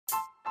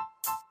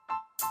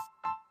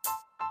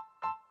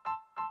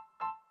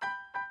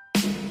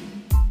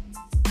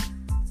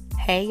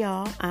Hey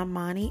y'all, I'm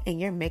Moni and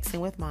you're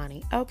mixing with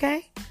Moni,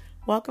 okay?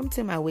 Welcome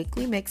to my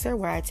weekly mixer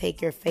where I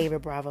take your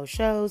favorite Bravo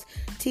shows,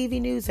 TV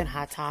news, and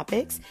hot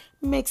topics,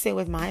 mix it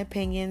with my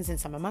opinions and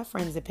some of my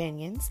friends'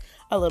 opinions,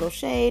 a little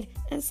shade,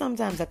 and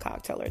sometimes a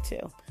cocktail or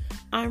two.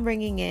 I'm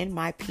bringing in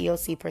my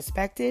POC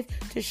perspective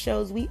to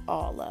shows we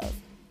all love.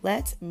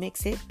 Let's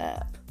mix it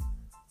up.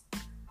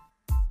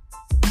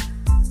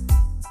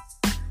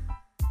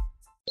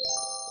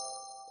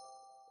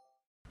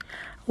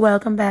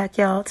 Welcome back,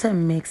 y'all, to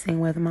Mixing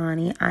with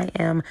Moni. I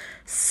am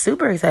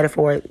super excited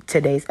for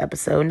today's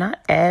episode. Not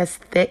as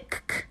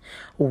thick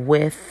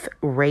with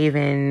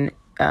Raven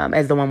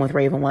as the one with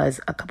Raven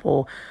was a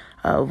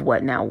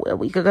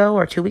week ago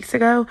or 2 weeks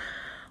ago.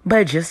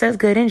 But just as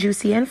good and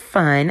juicy and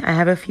fun. I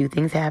have a few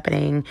things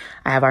happening.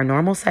 I have our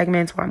normal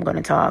segments where I'm going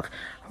to talk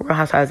Real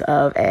Housewives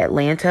of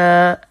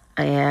Atlanta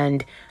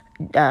and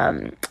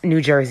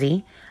New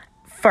Jersey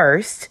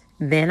first.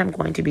 Then I'm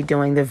going to be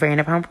doing the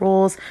Vanderpump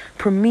Rules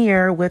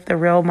premiere with the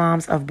Real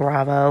Moms of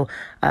Bravo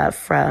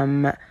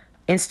from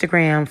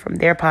Instagram, from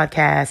their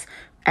podcast,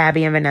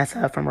 Abby and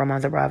Vanessa from Real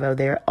Moms of Bravo.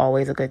 They're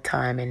always a good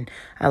time, and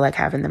I like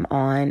having them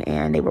on.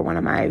 And they were one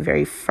of my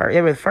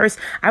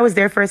I was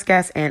their first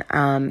guest,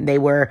 and they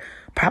were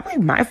probably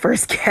my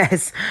first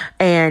guest.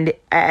 And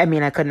I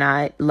mean, I could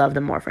not love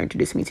them more for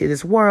introducing me to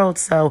this world.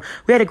 So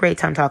we had a great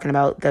time talking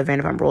about the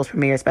Vanderpump Rules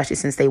premiere, especially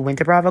since they went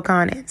to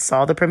BravoCon and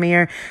saw the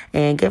premiere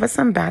and gave us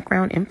some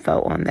background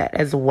info on that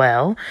as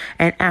well.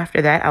 And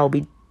after that, I'll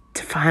be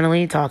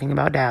finally talking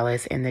about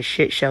Dallas and the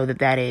shit show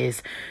that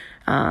is.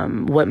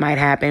 What might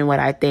happen, what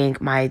I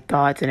think, my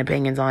thoughts and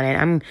opinions on it.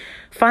 I'm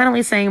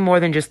finally saying more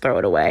than just throw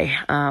it away.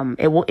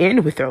 It will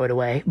end with throw it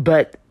away,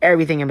 but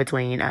everything in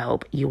between, I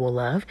hope you will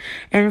love.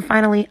 And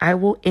finally, I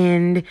will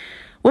end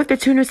with the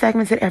two new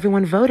segments that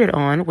everyone voted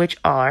on, which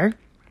are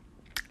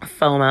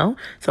FOMO,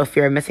 so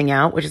fear of missing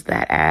out, which is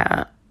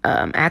that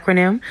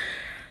acronym.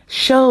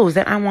 Shows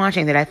that I'm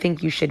watching that I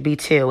think you should be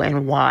too,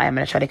 and why. I'm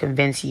going to try to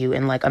convince you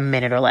in like a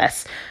minute or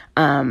less.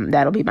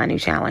 That'll be my new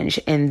challenge.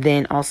 And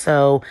then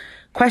also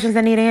questions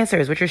that need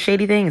answers, which are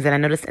shady things that I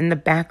noticed in the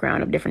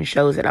background of different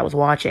shows that I was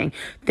watching.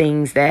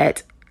 Things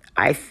that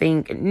I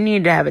think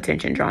need to have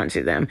attention drawn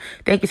to them.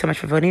 Thank you so much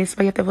for voting. That's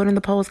why you have to vote in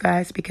the polls,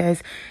 guys, because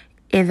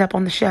it ends up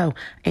on the show.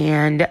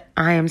 And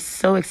I am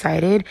so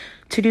excited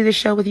to do this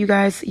show with you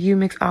guys, you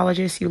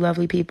mixologists, you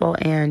lovely people,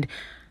 and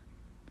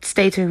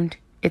stay tuned.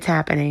 It's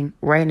happening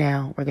right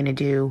now. We're going to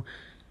do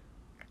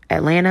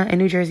Atlanta and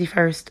New Jersey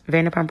first,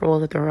 Vanderpump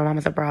Rules with the Real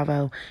Mamas of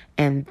Bravo,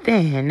 and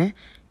then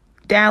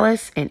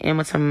Dallas, and end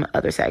with some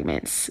other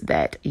segments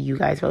that you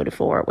guys voted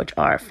for, which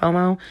are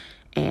FOMO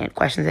and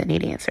questions that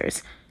need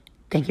answers.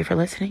 Thank you for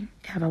listening.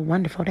 Have a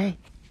wonderful day.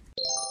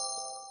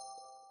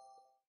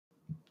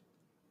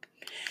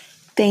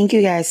 Thank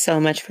you guys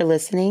so much for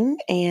listening.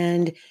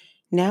 And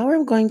now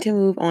we're going to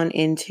move on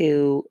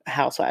into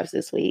Housewives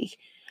this week.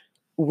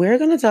 We're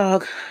going to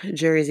talk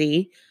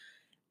Jersey,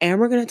 and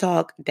we're going to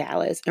talk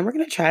Dallas, and we're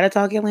going to try to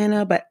talk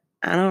Atlanta, but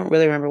I don't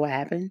really remember what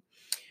happened.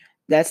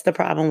 That's the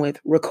problem with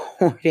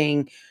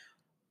recording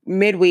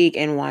midweek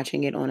and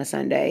watching it on a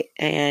Sunday.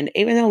 And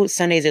even though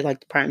Sundays are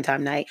like the prime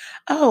time night,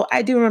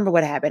 I do remember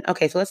what happened.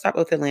 Okay, so let's start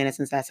with Atlanta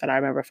since that's what I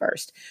remember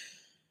first.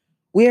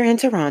 We're in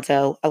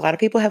Toronto. A lot of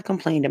people have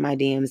complained in my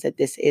DMs that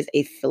this is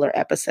a filler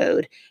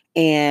episode.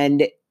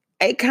 And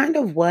it kind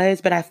of was,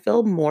 but I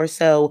feel more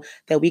so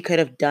that we could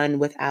have done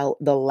without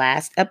the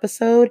last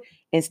episode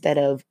instead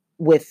of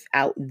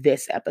without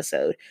this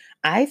episode.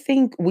 I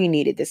think we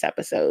needed this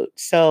episode.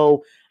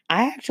 So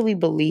I actually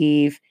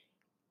believe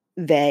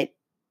that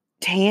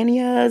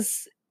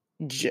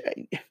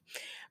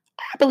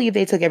I believe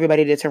they took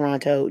everybody to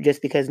Toronto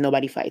just because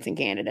nobody fights in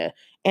Canada.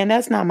 And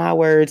that's not my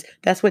words.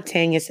 That's what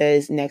Tanya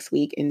says next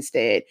week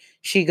instead.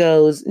 She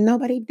goes,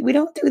 we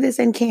don't do this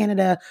in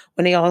Canada,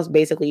 when they all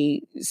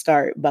basically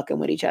start bucking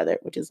with each other,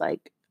 which is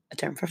like a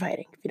term for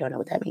fighting, if you don't know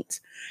what that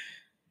means.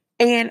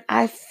 And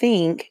I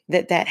think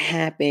that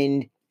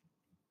happened,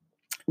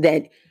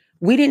 that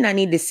we did not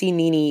need to see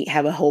NeNe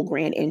have a whole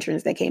grand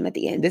entrance that came at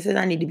the end. This does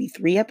not need to be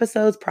 3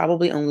 episodes,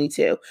 probably only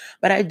 2.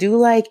 But I do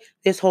like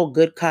this whole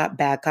good cop,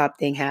 bad cop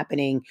thing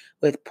happening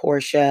with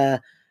Portia,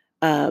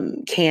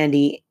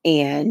 Candy,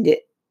 and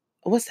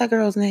what's that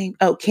girl's name?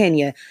 Oh,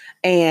 Kenya.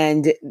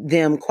 And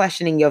them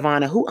questioning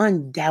Yovanna, who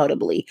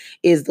undoubtedly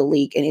is the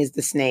leak and is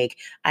the snake.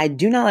 I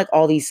do not like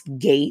all these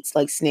gates,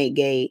 like Snake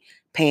Gate,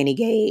 Panty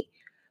Gate,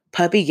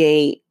 Puppy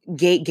Gate,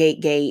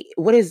 Gate.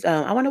 What is,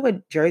 I wonder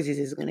what Jersey's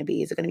is going to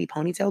be. Is it going to be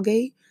Ponytail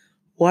Gate?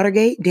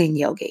 Watergate?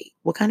 Danielle Gate?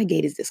 What kind of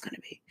gate is this going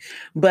to be?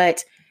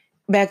 But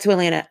back to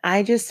Atlanta,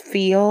 I just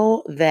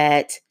feel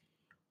that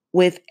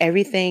with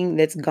everything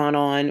that's gone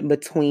on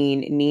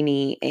between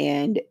NeNe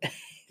and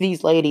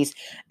these ladies,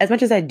 as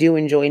much as I do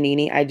enjoy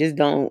NeNe, I just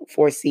don't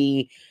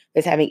foresee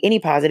this having any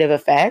positive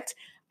effect.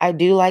 I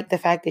do like the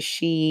fact that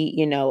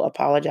she,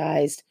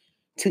 apologized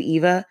to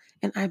Eva,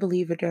 and I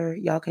believe it her.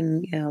 Y'all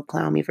can,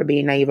 clown me for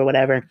being naive or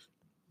whatever.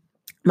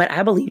 But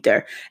I believed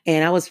her,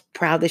 and I was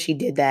proud that she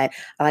did that.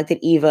 I like that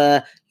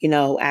Eva,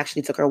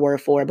 actually took her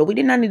word for it. But we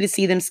did not need to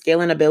see them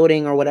scaling a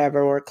building or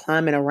whatever, or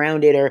climbing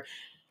around it, or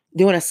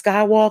doing a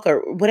skywalk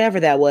or whatever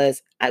that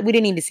was. We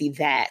didn't need to see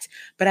that.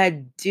 But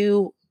I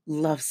do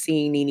love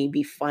seeing Nene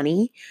be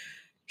funny.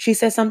 She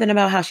says something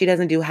about how she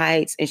doesn't do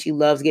heights and she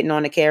loves getting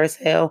on the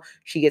carousel.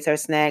 She gets her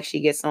snacks, she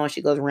gets on,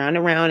 she goes round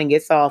and round and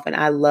gets off. And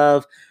I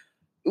love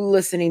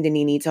listening to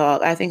Nene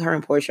talk. I think her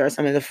and Portia are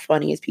some of the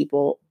funniest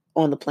people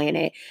on the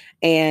planet.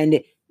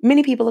 And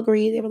many people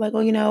agree. They were like,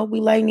 oh, we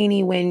like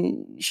Nene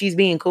when she's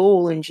being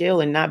cool and chill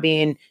and not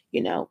being,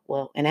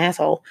 an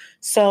asshole.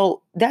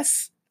 So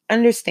that's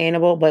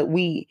understandable. But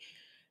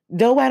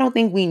though I don't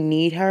think we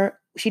need her,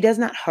 she does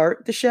not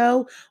hurt the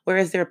show.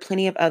 Whereas there are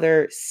plenty of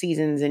other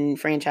seasons and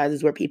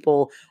franchises where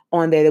people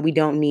on there that we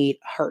don't need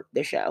hurt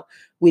the show.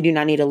 We do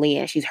not need a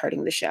Leanne. She's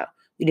hurting the show.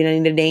 We do not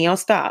need a Danielle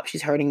Staub.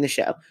 She's hurting the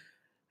show.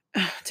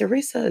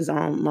 Teresa is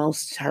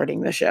almost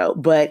hurting the show,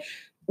 but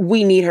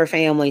we need her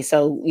family.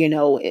 So,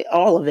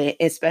 all of it,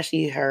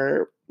 especially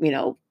her,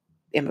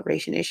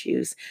 immigration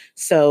issues.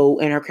 So,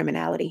 and her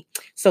criminality.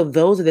 So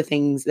those are the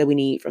things that we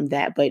need from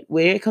that. But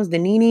when it comes to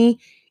Nene,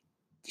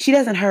 she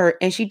doesn't hurt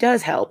and she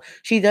does help.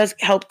 She does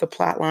help the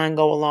plot line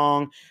go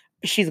along.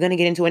 She's going to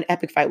get into an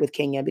epic fight with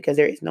Kenya because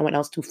there is no one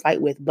else to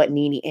fight with but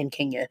Nene and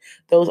Kenya.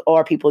 Those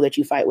are people that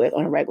you fight with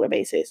on a regular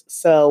basis.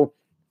 So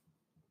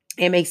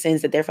it makes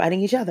sense that they're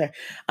fighting each other.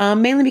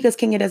 Mainly because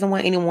Kenya doesn't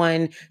want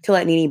anyone to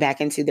let Nene back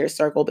into their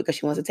circle because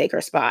she wants to take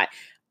her spot.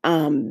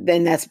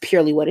 Then that's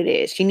purely what it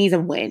is. She needs a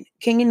win.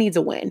 Kenya needs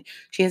a win.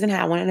 She hasn't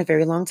had one in a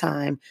very long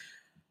time,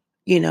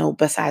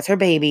 besides her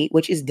baby,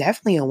 which is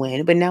definitely a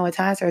win. But now it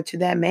ties her to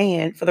that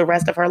man for the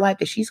rest of her life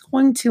that she's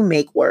going to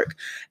make work.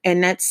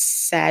 And that's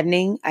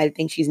saddening. I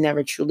think she's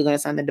never truly going to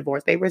sign the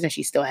divorce papers, and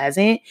she still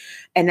hasn't.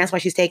 And that's why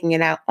she's taking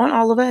it out on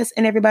all of us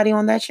and everybody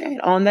on that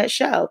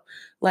show.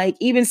 Like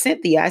even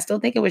Cynthia, I still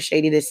think it was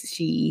shady that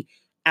she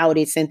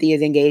outed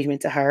Cynthia's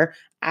engagement to her.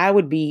 I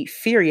would be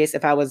furious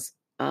if I was,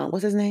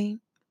 what's his name?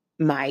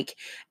 Mike.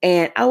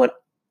 And I would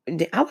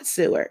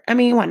sue her. I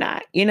mean, why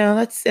not?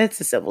 That's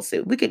a civil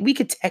suit. We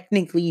could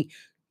technically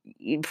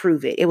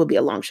prove it. It would be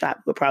a long shot.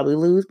 We'll probably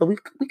lose, but we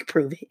could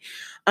prove it.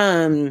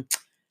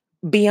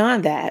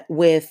 Beyond that,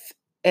 with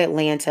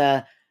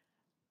Atlanta,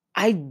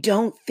 I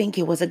don't think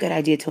it was a good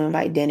idea to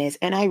invite Dennis.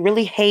 And I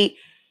really hate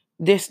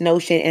this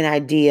notion and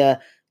idea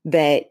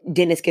that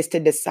Dennis gets to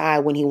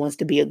decide when he wants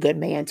to be a good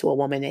man to a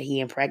woman that he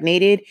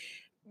impregnated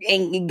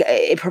and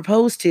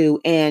proposed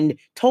to and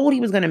told he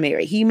was going to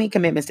marry. He made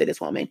commitments to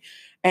this woman.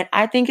 And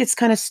I think it's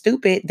kind of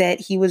stupid that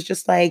he was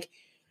just like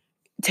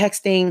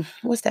texting,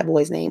 what's that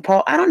boy's name?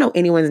 Paul. I don't know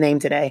anyone's name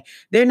today.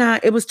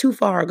 It was too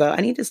far ago.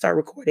 I need to start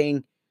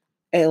recording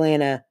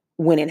Atlanta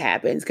when it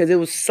happens because it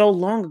was so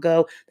long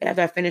ago that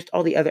after I finished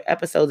all the other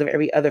episodes of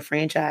every other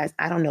franchise,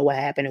 I don't know what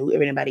happened or who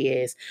anybody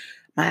is.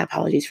 My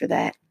apologies for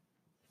that.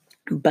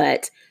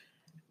 But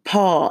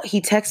Paul,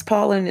 he texts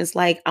Paul and is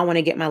like, I want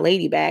to get my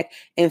lady back,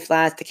 and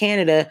flies to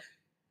Canada.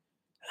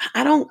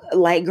 I don't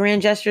like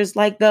grand gestures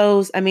like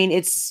those. I mean,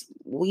 it's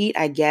sweet,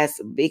 I guess,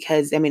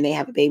 because they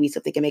have a baby, so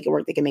if they can make it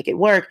work, they can make it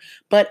work.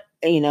 But,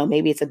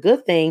 maybe it's a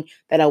good thing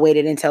that I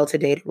waited until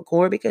today to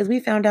record because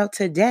we found out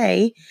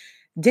today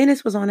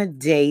Dennis was on a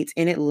date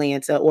in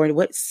Atlanta, or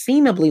what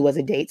seemingly was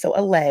a date. So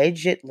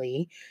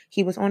allegedly,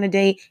 he was on a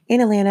date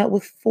in Atlanta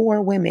with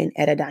 4 women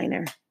at a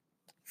diner.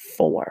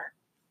 4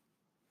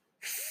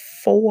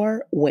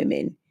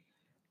 women.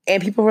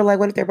 And people were like,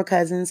 what if they were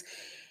cousins?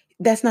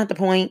 That's not the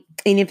point.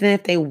 And even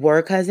if they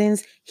were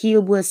cousins, he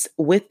was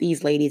with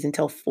these ladies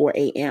until 4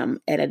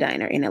 a.m. at a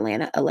diner in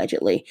Atlanta,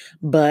 allegedly.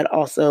 But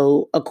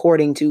also,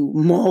 according to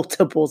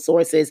multiple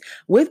sources,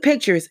 with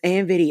pictures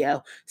and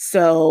video.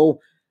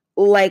 So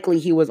likely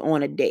he was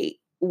on a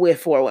date with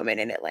 4 women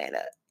in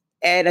Atlanta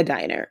at a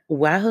diner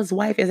while his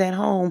wife is at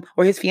home,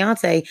 or his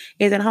fiance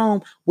is at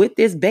home with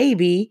this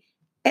baby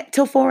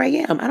till 4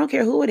 a.m. I don't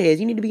care who it is.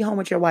 You need to be home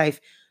with your wife,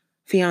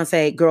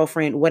 fiance,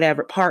 girlfriend,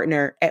 whatever,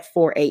 partner at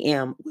 4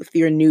 a.m. with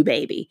your new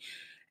baby.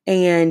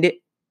 And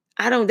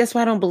that's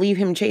why I don't believe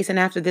him chasing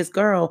after this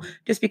girl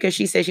just because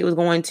she said she was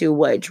going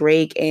to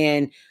Drake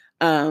and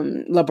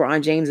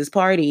LeBron James's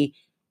party.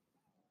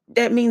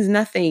 That means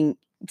nothing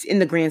in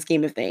the grand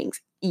scheme of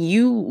things.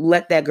 You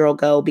let that girl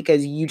go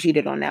because you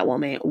cheated on that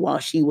woman while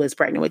she was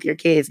pregnant with your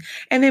kids,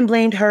 and then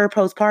blamed her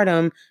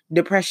postpartum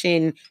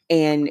depression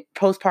and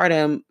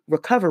postpartum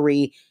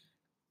recovery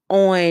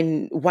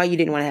on why you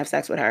didn't want to have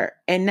sex with her.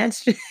 And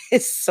that's just,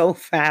 it's so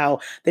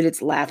foul that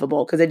it's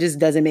laughable because it just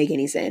doesn't make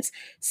any sense.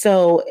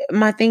 So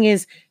my thing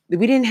is,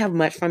 we didn't have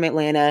much from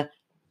Atlanta.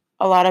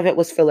 A lot of it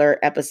was filler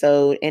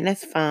episode, and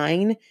that's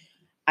fine.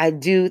 I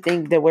do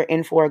think that we're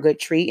in for a good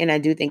treat, and I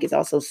do think it's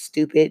also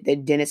stupid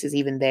that Dennis is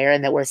even there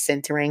and that we're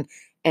centering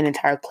an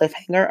entire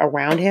cliffhanger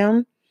around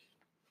him.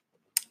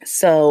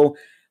 So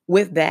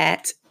with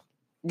that,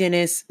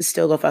 Dennis,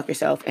 still go fuck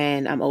yourself,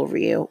 and I'm over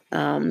you.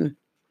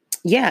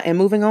 Yeah, and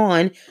moving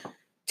on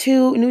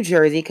to New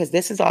Jersey, because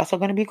this is also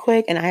going to be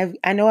quick, and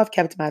I know I've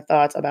kept my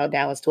thoughts about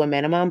Dallas to a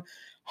minimum.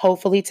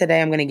 Hopefully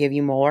today I'm going to give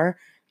you more.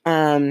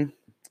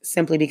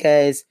 simply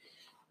because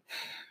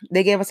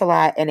they gave us a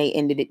lot and they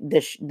ended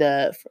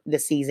the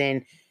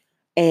season.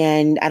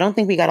 And I don't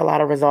think we got a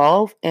lot of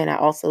resolve. And I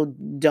also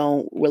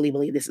don't really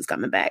believe this is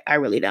coming back. I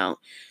really don't.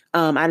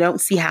 I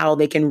don't see how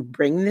they can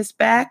bring this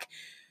back.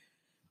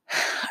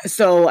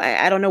 So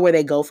I don't know where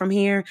they go from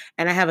here.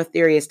 And I have a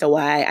theory as to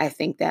why I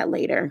think that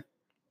later.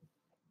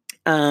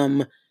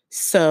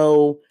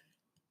 So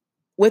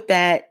with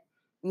that,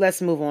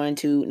 let's move on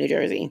to New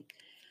Jersey.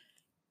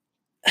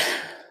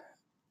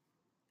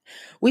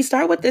 We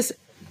start with this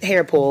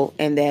hair pull,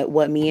 and that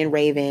what me and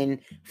Raven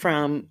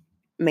from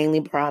mainly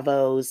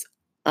Bravo's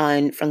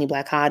Unfriendly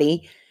Black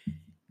Hottie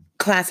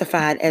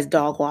classified as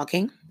dog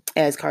walking,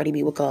 as Cardi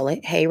B would call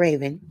it. Hey,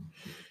 Raven.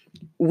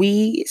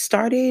 We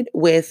started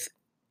with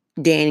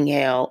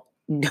Danielle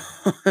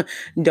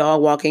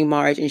dog walking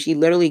Marge, and she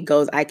literally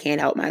goes, I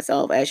can't help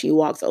myself, as she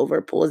walks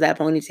over, pulls that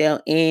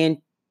ponytail, and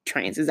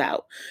trances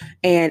out.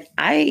 And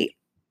I,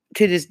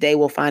 to this day,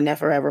 will find that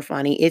forever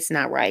funny. It's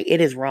not right.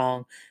 It is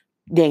wrong.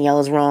 Danielle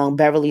is wrong.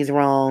 Beverly's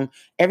wrong.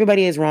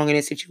 Everybody is wrong in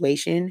this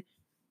situation.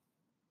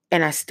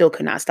 And I still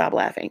could not stop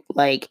laughing.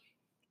 Like,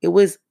 it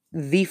was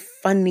the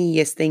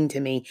funniest thing to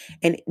me.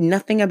 And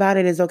nothing about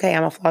it is okay.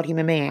 I'm a flawed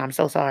human being. I'm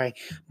so sorry.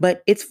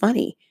 But it's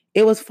funny.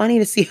 It was funny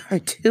to see her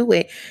do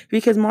it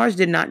because Marge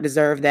did not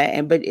deserve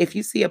that. But if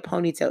you see a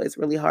ponytail, it's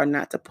really hard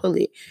not to pull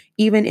it,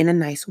 even in a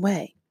nice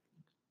way.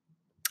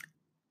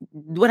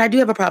 What I do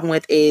have a problem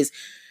with is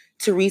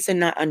Teresa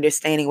not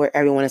understanding where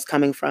everyone is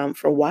coming from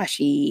for why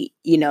she,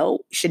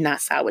 should not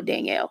side with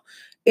Danielle.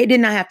 It did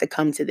not have to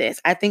come to this.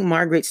 I think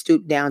Margaret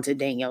stooped down to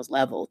Danielle's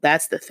level.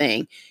 That's the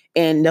thing.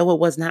 And though it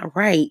was not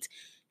right,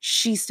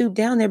 she stooped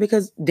down there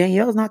because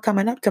Danielle's not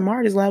coming up to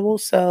Margaret's level.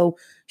 So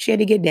she had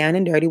to get down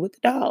and dirty with the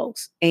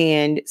dogs.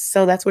 And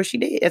so that's what she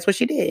did. That's what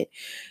she did.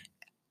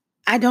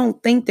 I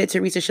don't think that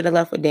Teresa should have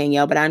left with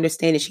Danielle, but I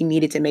understand that she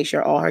needed to make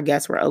sure all her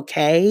guests were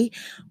okay.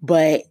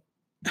 But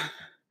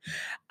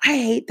I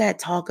hate that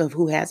talk of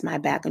who has my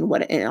back and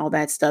what and all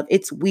that stuff.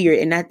 It's weird.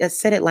 And I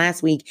said it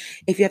last week.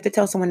 If you have to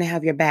tell someone to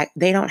have your back,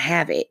 they don't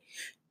have it.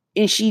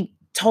 And she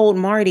told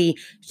Marty,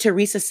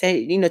 Teresa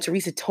said,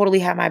 Teresa totally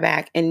had my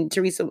back. And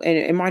Teresa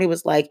and Marty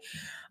was like,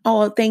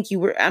 oh, thank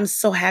you. I'm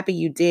so happy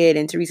you did.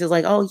 And Teresa's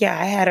like, oh yeah,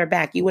 I had her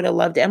back. You would have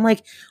loved it. I'm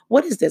like,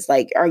 what is this?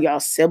 Like, are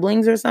y'all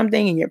siblings or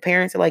something? And your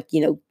parents are like,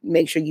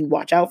 make sure you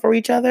watch out for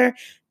each other.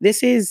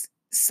 This is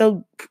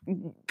so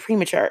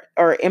premature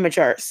or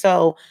immature.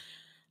 So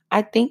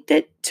I think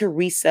that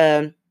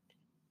Teresa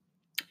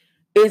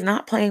is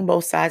not playing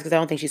both sides because I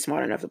don't think she's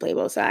smart enough to play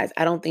both sides.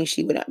 I don't think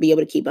she would be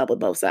able to keep up with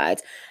both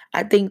sides.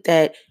 I think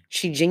that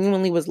she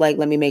genuinely was like,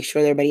 let me make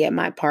sure everybody at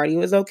my party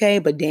was okay.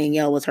 But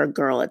Danielle was her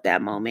girl at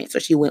that moment. So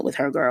she went with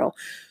her girl,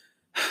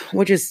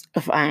 which is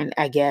fine,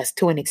 I guess,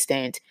 to an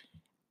extent.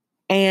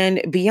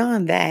 And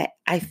beyond that,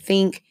 I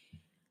think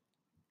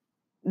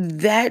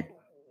that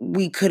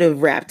we could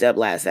have wrapped up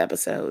last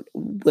episode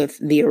with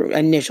the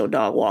initial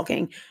dog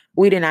walking.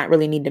 We did not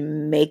really need to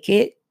make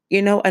it,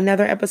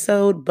 another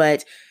episode,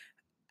 but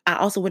I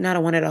also would not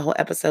have wanted a whole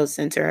episode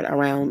centered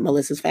around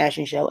Melissa's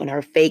fashion show and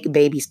her fake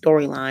baby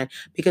storyline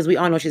because we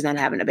all know she's not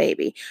having a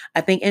baby.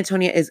 I think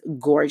Antonia is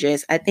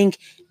gorgeous. I think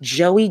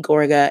Joey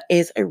Gorga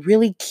is a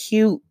really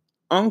cute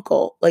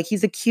uncle. Like,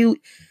 he's a cute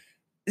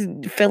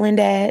fill-in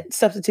dad,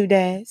 substitute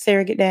dad,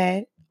 surrogate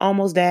dad,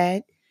 almost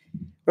dad,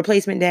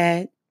 replacement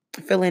dad,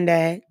 fill-in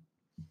dad,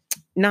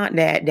 not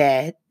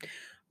dad.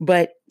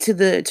 But to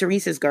the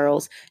Teresa's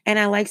girls. And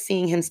I like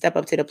seeing him step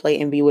up to the plate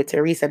and be with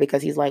Teresa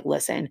because he's like,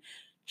 listen,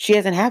 she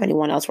doesn't have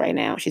anyone else right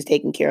now. She's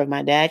taking care of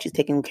my dad. She's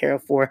taking care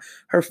of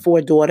her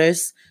 4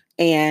 daughters.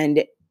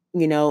 And,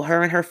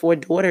 her and her 4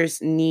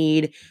 daughters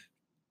need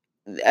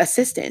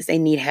assistance. They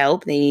need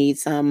help. They need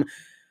some,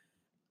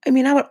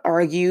 I would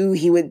argue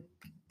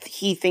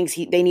he thinks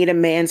they need a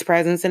man's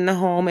presence in the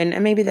home.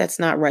 And maybe that's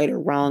not right or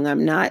wrong.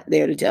 I'm not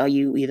there to tell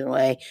you either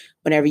way,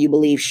 whatever you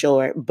believe,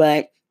 sure.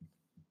 But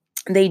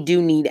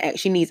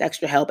she needs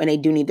extra help, and they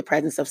do need the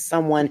presence of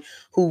someone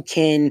who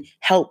can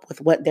help with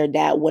what their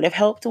dad would have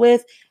helped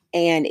with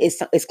and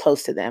is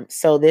close to them.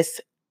 So this,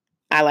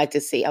 I like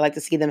to see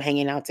them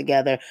hanging out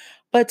together.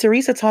 But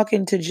Teresa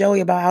talking to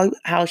Joey about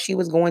how she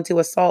was going to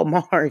assault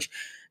Marge.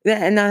 No,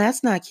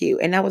 that's not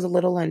cute. And that was a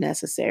little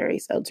unnecessary.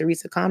 So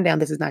Teresa, calm down.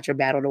 This is not your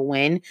battle to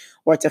win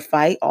or to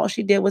fight. All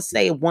she did was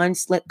say one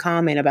slick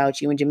comment about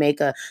you in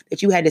Jamaica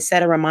that you had to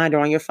set a reminder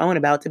on your phone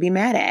about to be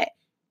mad at.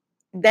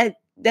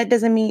 That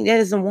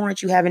doesn't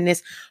warrant you having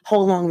this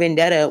whole long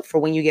vendetta for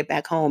when you get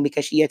back home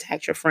because she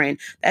attacked your friend.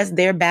 That's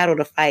their battle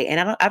to fight.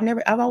 And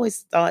I've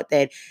always thought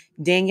that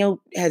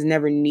Danielle has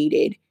never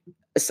needed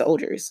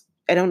soldiers.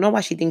 I don't know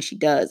why she thinks she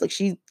does. Like,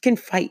 she can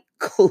fight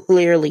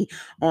clearly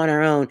on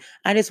her own.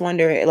 I just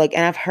wonder,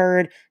 and I've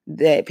heard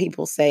that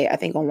people say, I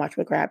think on Watch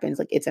What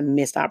Happens, it's a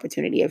missed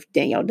opportunity if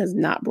Danielle does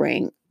not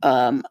bring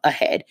a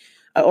head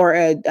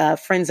or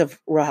Friends of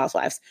Real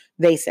Housewives.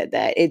 They said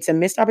that it's a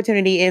missed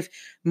opportunity if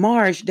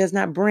Marge does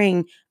not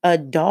bring a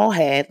doll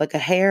head, like a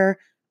hair,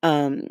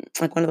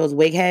 like one of those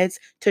wig heads,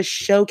 to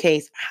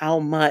showcase how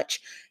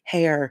much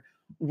hair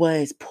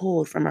was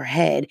pulled from her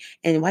head.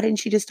 And why didn't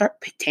she just start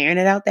tearing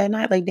it out that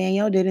night like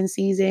Danielle did in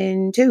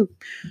season 2?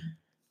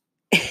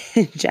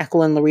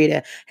 Jacqueline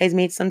Larita has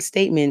made some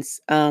statements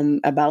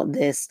about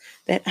this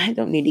that I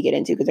don't need to get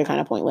into because they're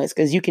kind of pointless,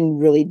 because you can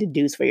really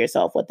deduce for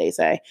yourself what they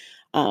say.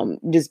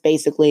 Just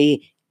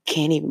basically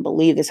can't even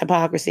believe this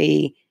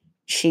hypocrisy.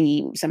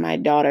 She sent my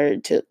daughter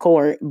to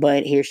court,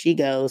 but here she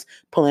goes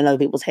pulling other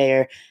people's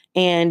hair.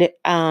 And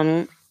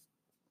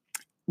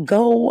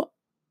go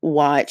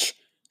watch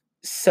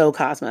So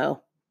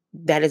Cosmo.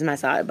 That is my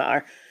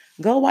sidebar.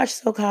 Go watch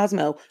So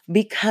Cosmo,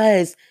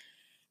 because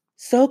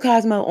So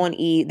Cosmo on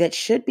E, that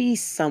should be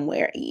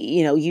somewhere,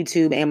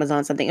 YouTube,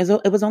 Amazon, something.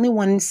 It was only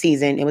one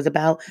season. It was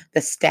about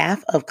the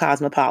staff of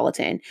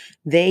Cosmopolitan.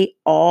 They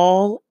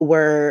all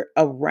were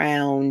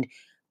around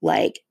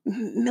like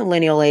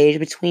millennial age,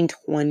 between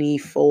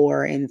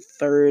 24 and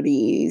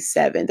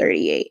 37,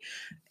 38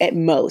 at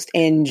most.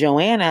 And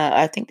Joanna,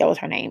 I think that was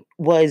her name,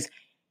 was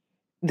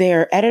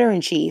their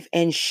editor-in-chief,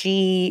 and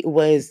she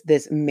was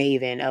this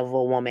maven of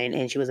a woman,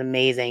 and she was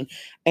amazing.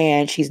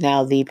 And she's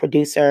now the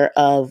producer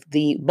of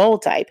the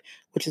Bold Type,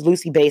 which is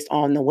loosely based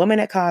on the women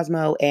at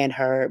Cosmo and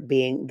her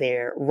being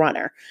their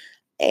runner.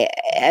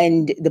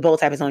 And the Bold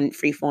Type is on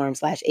Freeform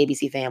 /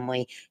 ABC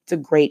Family. It's a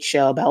great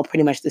show about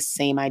pretty much the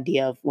same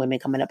idea of women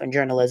coming up in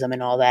journalism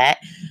and all that,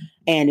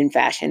 and in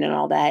fashion and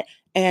all that.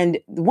 And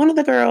one of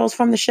the girls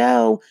from the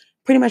show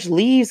pretty much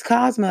leaves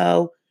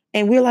Cosmo,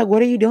 and we're like,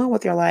 what are you doing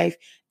with your life?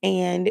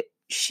 And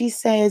she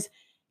says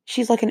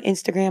she's like an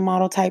Instagram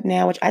model type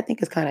now, which I think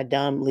is kind of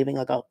dumb, leaving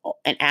like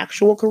an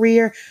actual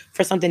career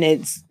for something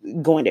that's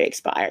going to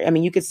expire. I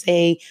mean, you could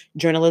say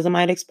journalism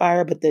might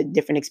expire, but the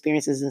different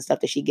experiences and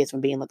stuff that she gets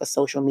from being like a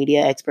social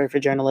media expert for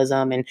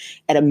journalism and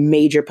at a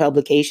major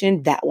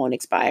publication, that won't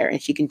expire.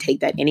 And she can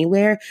take that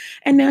anywhere.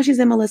 And now she's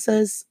in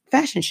Melissa's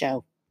fashion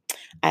show.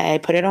 I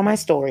put it on my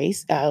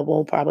stories.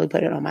 We'll probably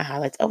put it on my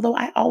highlights. Although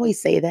I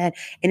always say that,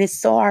 and it's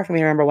so hard for me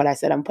to remember what I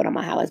said I'm put on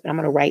my highlights, but I'm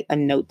going to write a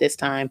note this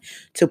time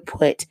to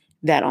put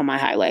that on my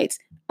highlights.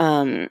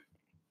 I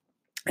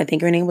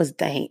think her name was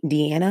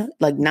Deanna,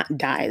 like not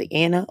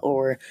Diana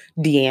or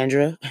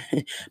Deandra,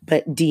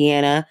 but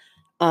Deanna.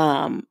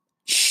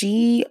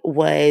 She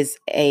was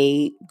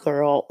a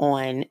girl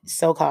on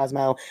So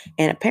Cosmo,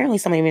 and apparently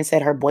someone even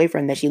said her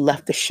boyfriend that she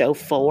left the show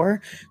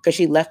for, because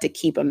she left to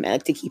keep her man,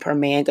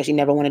 because she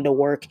never wanted to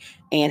work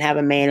and have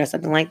a man or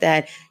something like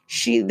that.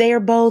 They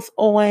are both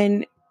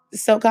on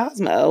So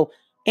Cosmo,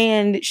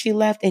 and she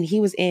left, and he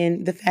was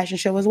in the fashion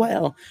show as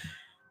well.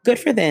 Good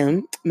for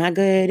them. My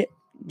good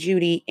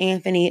Judy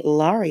Anthony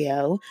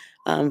Lario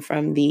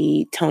from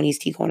the Tony's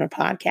Tea Corner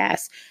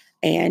podcast,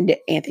 and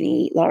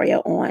Anthony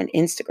Lario on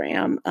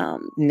Instagram,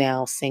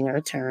 now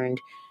singer turned,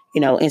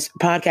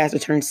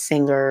 podcaster turned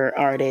singer,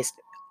 artist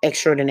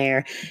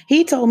extraordinaire.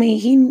 He told me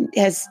he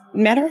has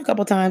met her a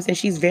couple times and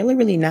she's really,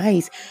 really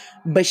nice,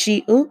 but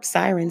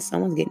sirens,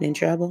 someone's getting in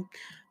trouble.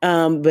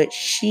 But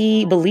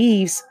she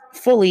believes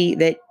fully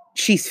that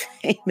she's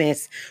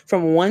famous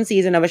from one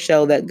season of a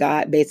show that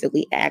got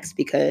basically axed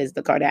because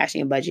the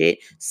Kardashian budget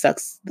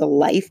sucks the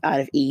life out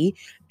of E.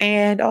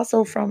 And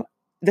also from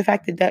the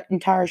fact that that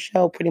entire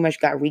show pretty much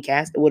got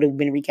recast. It would have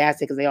been recasted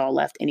because they all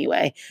left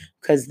anyway,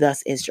 because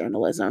thus is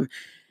journalism.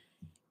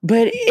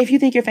 But if you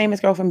think you're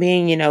famous, girl, from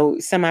being,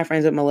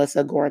 semi-friends with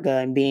Melissa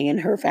Gorga and being in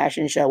her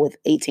fashion show with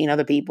 18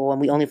 other people, and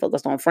we only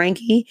focused on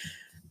Frankie,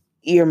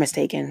 you're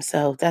mistaken.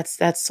 So that's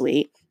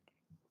sweet.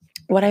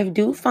 What I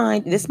do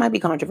find, this might be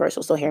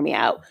controversial, so hear me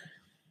out.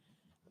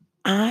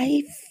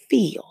 I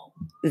feel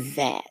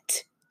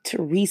that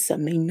Teresa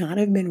may not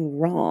have been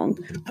wrong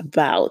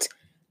about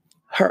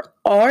her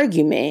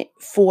argument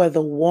for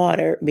the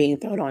water being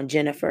thrown on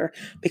Jennifer,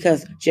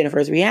 because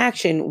Jennifer's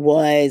reaction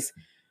was,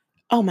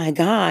 oh my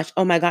gosh,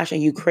 are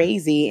you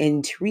crazy?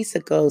 And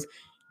Teresa goes,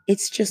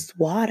 it's just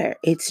water.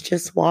 It's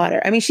just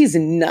water. I mean, she's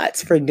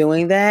nuts for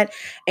doing that.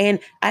 And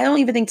I don't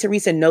even think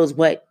Teresa knows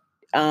what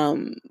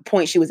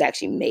point she was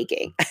actually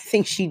making. I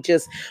think she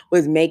just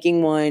was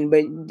making one,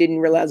 but didn't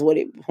realize what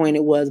point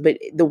it was. But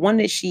the one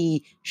that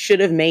she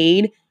should have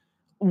made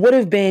would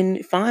have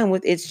been fine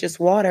with it's just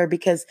water,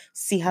 because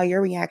see how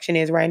your reaction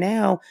is right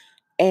now.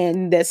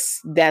 And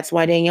that's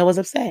why Danielle was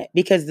upset,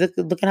 because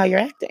look at how you're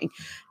acting.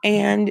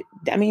 And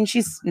I mean,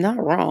 she's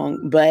not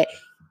wrong, but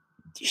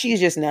she's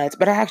just nuts.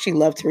 But I actually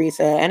love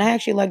Teresa, and I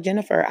actually like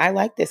Jennifer. I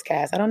like this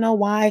cast. I don't know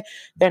why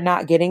they're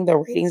not getting the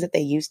ratings that they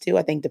used to.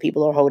 I think the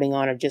people who are holding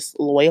on are just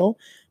loyal,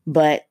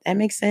 but that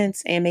makes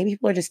sense. And maybe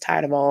people are just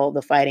tired of all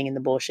the fighting and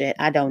the bullshit.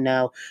 I don't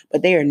know,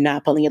 but they are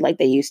not pulling it like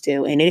they used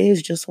to. And it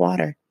is just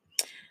water.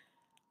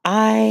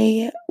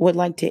 I would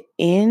like to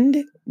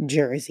end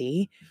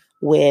Jersey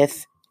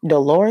with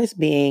Dolores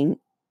being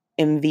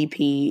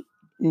MVP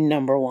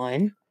number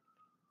one.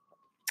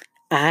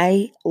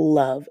 I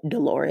love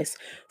Dolores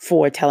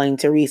for telling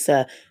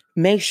Teresa,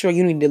 make sure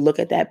you need to look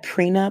at that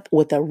prenup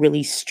with a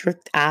really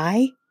strict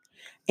eye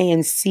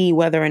and see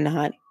whether or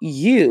not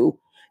you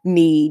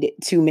need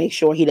to make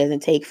sure he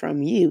doesn't take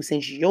from you,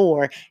 since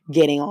you're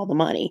getting all the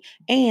money.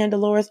 And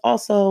Dolores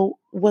also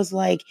was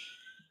like,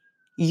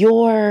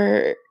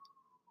 your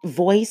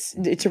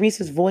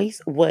Teresa's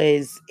voice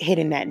was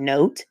hitting that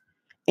note.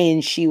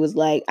 And she was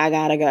like, I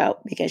gotta go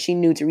because she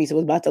knew Teresa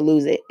was about to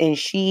lose it. And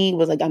she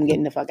was like, I'm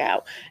getting the fuck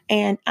out.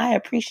 And I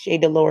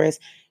appreciate Dolores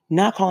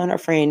not calling her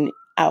friend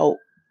out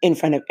in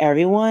front of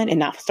everyone and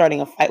not starting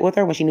a fight with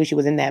her when she knew she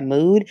was in that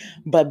mood,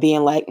 but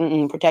being like,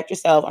 protect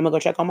yourself. I'm gonna go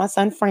check on my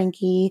son,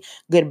 Frankie.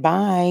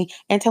 Goodbye.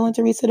 And telling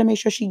Teresa to make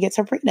sure she gets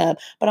her prenup,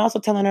 but also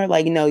telling her,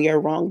 like, no, you're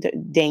wrong.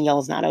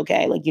 Danielle's not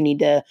okay. Like, you need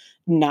to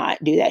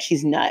not do that.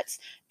 She's nuts.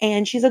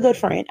 And she's a good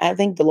friend. I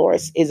think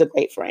Dolores is a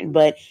great friend.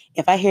 But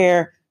if I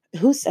hear,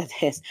 who said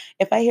this?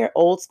 If I hear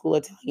old school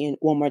Italian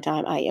one more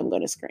time, I am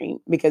going to scream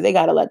because they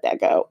got to let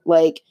that go.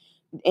 Like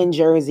in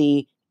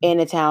Jersey, in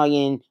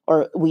Italian,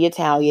 or we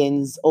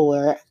Italians,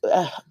 or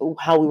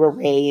how we were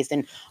raised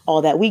and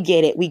all that. We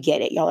get it. We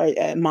get it. Y'all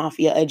are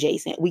mafia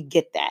adjacent. We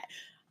get that.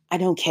 I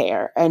don't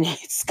care. And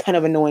it's kind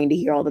of annoying to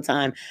hear all the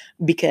time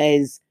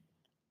because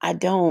I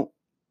don't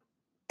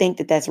think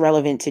that that's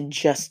relevant to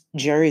just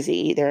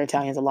Jersey. There are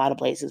Italians a lot of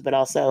places, but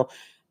also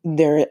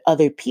there are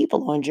other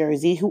people on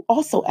Jersey who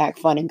also act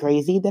fun and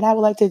crazy that I would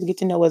like to get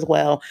to know as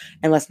well.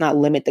 And let's not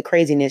limit the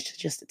craziness to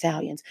just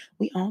Italians.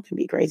 We all can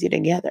be crazy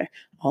together,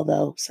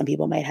 although some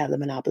people might have the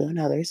monopoly on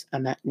others.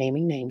 I'm not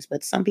naming names,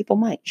 but some people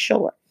might,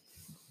 sure.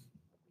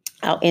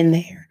 Out in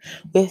there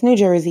with New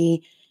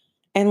Jersey.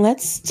 And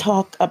let's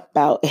talk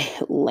about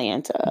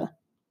Atlanta.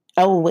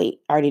 Oh, wait,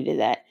 I already did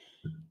that.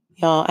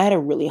 Y'all, I had a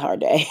really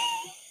hard day.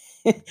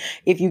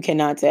 If you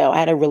cannot tell, I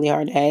had a really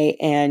hard day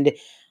and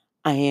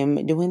I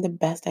am doing the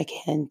best I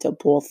can to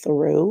pull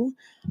through,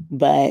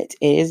 but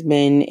it has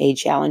been a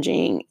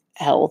challenging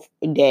health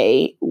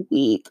day,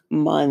 week,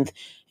 month,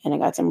 and I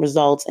got some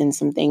results and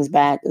some things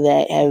back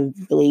that have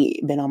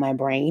really been on my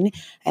brain.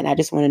 And I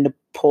just wanted to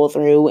pull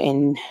through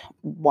and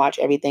watch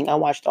everything. I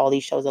watched all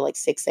these shows at like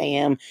 6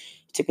 a.m.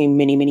 It took me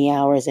many, many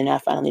hours, and I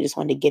finally just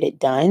wanted to get it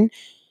done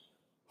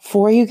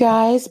for you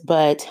guys.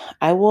 But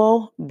I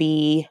will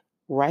be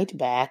right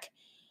back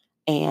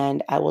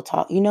and I will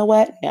talk. You know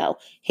what? No.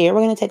 Here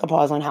we're going to take a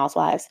pause on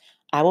Housewives.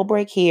 I will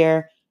break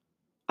here.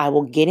 I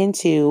will get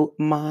into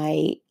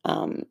my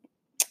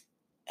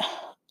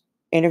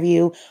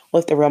interview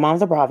with the Real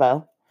Moms of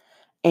Bravo,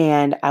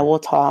 and I will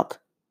talk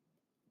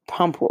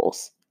pump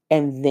rules,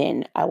 and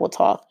then I will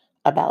talk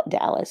about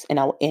Dallas, and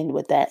I will end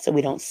with that so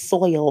we don't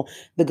soil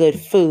the good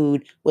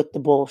food with the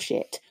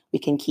bullshit. We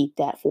can keep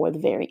that for the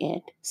very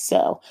end.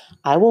 So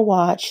I will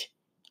watch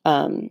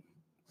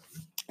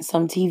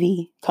some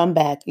TV, come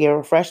back, get a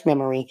refreshed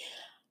memory.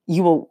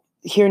 You will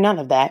hear none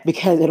of that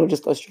because it'll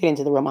just go straight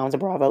into the Real Moms of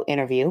Bravo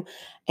interview.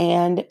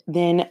 And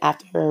then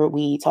after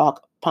we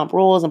talk pump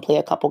rules and play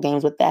a couple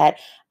games with that,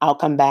 I'll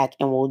come back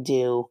and we'll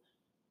do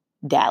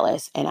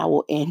Dallas and I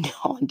will end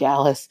on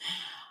Dallas.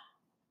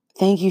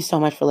 Thank you so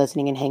much for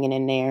listening and hanging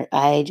in there.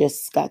 I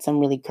just got some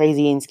really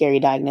crazy and scary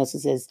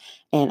diagnoses,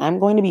 and I'm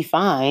going to be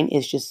fine.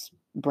 It's just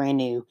brand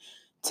new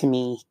to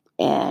me,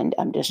 and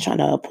I'm just trying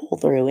to pull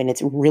through, and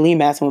it's really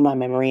messing with my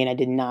memory, and I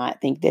did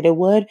not think that it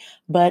would,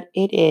 but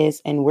it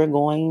is, and we're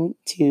going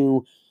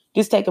to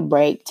just take a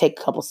break, take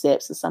a couple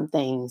sips of some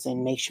things,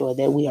 and make sure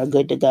that we are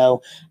good to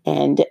go.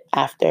 And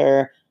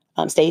after,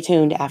 stay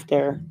tuned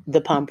after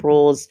the pump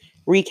rules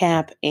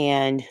recap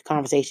and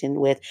conversation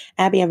with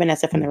Abby and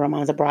Vanessa from the Real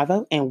Moms of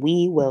Bravo, and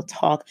we will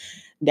talk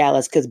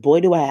Dallas because boy,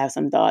 do I have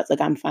some thoughts.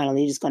 Like, I'm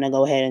finally just going to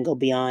go ahead and go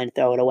beyond,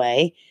 throw it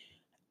away.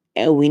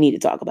 And we need to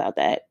talk about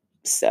that.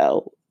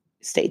 So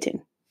stay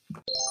tuned.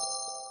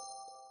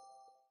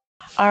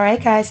 All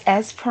right, guys,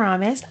 as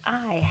promised,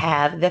 I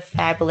have the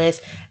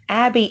fabulous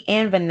Abby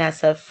and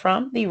Vanessa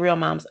from the Real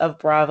Moms of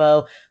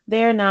Bravo.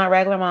 They're not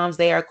regular moms,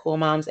 they are cool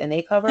moms, and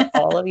they cover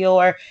all of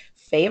your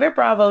favorite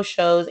Bravo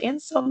shows and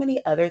so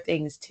many other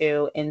things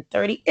too in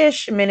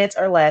 30-ish minutes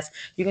or less.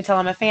 You can tell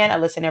I'm a fan. I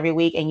listen every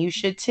week, and you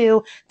should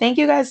too. Thank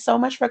you guys so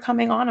much for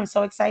coming on. I'm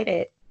so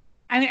excited.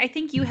 I mean, I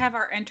think you have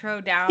our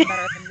intro down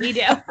better than we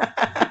do.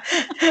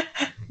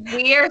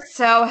 We are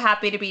so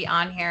happy to be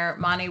on here.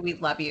 Monty, we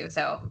love you.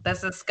 So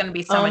this is going to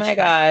be so Oh much my fun.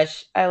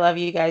 gosh, I love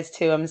you guys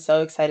too. I'm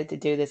so excited to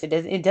do this.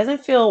 It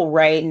doesn't feel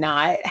right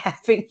not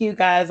having you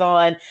guys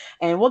on,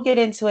 and we'll get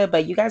into it.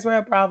 But you guys were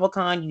at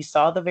BravoCon. You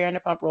saw the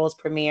Vanderpump Rules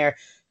premiere,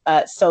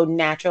 so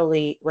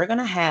naturally we're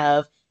gonna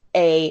have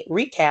a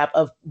recap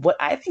of what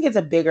I think is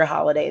a bigger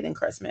holiday than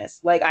Christmas.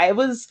 Like, I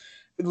was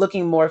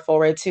looking more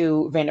forward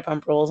to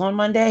Vanderpump Rules on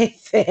Monday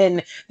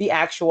than the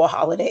actual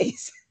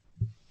holidays.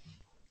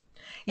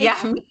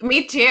 Yeah,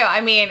 me too. I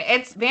mean,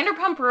 it's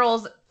Vanderpump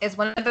Rules is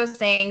one of those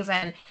things,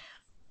 and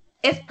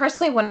it's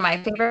personally one of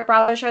my favorite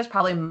Bravo shows,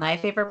 probably my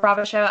favorite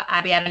Bravo show.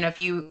 Abby, I don't know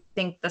if you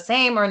think the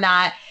same or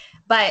not,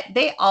 but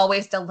they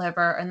always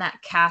deliver, and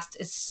that cast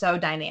is so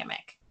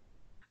dynamic.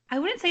 I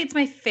wouldn't say it's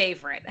my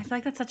favorite. I feel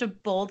like that's such a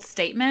bold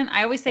statement.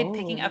 I always say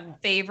picking a Oh,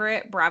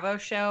 favorite Bravo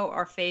show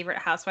or favorite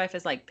housewife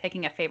is like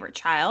picking a favorite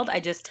child.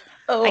 I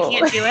oh.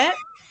 can't do it.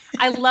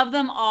 I love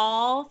them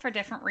all for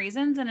different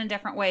reasons and in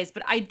different ways,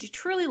 but I do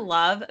truly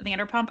love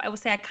Vanderpump. I would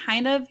say I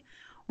kind of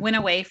went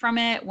away from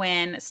it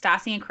when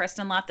Stassi and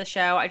Kristen left the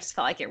show. I just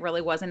felt like it really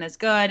wasn't as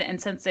good.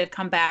 And since they've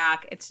come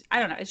back, I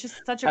don't know, it's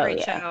just such a Oh great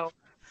yeah. show.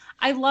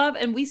 I love,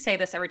 and we say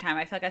this every time,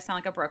 I feel like I sound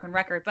like a broken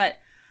record, but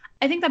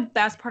I think the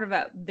best part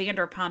about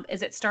Vanderpump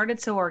is it started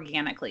so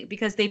organically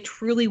because they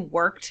truly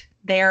worked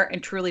there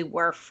and truly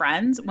were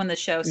friends when the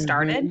show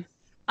started. Mm-hmm.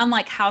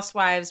 Unlike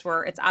Housewives,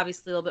 where it's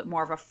obviously a little bit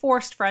more of a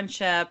forced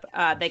friendship,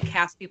 they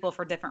cast people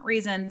for different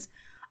reasons.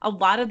 A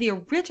lot of the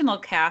original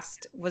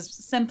cast was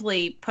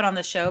simply put on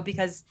the show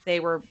because they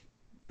were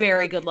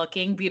very good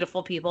looking,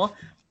 beautiful people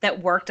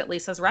that worked at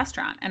Lisa's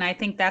restaurant. And I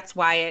think that's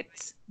why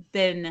it's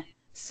been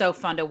so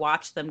fun to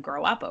watch them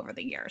grow up over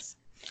the years.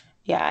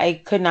 Yeah,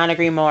 I could not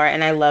agree more.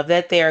 And I love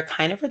that they're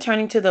kind of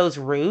returning to those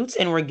roots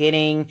and we're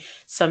getting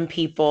some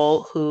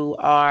people who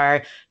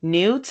are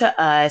new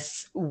to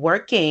us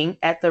working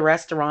at the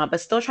restaurant, but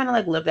still trying to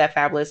like live that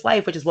fabulous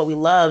life, which is what we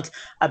loved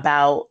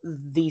about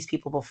these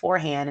people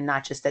beforehand. And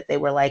not just that they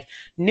were like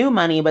new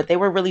money, but they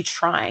were really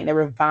trying. They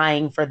were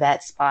vying for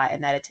that spot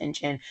and that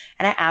attention.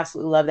 And I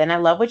absolutely love that. And I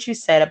love what you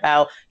said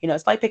about,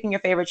 it's like picking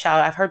your favorite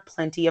child. I've heard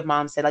plenty of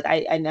moms say, like,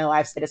 I know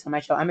I've said this on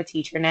my show. I'm a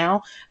teacher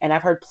now, and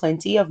I've heard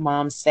plenty of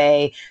moms say,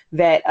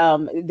 that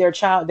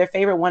their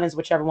favorite one is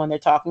whichever one they're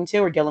talking to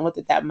or dealing with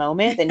at that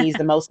moment that needs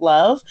the most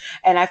love.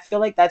 And I feel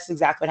like that's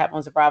exactly what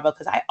happens with Bravo,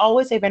 because I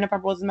always say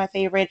Vanderpump Rules is my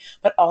favorite,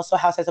 but also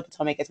Housewives of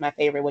Potomac is my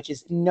favorite, which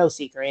is no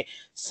secret.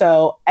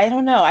 So I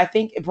don't know. I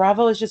think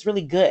Bravo is just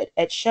really good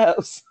at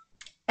shows.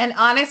 And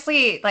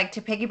honestly, like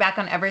to piggyback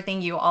on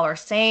everything you all are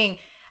saying,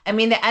 I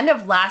mean, the end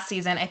of last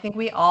season, I think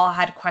we all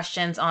had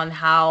questions on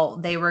how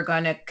they were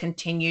going to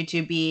continue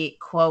to be,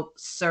 quote,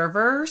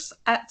 servers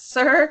at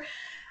SUR.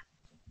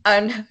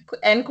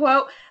 End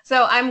quote.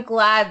 So I'm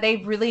glad they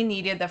really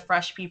needed the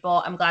fresh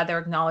people. I'm glad they're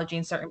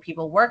acknowledging certain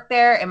people work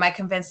there. Am I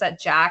convinced that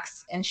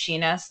Jax and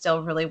Sheena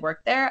still really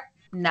work there?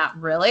 Not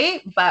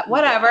really, but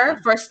whatever. Yeah.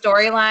 For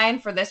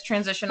storyline for this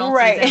transitional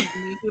season,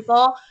 new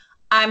people,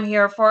 I'm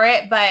here for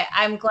it. But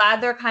I'm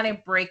glad they're kind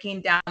of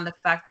breaking down the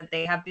fact that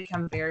they have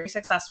become very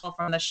successful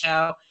from the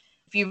show.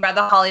 If you read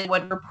the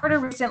Hollywood Reporter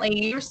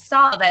recently, you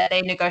saw that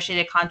they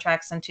negotiated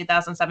contracts in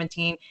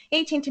 2017-18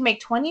 to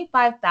make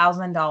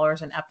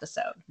 $25,000 an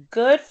episode.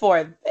 Good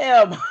for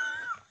them.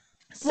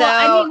 So,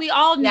 well, I mean, we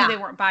all knew they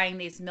weren't buying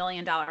these $1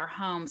 million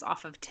homes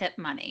off of tip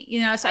money,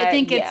 So I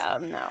think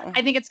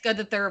I think it's good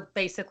that they're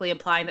basically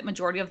implying that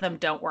majority of them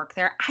don't work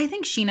there. I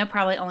think Sheena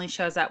probably only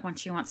shows up when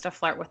she wants to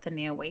flirt with the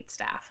new wait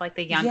staff, like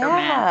the younger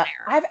men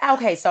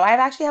there. So I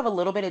actually have a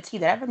little bit of tea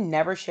that I've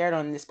never shared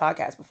on this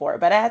podcast before,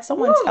 but I had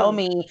someone tell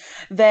me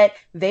that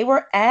they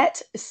were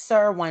at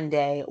SUR one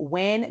day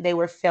when they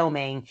were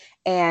filming,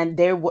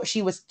 and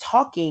she was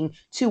talking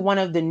to one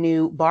of the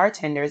new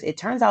bartenders. It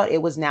turns out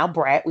it was now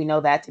Brett. We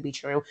know that to be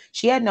true.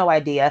 She had no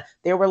idea.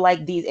 There were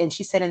like these, and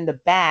she said in the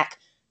back,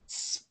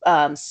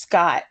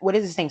 Scott, what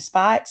is his name?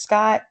 Scott?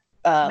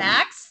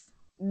 Max?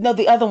 No,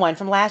 the other one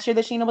from last year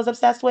that Sheena was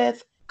obsessed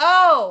with.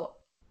 Oh,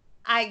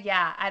 I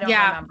don't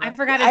remember. I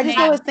forgot his name. I just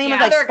know his name was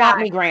like Scott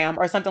McGraham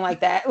or something like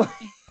that.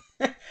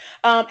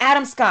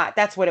 Adam Scott,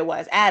 that's what it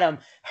was. Adam,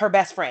 her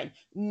best friend,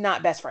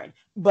 not best friend,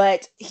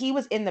 but he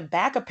was in the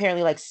back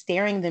apparently like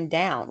staring them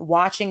down,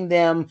 watching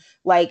them,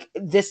 like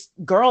this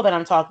girl that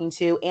I'm talking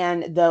to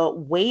and the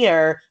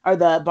waiter or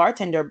the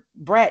bartender,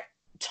 Brett,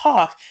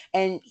 talk,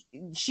 and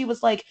she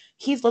was like,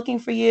 he's looking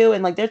for you,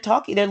 and like they're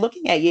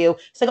looking at you.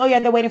 It's like, oh yeah,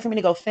 they're waiting for me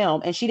to go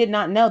film. And she did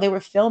not know they were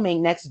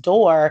filming next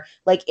door,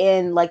 like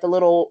in like the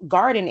little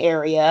garden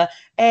area,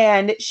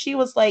 and she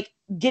was like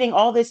getting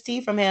all this tea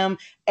from him,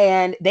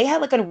 and they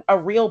had like a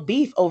real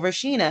beef over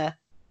Sheena.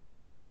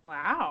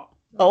 Wow.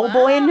 Old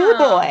boy and new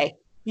boy.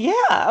 Yeah.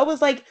 I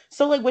was like,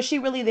 so like, was she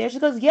really there? She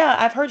goes, yeah,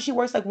 I've heard she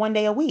works like one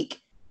day a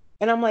week.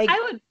 And I'm like, I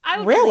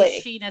would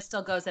really? Believe Sheena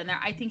still goes in there.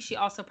 I think she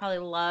also probably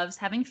loves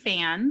having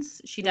fans.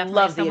 She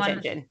definitely loves the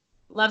attention.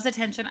 Loves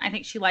attention. I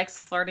think she likes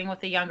flirting with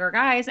the younger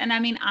guys. And I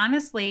mean,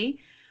 honestly,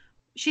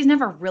 she's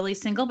never really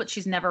single, but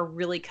she's never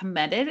really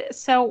committed.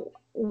 So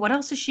what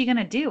else is she going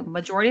to do?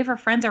 Majority of her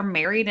friends are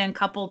married and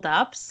coupled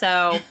up.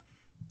 So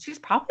she's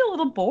probably a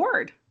little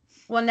bored.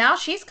 Well, now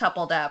she's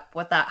coupled up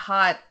with that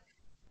hot,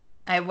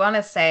 I want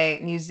to say,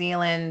 New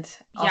Zealand,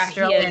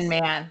 Australian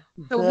man.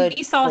 So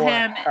we saw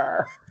him.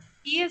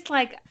 He is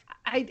like,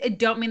 I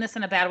don't mean this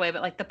in a bad way,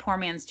 but like the poor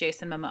man's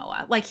Jason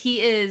Momoa. Like he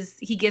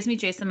gives me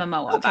Jason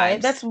Momoa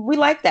vibes. We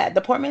like that.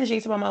 The poor man's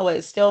Jason Momoa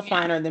is still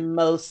finer than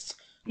most.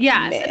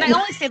 Yes, men. And I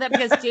only say that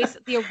because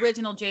the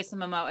original Jason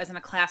Momoa is in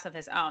a class of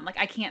his own. Like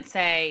I can't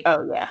say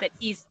that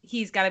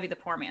he's got to be the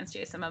poor man's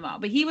Jason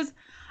Momoa. But he was,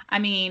 I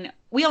mean,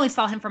 we only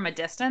saw him from a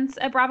distance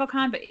at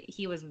BravoCon, but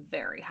he was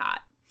very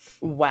hot.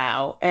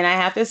 Wow. And I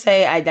have to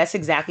say, that's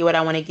exactly what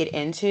I want to get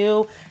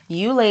into.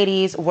 You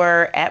ladies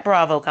were at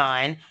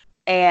BravoCon.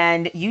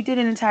 And you did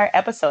an entire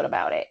episode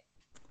about it.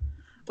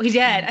 We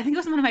did. I think it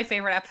was one of my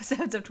favorite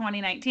episodes of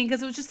 2019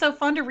 because it was just so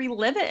fun to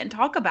relive it and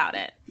talk about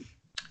it.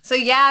 So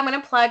yeah, I'm going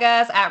to plug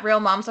us at Real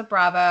Moms of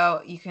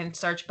Bravo. You can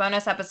search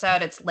bonus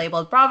episode. It's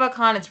labeled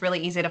BravoCon. It's really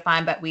easy to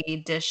find, but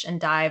we dish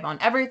and dive on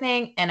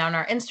everything. And on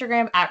our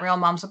Instagram at Real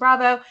Moms of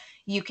Bravo,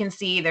 you can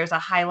see there's a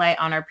highlight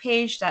on our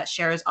page that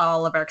shares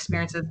all of our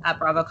experiences at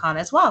BravoCon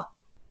as well.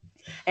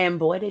 And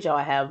boy, did y'all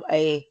have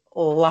a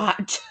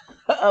lot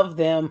of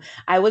them,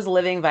 I was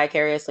living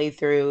vicariously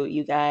through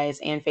you guys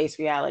and Face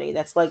Reality.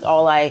 That's like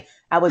all I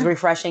was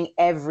refreshing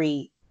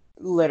every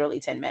literally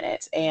 10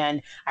 minutes.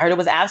 And I heard it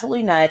was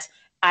absolutely nuts.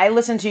 I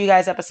listened to you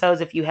guys' episodes.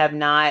 If you have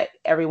not,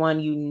 everyone,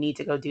 you need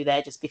to go do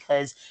that just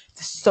because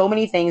there's so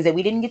many things that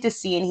we didn't get to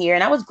see in here.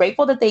 And I was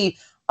grateful that they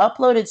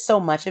uploaded so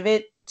much of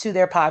it to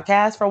their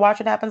podcast for Watch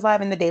What Happens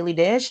Live in the Daily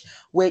Dish,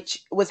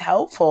 which was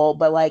helpful,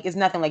 but like it's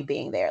nothing like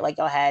being there. Like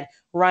y'all had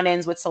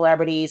run-ins with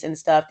celebrities and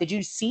stuff. Did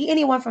you see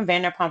anyone from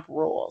Vanderpump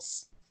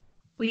Rules?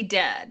 We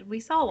did. We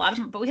saw a lot of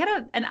them, but we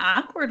had an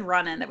awkward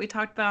run-in that we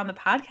talked about on the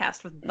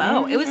podcast with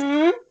Bo. It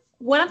was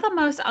one of the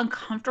most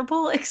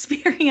uncomfortable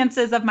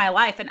experiences of my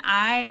life. And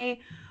I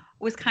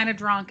was kind of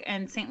drunk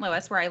in St.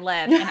 Louis where I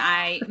live. And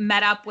I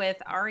met up with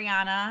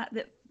Ariana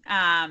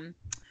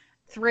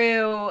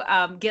through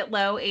Get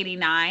Low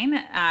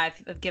 89,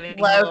 giving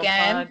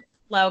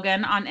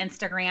Logan on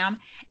Instagram.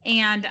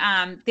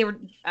 And they were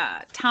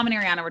Tom and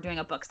Ariana were doing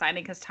a book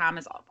signing because Tom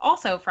is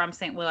also from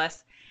St.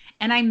 Louis.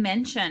 And I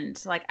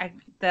mentioned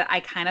that I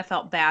kind of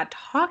felt bad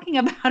talking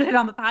about it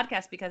on the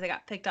podcast because it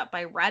got picked up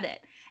by Reddit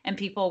and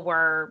people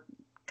were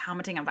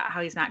commenting about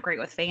how he's not great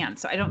with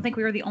fans. So I don't think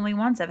we were the only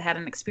ones that have had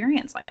an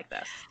experience like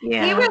this.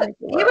 Yeah, he was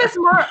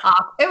more.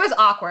 It was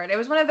awkward. It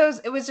was one of those.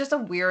 It was just a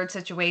weird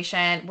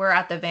situation. We're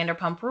at the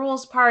Vanderpump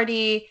Rules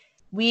party.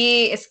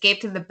 We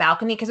escaped to the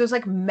balcony because it was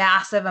like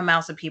massive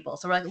amounts of people.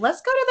 So we're like,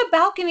 let's go to the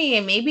balcony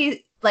and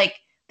maybe like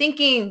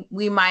thinking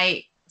we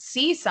might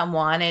see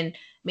someone and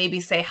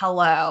maybe say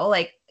hello.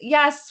 Like,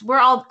 yes,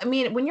 I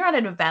mean, when you're at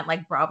an event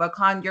like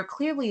BravoCon, you're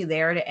clearly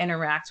there to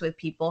interact with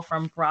people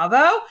from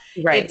Bravo.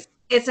 Right.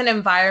 It's an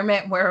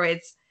environment where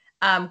it's,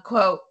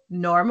 quote,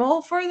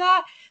 normal for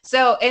that.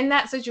 So in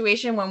that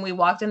situation, when we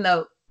walked on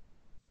the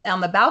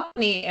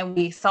balcony and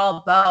we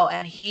saw Bo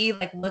and he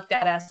like looked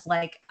at us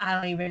like, I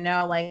don't even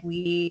know, like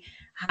we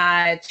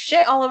had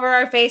shit all over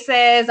our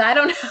faces. I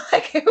don't know.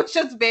 Like it was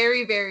just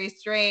very, very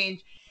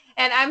strange.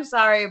 And I'm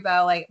sorry,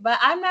 Bo, but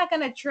I'm not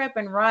going to trip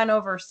and run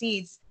over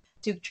seats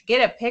to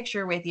get a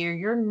picture with you.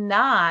 You're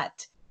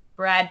not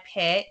Brad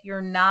Pitt.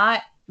 You're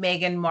not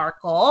Meghan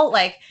Markle.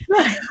 Like,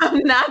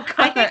 I'm not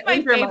going to I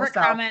think my favorite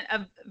comment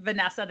of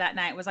Vanessa that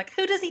night was like,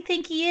 who does he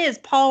think he is?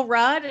 Paul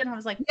Rudd? And I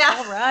was like,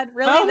 Paul Rudd?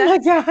 Really? Oh my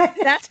God.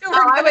 That's who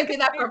I would do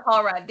that for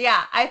Paul Rudd.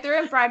 Yeah, I threw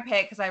in Brad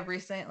Pitt because I've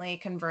recently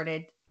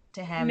converted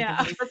to him. No,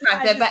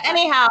 but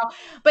anyhow,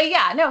 but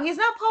yeah, no, he's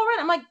not Paul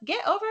Rudd. I'm like,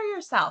 get over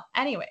yourself.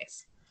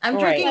 Anyways. I'm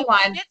drinking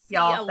wine,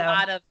 y'all. A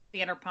lot of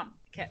Vanderpump,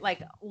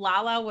 like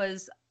Lala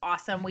was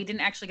awesome. We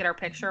didn't actually get our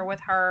picture with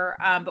her,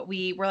 but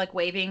we were like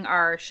waving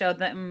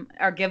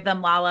give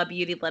them Lala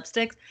beauty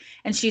lipsticks,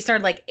 and she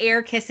started like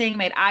air kissing,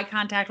 made eye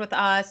contact with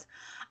us.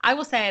 I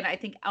will say, and I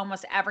think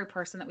almost every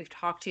person that we've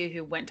talked to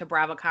who went to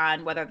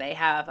BravoCon, whether they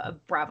have a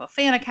Bravo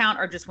fan account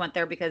or just went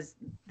there because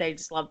they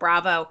just love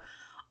Bravo,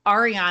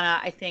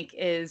 Ariana, I think,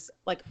 is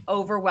like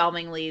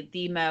overwhelmingly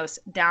the most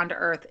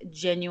down-to-earth,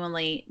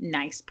 genuinely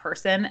nice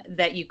person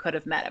that you could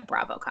have met at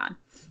BravoCon.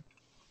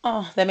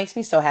 Oh, that makes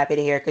me so happy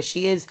to hear because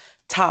she is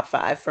top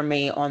 5 for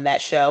me on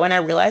that show. And I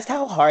realized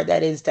how hard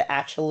that is to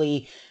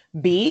actually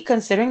be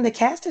considering the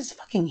cast is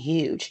fucking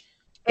huge.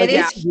 Like,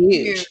 it's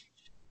huge.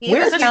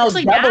 We're now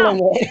doubling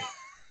it.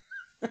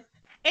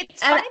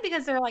 It's funny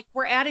because they're like,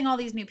 we're adding all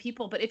these new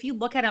people, but if you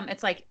look at them,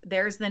 it's like,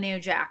 there's the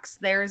new Jax,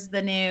 there's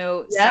the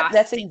new Yep,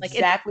 that's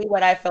exactly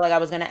what I feel like I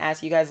was going to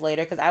ask you guys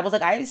later, because I was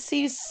like, I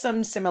see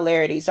some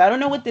similarities. So I don't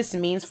know what this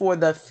means for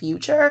the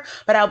future,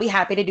 but I'll be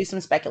happy to do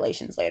some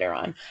speculations later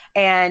on.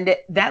 And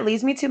that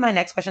leads me to my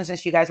next question,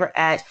 since you guys were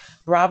at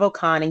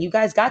BravoCon and you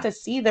guys got to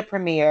see the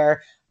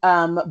premiere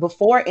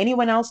before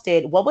anyone else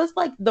did. What was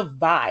like the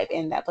vibe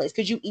in that place?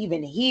 Could you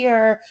even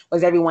hear?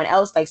 Was everyone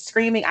else like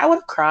screaming? I would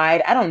have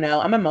cried. I don't know.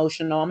 I'm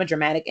emotional. I'm a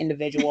dramatic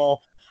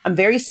individual. I'm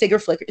very Siggy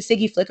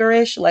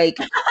Flickerish, like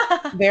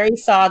very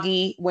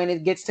soggy when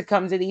it gets to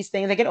come to these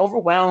things. I get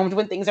overwhelmed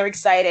when things are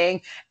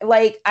exciting.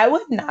 Like, I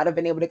would not have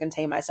been able to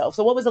contain myself.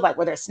 So what was it like?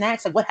 Were there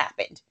snacks? Like, what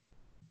happened?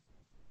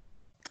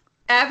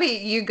 Abby,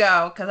 you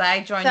go, because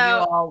I joined you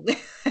all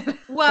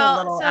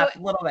a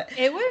little bit.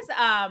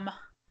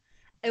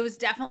 It was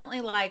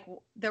definitely like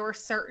there were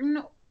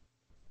certain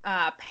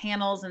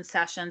panels and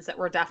sessions that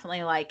were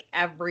definitely like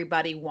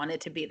everybody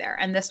wanted to be there.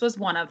 And this was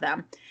one of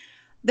them.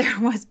 There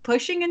was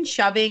pushing and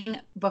shoving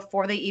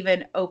before they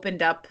even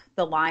opened up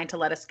the line to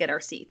let us get our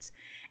seats.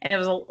 And it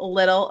was a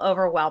little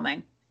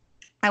overwhelming.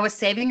 I was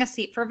saving a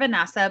seat for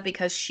Vanessa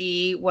because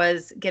she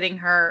went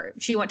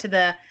to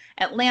the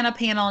Atlanta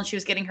panel and she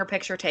was getting her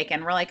picture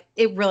taken. We're like,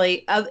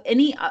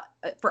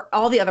 for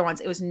all the other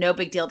ones, it was no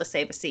big deal to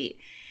save a seat.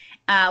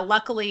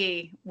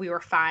 Luckily, we were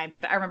fine.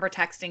 But I remember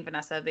texting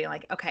Vanessa being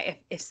like,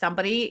 okay, if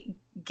somebody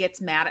gets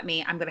mad at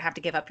me, I'm going to have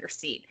to give up your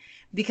seat.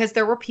 Because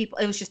there were people,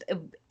 it was just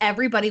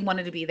everybody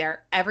wanted to be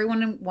there.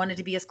 Everyone wanted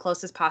to be as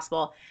close as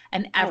possible.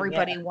 And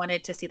everybody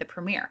wanted to see the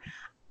premiere.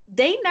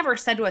 They never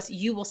said to us,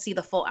 you will see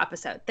the full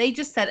episode. They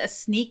just said a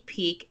sneak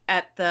peek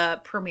at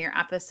the premiere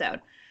episode.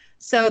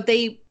 So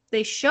they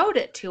showed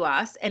it to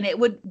us and it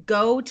would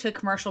go to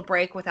commercial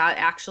break without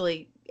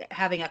actually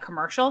having a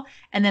commercial,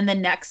 and then the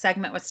next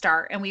segment would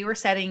start. And we were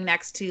sitting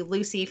next to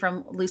Lucy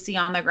from Lucy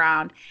on the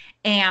Ground.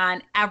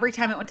 And every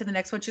time it went to the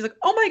next one, she's like,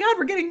 oh my God,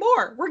 we're getting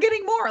more. We're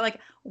getting more. Like,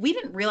 we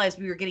didn't realize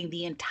we were getting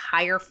the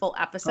entire full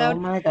episode. Oh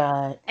my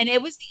God. And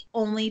it was the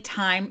only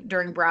time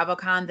during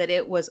BravoCon that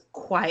it was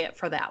quiet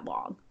for that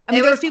long. I mean,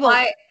 It there was was people,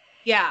 quiet.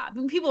 yeah,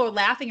 people were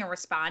laughing and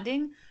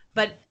responding,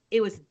 but it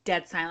was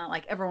dead silent.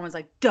 Like, everyone was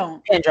like,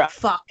 don't Kendra.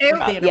 fuck It-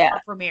 with the yeah.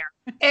 premiere.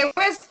 It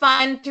was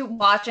fun to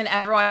watch and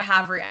everyone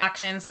have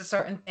reactions to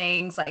certain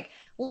things, like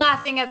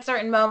laughing at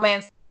certain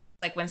moments.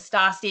 Like when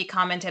Stassi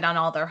commented on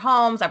all their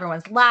homes,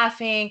 everyone's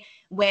laughing.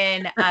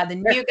 When the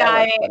new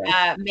guy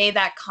made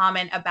that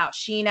comment about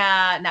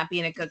Sheena not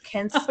being a good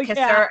kisser,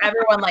 yeah.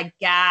 everyone like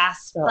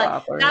gasped. So like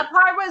awkward. that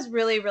part was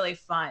really, really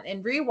fun.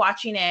 And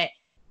rewatching it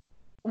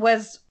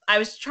I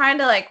was trying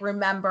to like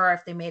remember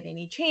if they made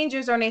any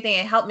changes or anything.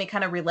 It helped me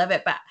kind of relive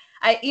it. But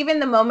even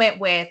the moment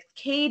with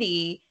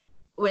Katie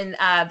when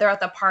they're at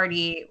the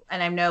party,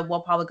 and I know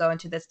we'll probably go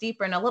into this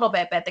deeper in a little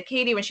bit, but the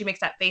Katie, when she makes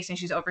that face and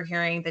she's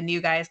overhearing the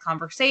new guy's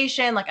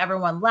conversation, like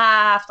everyone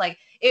laughed. Like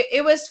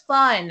it was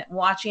fun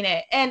watching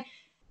it. And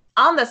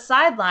on the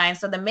sidelines,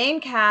 so the main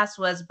cast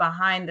was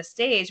behind the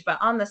stage, but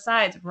on the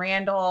sides,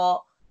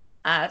 Randall,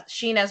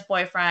 Sheena's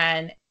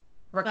boyfriend,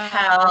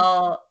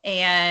 Raquel,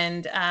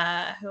 and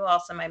who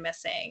else am I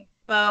missing?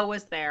 Bo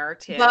was there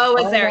too. Bo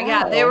was there. wow.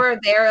 Yeah, they were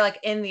there like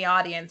in the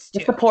audience The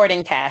too.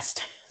 supporting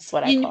cast. That's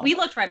what I call We it.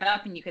 looked right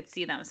up and you could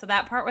see them. So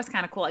that part was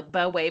kind of cool. Like,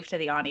 Bo waved to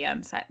the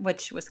audience,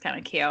 which was kind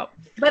of cute.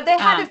 But they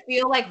had to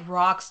feel like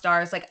rock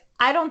stars. Like,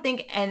 I don't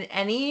think in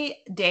any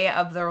day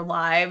of their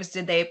lives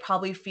did they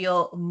probably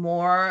feel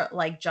more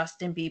like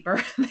Justin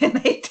Bieber than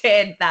they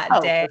did that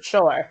day. For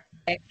sure.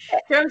 In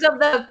terms of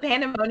the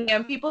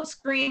pandemonium, people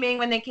screaming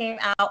when they came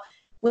out.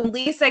 When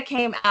Lisa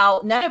came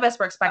out, none of us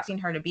were expecting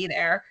her to be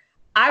there.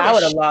 I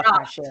would have lost my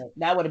shocked. shit.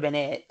 That would have been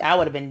it. I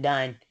would have been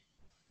done.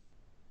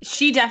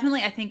 She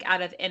definitely, I think,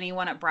 out of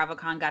anyone at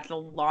BravoCon, got the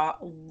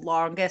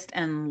longest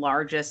and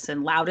largest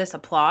and loudest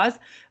applause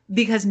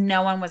because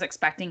no one was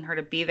expecting her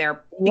to be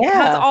there. Because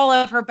Yeah. all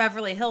of her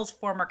Beverly Hills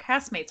former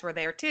castmates were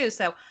there too.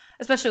 So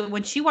especially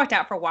when she walked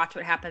out for Watch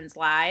What Happens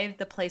Live,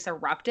 the place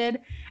erupted.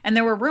 And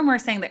there were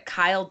rumors saying that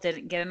Kyle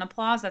didn't get an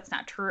applause. That's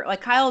not true.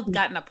 Like, Kyle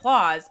got an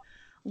applause.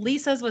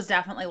 Lisa's was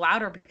definitely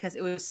louder because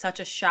it was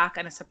such a shock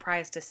and a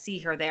surprise to see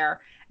her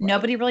there.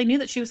 Nobody really knew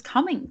that she was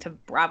coming to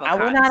BravoCon. I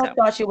would not have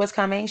thought she was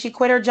coming. She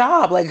quit her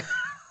job like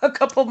a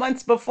couple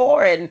months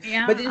before,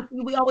 but then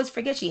we always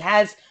forget she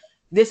has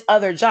this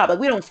other job. Like,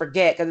 we don't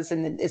forget because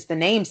it's the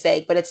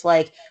namesake, but it's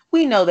like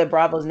we know that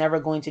Bravo's never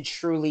going to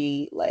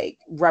truly like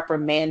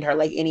reprimand her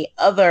like any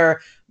other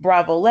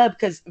Bravo lab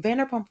because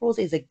Vanderpump Rules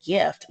is a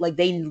gift. Like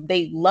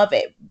they love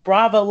it.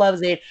 Bravo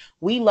loves it.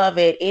 We love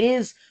it. It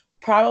is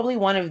probably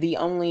one of the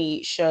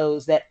only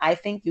shows that I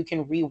think you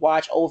can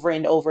rewatch over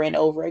and over and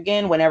over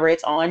again whenever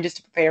it's on just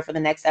to prepare for the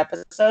next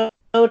episode.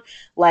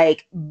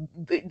 Like,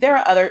 there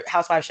are other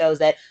Housewives shows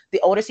that the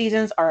older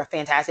seasons are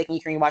fantastic and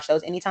you can rewatch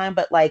those anytime.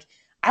 But like,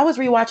 I was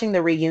rewatching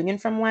the reunion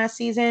from last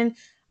season.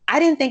 I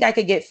didn't think I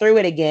could get through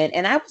it again.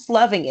 And I was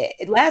loving it.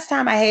 Last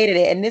time I hated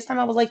it. And this time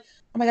I was like,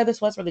 oh my God,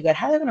 this was really good.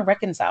 How are they going to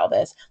reconcile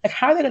this? Like,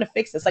 how are they going to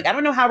fix this? Like, I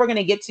don't know how we're going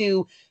to get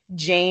to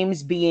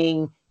James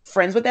being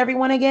friends with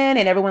everyone again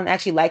and everyone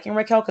actually liking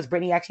Raquel because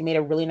Brittany actually made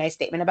a really nice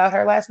statement about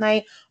her last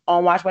night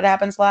on Watch What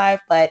Happens Live.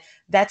 But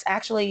that's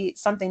actually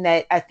something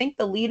that I think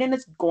the lead-in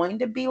is going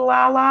to be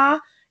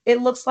Lala,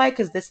 it looks like,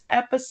 because this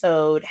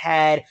episode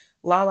had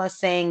Lala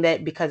saying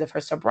that because of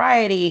her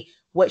sobriety,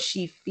 what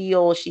she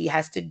feels she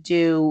has to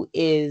do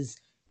is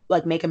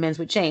like make amends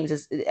with James.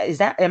 Is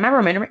that, am I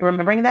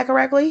remembering that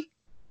correctly?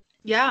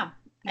 Yeah.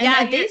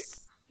 And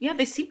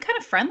they seem kind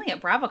of friendly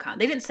at BravoCon.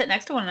 They didn't sit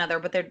next to one another,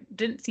 but there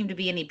didn't seem to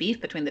be any beef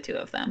between the two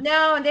of them.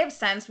 No, and they have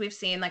since we've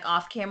seen like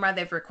off camera,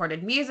 they've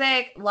recorded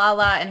music.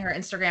 Lala and her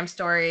Instagram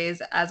stories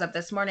as of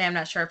this morning, I'm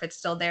not sure if it's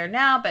still there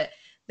now, but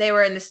they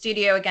were in the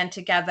studio again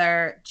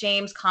together.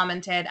 James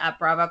commented at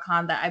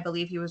BravoCon that I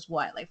believe he was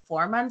like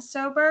 4 months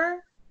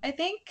sober, I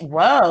think.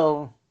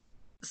 Whoa.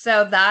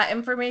 So that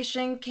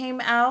information came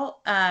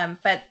out.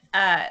 But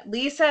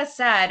Lisa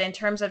said in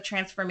terms of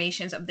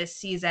transformations of this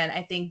season,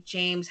 I think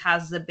James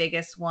has the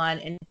biggest one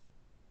and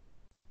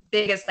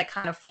biggest like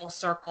kind of full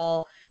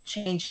circle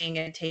changing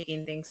and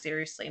taking things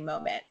seriously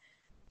moment.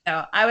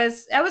 So I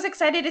was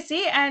excited to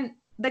see, and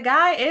the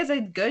guy is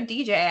a good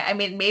DJ. I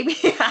mean, maybe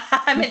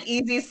I'm an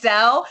easy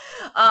sell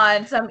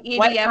on some EDM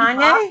White Kanye?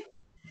 pop.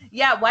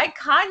 Yeah, White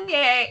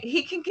Kanye,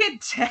 he can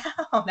get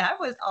down. That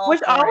was all.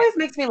 Which always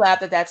makes me laugh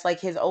that that's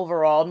like his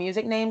overall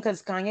music name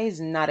because Kanye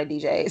is not a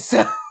DJ.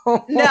 So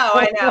no,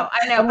 I know.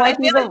 I'm But like,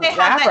 I he's feel a like they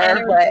have that rapper,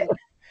 energy. but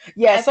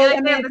yeah. I So feel like I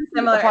they mean, have a it's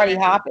similar the party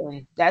energy.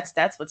 hopping.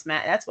 That's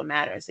what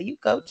matters. So you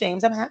go,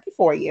 James. I'm happy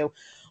for you.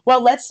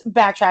 Well, let's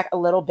backtrack a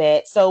little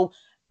bit. So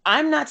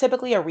I'm not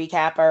typically a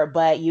recapper,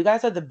 but you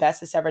guys are the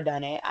best that's ever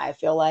done it, I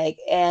feel like.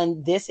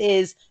 And this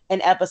is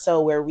an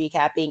episode where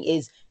recapping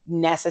is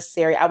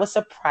necessary. I was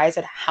surprised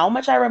at how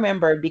much I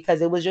remembered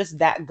because it was just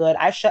that good.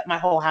 I shut my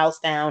whole house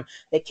down.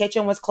 The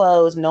kitchen was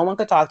closed. No one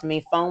could talk to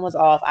me. Phone was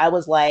off. I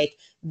was like,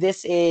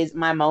 this is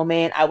my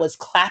moment. I was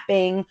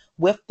clapping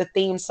with the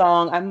theme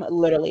song. I'm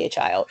literally a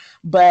child.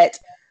 But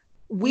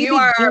we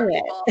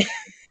begin.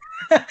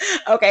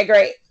 Okay,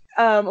 great.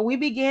 We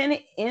begin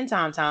in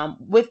Tom Tom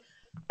with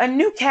a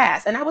new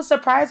cast, and I was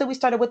surprised that we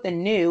started with the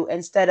new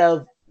instead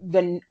of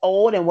the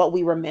old and what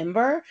we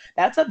remember.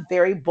 That's a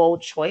very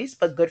bold choice,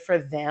 but good for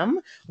them.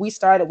 We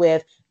started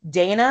with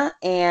Dana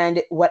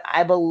and what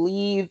I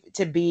believe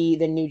to be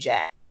the new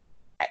Jax.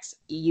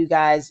 You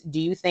guys, do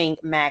you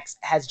think Max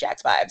has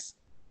Jax vibes?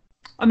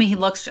 I mean, he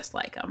looks just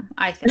like him,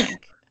 I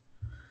think.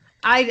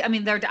 I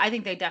mean, I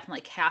think they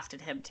definitely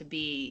casted him to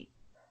be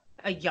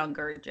a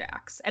younger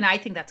Jax, and I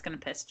think that's going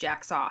to piss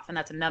Jax off, and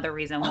that's another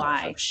reason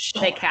why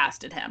they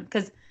casted him.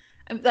 Because,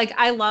 like,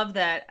 I love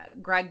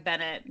that Greggy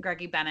Bennett.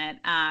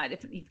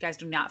 If you guys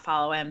do not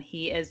follow him,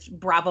 he is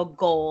Bravo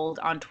Gold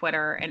on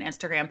Twitter and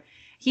Instagram.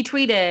 He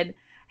tweeted,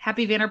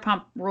 "Happy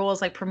Vanderpump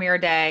Rules like premiere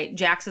day.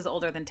 Jax is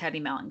older than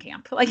Teddi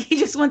Mellencamp." Like, he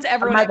just wants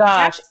everyone. Oh my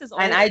gosh!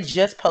 And I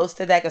just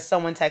posted that because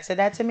someone texted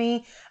that to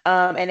me.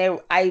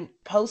 I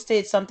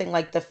posted something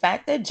like the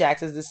fact that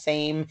Jax is the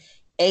same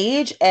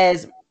age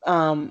as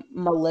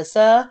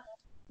Melissa,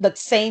 the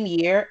same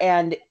year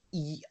and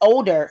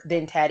older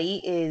than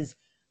Teddi is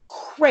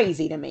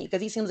crazy to me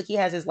because he seems like he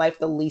has his life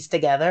the least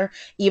together,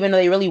 even though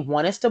they really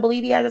want us to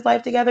believe he has his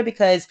life together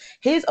because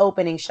his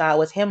opening shot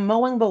was him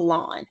mowing the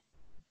lawn.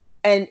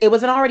 And it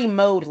was an already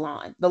mowed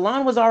lawn. The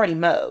lawn was already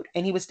mowed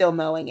and he was still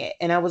mowing it.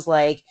 And I was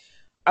like,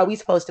 are we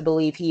supposed to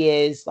believe he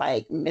is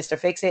like Mr.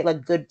 Fix It,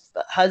 like good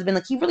husband?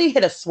 Like he really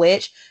hit a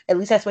switch. At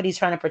least that's what he's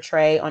trying to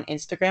portray on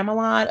Instagram a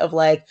lot of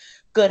like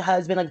good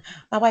husband. Like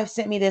my wife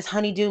sent me this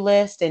honeydew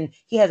list and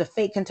he has a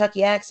fake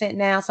Kentucky accent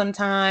now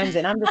sometimes.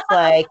 And I'm just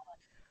like,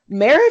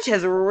 marriage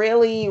has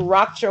really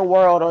rocked your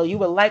world, or you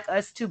would like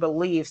us to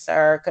believe,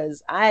 sir,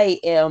 because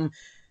I am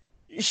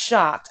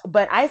shocked.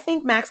 But I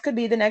think Max could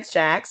be the next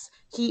Jax.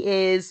 He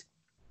is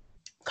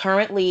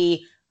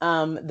currently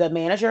the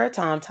manager at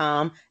Tom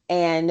Tom,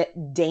 and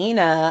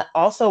Dana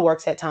also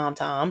works at Tom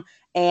Tom.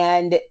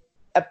 And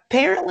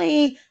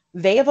apparently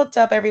they have hooked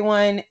up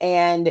everyone.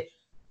 And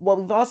what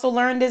we've also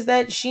learned is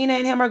that Sheena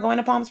and him are going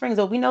to Palm Springs.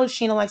 So we know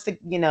Sheena likes to,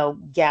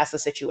 gas the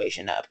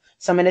situation up.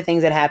 Some of the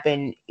things that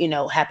happen,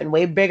 happen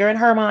way bigger in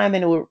her mind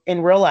than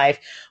in real life.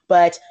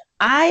 But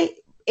I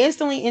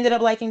instantly ended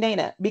up liking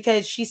Dana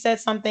because she said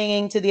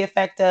something to the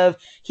effect of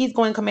he's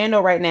going commando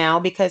right now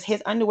because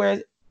his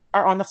underwear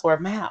are on the floor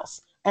of my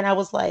house. And I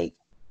was like,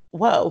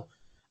 whoa,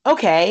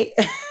 okay.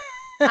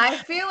 I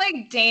feel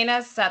like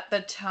Dana set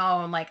the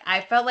tone. Like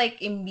I felt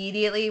like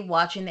immediately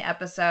watching the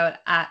episode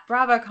at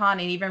BravoCon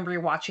and even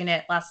rewatching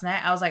it last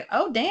night, I was like,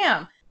 oh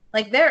damn.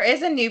 Like there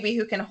is a newbie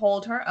who can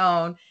hold her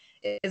own,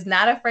 is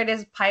not afraid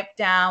to pipe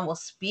down, will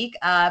speak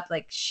up.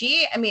 Like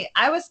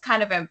I was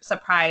kind of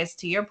surprised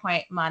to your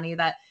point, Moni,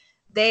 that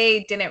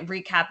they didn't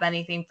recap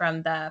anything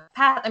from the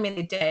past. I mean,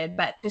 they did,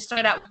 but to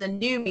start out with the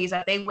newbies,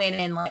 that they went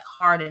in like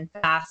hard and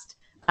fast.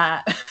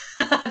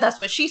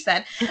 That's what she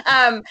said.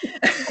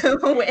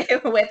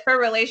 With her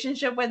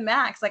relationship with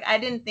Max, like I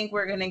didn't think we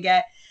were gonna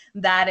get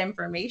that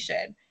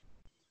information,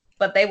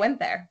 but they went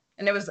there,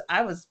 and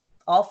I was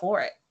all for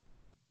it.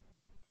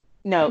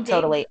 No,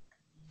 totally.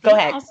 Go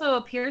ahead. Also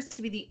appears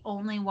to be the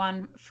only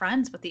one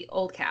friends with the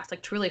old cast,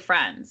 like truly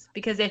friends.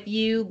 Because if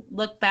you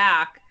look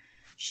back,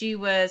 she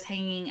was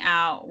hanging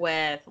out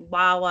with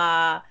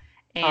Lala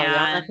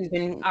and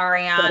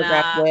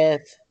Ariana.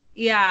 With.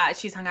 Yeah,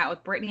 she's hung out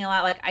with Brittany a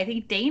lot. Like I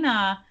think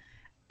Dana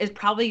is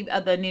probably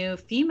the new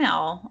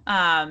female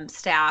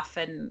staff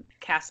and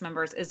cast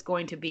members is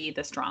going to be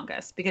the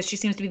strongest because she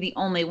seems to be the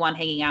only one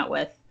hanging out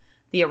with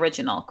the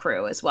original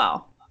crew as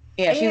well.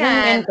 Yeah, she's in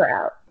the in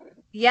crowd.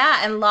 Yeah,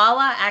 and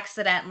Lala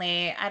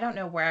accidentally, I don't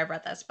know where I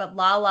read this, but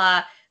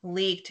Lala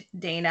leaked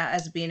Dana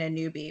as being a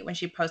newbie when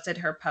she posted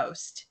her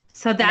post.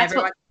 So that's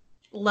what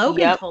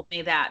Logan told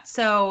me that.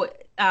 So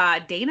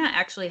Dana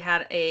actually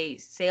had a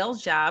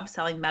sales job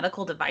selling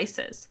medical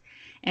devices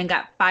and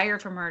got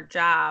fired from her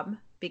job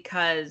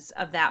because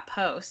of that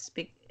post,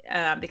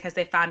 because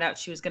they found out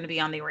she was going to be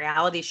on the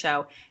reality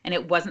show and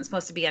it wasn't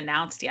supposed to be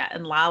announced yet.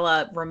 And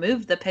Lala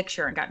removed the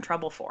picture and got in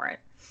trouble for it.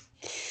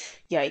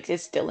 Yikes,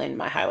 it's still in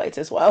my highlights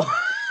as well.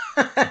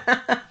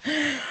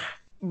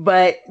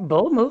 But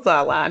bold move,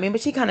 Lala. I mean,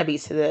 but she kind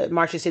of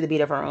marches to the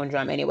beat of her own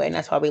drum anyway, and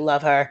that's why we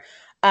love her.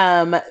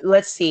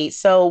 Let's see.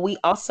 So we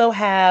also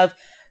have,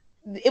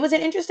 it was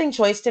an interesting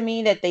choice to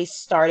me that they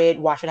started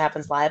Watch What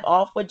Happens Live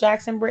off with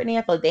Jax and Brittany.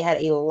 I feel like they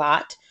had a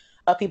lot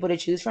of people to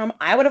choose from.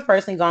 I would have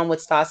personally gone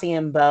with Stassi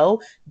and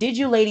Bo. Did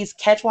you ladies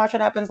catch Watch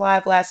What Happens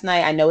Live last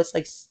night? I know it's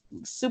like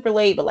super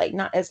late, but like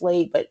not as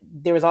late, but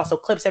there was also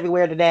clips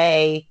everywhere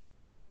today.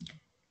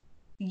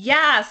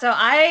 Yeah, so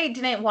I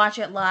didn't watch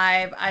it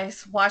live. I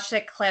watched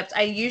it clipped.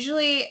 I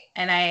usually,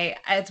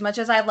 as much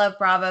as I love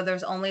Bravo,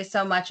 there's only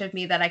so much of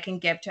me that I can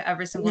give to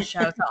every single show.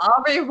 So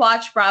I'll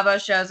rewatch Bravo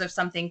shows if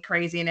something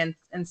crazy and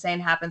insane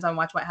happens on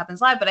Watch What Happens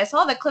Live. But I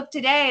saw the clip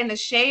today and the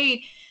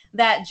shade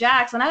that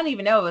Jax, and I don't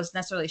even know it was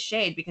necessarily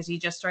shade because he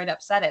just straight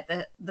up said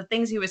it, the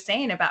things he was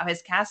saying about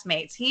his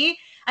castmates.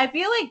 I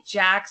feel like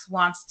Jax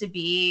wants to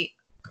be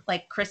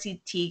like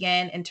Chrissy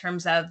Teigen in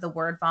terms of the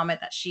word vomit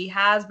that she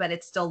has, but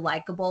it's still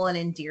likable and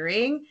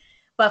endearing.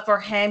 But for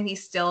him,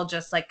 he's still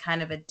just like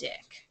kind of a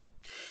dick.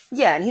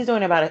 Yeah, and he's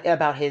doing it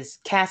about his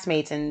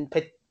castmates and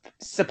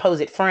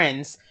supposed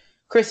friends.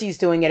 Chrissy's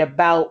doing it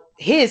about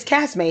his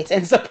castmates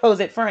and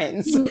supposed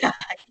friends.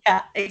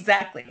 Yeah,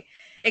 exactly.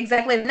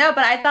 Exactly. No,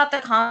 but I thought the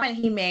comment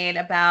he made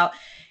about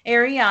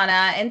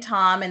Ariana and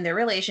Tom and their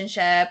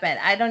relationship, and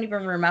I don't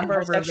even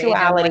remember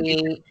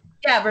sexuality.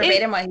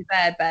 Verbatim what he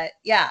said, but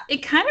yeah. It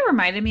kind of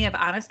reminded me of,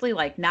 honestly,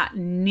 like not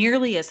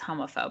nearly as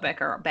homophobic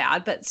or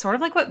bad, but sort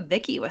of like what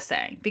Vicky was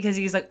saying, because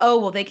he's like, oh,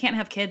 well, they can't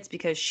have kids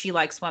because she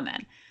likes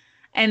women.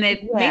 And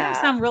it made him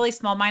sound really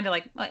small-minded.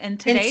 Like, in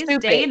today's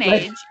day and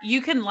age,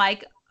 you can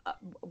like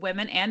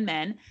women and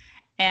men.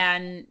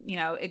 And, you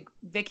know,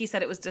 Vicky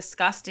said it was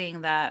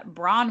disgusting that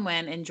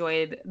Bronwyn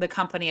enjoyed the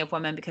company of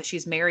women because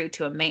she's married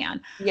to a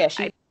man. Yeah,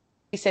 she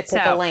said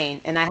pick a lane,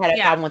 and I had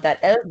a problem with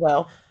that as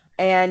well.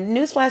 And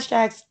newsflash,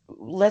 Jax,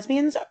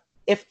 lesbians,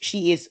 if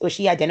she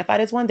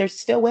identified as one, there's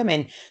still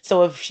women.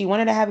 So if she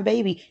wanted to have a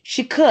baby,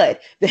 she could.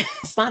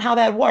 It's not how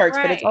that works,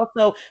 right. But it's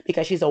also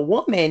because she's a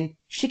woman,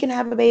 she can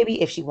have a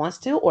baby if she wants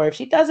to, or if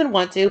she doesn't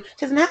want to,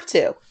 she doesn't have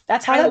to.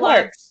 That's how that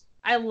works.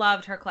 I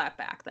loved her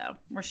clapback though,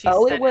 where she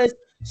said,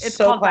 it's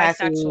so called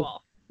classy. Bisexual.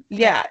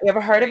 Yeah, you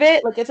ever heard of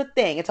it? Like, it's a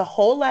thing. It's a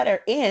whole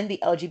letter in the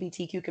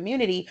LGBTQ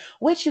community,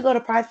 which you go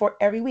to Pride for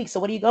every week. So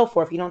what do you go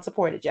for if you don't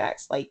support it,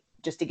 Jax? Like,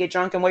 just to get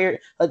drunk and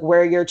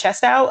wear your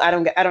chest out? I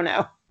don't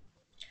know.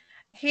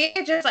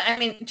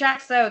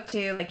 Jax though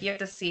too, like, you have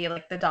to see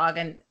like the dog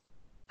and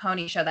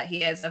pony show that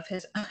he is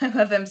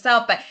of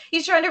himself, but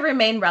he's trying to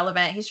remain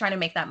relevant. He's trying to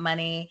make that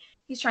money.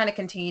 He's trying to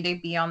continue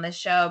to be on this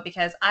show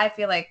because I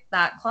feel like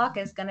that clock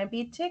is going to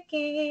be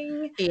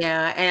ticking.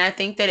 Yeah. And I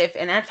think that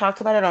and I've talked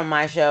about it on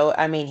my show.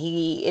 I mean,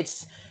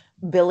 it's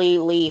Billie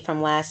Lee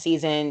from last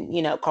season,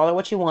 you know, call her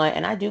what you want.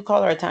 And I do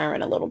call her a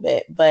tyrant a little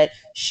bit, but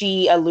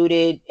she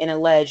alluded and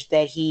alleged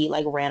that he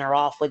like ran her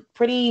off with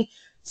pretty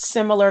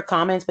similar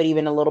comments, but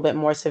even a little bit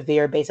more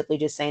severe, basically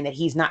just saying that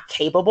he's not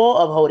capable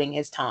of holding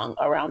his tongue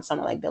around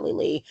someone like Billie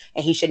Lee,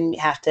 and he shouldn't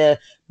have to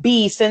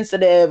be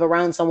sensitive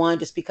around someone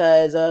just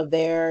because of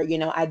their, you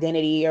know,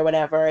 identity or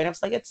whatever. And I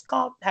was like, it's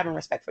called having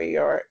respect for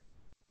your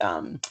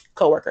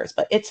coworkers,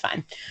 but it's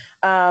fine.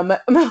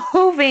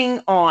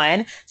 Moving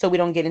on, so we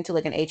don't get into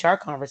like an HR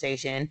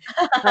conversation.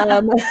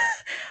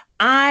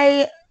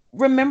 I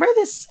remember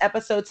this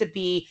episode to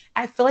be,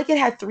 I feel like it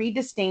had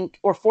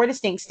 4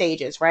 distinct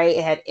stages, right?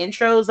 It had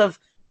intros of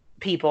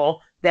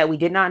people that we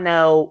did not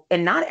know,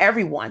 and not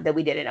everyone that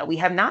we didn't know. We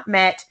have not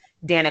met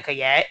Danica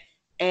yet,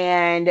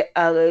 and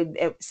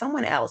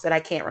someone else that I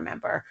can't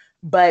remember.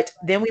 But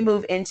then we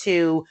move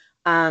into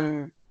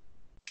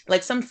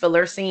like some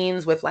filler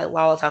scenes with like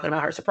Lala talking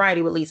about her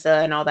sobriety with Lisa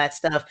and all that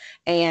stuff.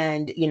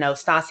 And, you know,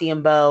 Stassi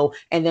and Bo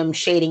and them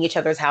shading each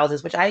other's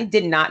houses, which I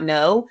did not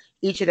know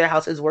each of their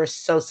houses were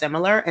so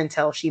similar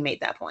until she made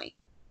that point.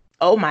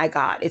 Oh my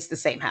God, it's the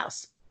same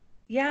house.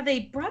 Yeah, they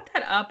brought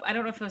that up. I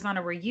don't know if it was on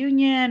a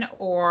reunion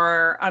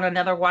or on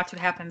another Watch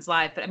What Happens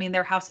Live, but I mean,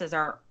 their houses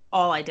are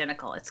all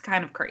identical. It's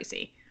kind of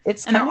crazy.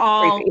 And they're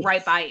all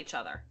right by each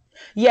other.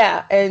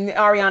 Yeah, and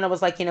Ariana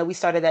was like, you know, we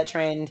started that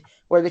trend.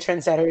 We're the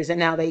trendsetters, and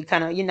now they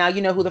kind of, you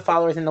know who the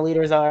followers and the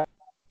leaders are.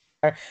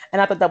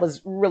 And I thought that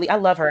was really, I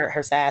love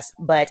her sass.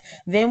 But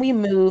then we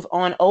move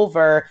on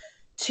over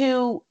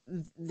to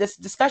this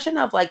discussion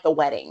of like the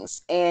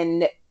weddings,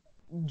 and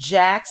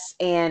Jax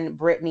and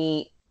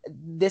Brittany.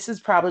 This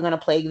is probably going to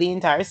plague the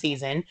entire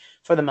season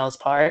for the most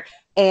part.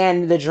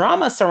 And the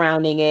drama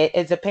surrounding it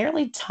is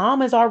apparently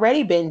Tom has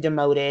already been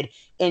demoted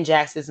in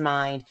Jax's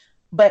mind.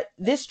 But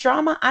this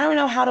drama, I don't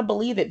know how to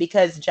believe it,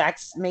 because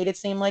Jax made it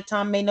seem like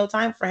Tom made no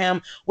time for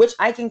him, which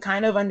I can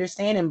kind of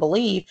understand and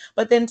believe.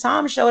 But then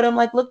Tom showed him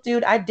like, look,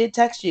 dude, I did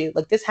text you.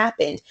 Like, this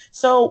happened.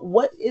 So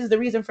what is the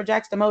reason for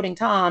Jax demoting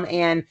Tom?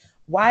 And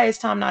why is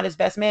Tom not his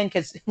best man?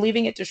 Because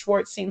leaving it to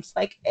Schwartz seems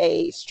like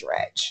a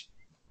stretch.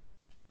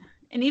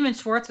 And even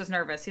Schwartz was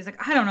nervous. He's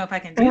like, I don't know if I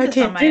can do this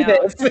on my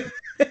own.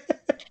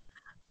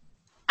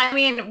 I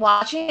mean,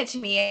 watching it, to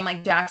me, I'm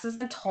like, Jax is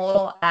a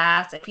total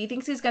ass. If he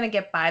thinks he's going to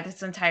get by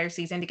this entire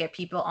season to get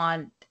people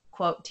on,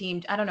 quote,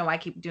 team, I don't know why I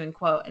keep doing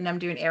quote, and I'm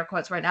doing air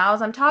quotes right now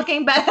as I'm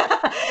talking,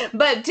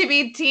 but to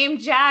be team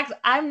Jax,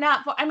 I'm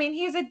not,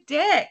 he's a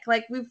dick.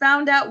 Like, we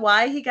found out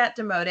why he got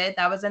demoted.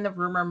 That was in the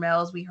rumor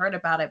mills. We heard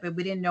about it, but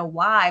we didn't know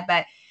why.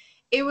 But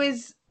it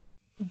was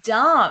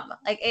dumb.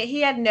 Like,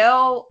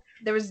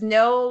 there was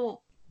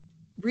no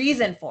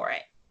reason for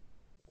it.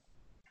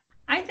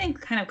 I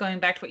think, kind of going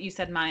back to what you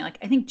said, Monty, like,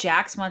 I think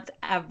Jax wants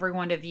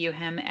everyone to view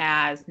him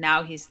as,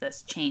 now he's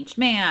this changed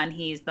man.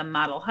 He's the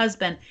model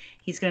husband.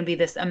 He's going to be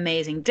this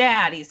amazing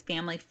dad. He's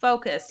family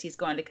focused. He's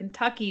going to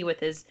Kentucky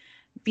with his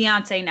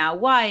fiance, now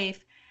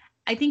wife.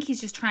 I think he's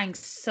just trying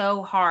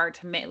so hard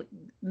to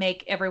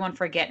make everyone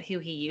forget who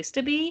he used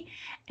to be.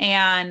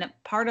 And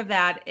part of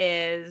that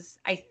is,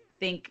 I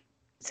think,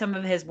 some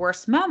of his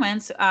worst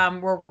moments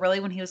were really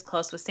when he was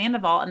close with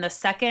Sandoval. And the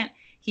second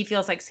he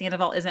feels like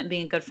Sandoval isn't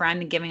being a good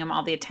friend and giving him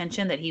all the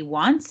attention that he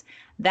wants,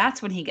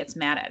 that's when he gets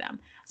mad at him.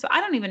 So I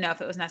don't even know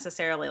if it was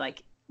necessarily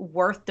like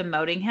worth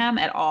demoting him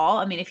at all.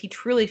 I mean, if he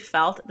truly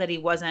felt that he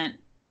wasn't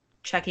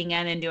checking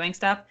in and doing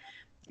stuff,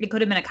 it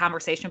could have been a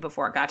conversation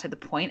before it got to the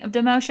point of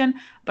demotion.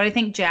 But I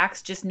think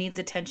Jax just needs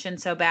attention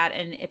so bad.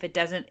 And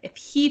if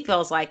he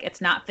feels like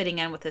it's not fitting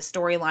in with his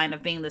storyline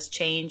of being this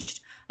changed,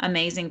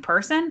 amazing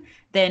person,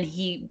 then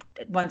he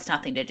wants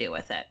nothing to do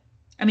with it.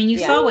 I mean, you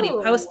saw what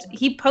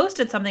he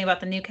posted something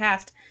about the new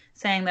cast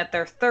saying that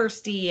they're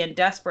thirsty and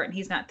desperate and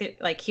he's not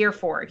like here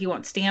for it. He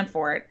won't stand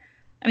for it.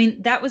 I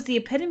mean, that was the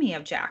epitome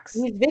of Jax.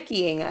 He's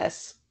Vickying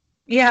us.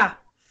 Yeah.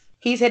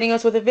 He's hitting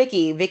us with a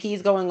Vicky.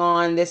 Vicky's going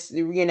on this,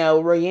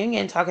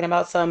 reunion talking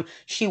about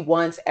she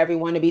wants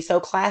everyone to be so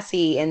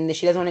classy and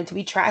she doesn't want it to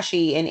be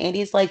trashy. And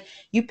Andy's like,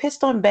 you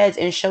pissed on beds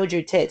and showed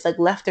your tits, like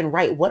left and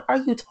right. What are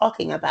you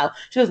talking about?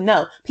 She goes,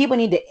 no, people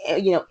need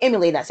to,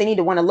 emulate us. They need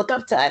to want to look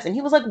up to us. And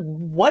he was like,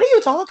 what are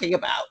you talking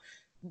about?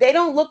 They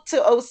don't look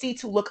to OC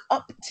to look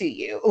up to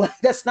you. Like,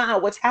 that's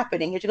not what's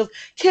happening. And she goes,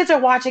 kids are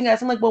watching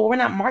us. I'm like, well, we're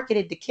not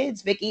marketed to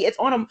kids, Vicky. It's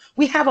on them.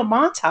 We have a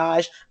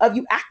montage of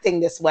you acting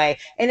this way.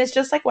 And it's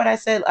just like what I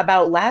said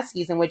about last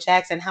season with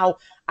Jackson, how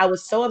I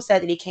was so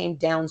upset that he came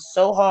down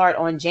so hard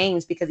on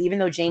James, because even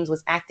though James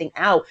was acting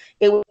out,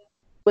 it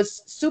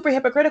was super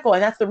hypocritical.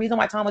 And that's the reason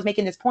why Tom was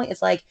making this point.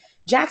 It's like,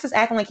 Jax is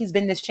acting like he's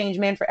been this changed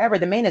man forever.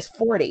 The man is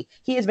 40.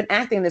 He has been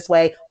acting this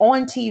way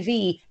on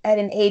TV at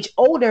an age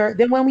older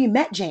than when we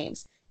met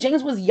James.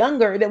 James was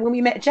younger than when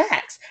we met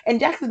Jax. And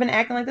Jax has been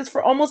acting like this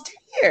for almost 10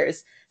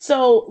 years.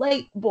 So,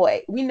 like,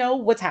 boy, we know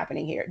what's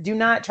happening here. Do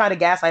not try to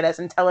gaslight us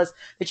and tell us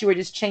that you were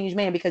just changed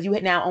man because you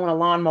now own a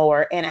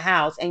lawnmower and a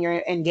house and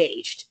you're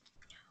engaged.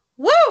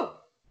 Woo!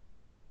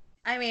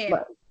 I mean,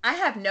 I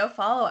have no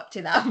follow-up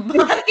to that.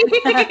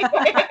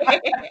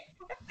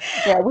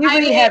 Yeah, we're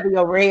really heavy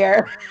over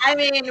here. I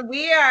mean,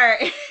 we are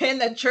in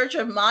the Church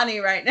of Monty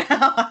right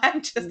now.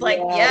 I'm just like,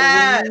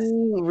 yes.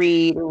 We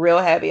read real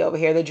heavy over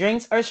here. The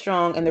drinks are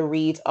strong and the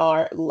reads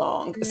are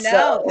long.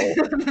 No,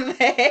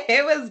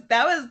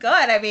 that was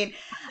good. I mean,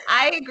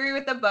 I agree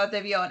with the both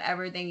of you on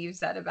everything you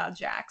said about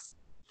Jax.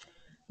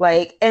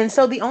 And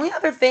so the only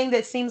other thing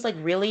that seems like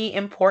really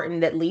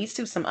important that leads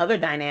to some other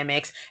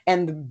dynamics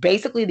and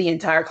basically the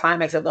entire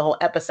climax of the whole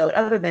episode,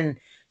 other than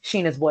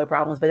Sheena's boy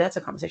problems, but that's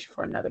a conversation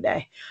for another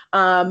day.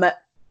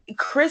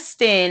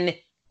 Kristen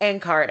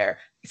and Carter.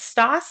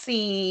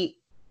 Stassi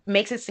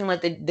makes it seem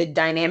like the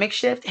dynamic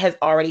shift has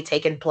already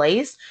taken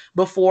place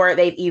before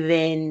they've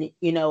even,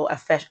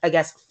 I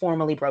guess,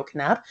 formally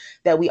broken up,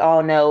 that we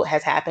all know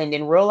has happened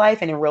in real life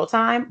and in real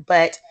time.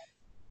 But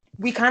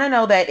we kind of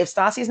know that if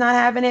Stassi's not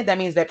having it, that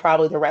means that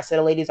probably the rest of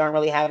the ladies aren't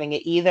really having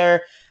it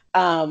either,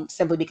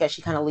 simply because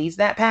she kind of leads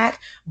that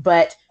pack.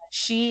 But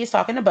she's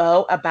talking to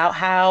Beau about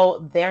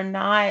how they're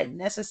not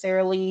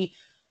necessarily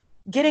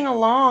getting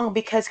along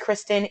because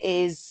Kristen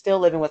is still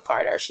living with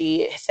Carter.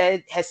 She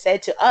has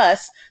said to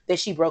us that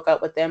she broke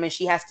up with them, and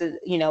she has to,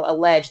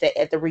 allege that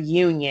at the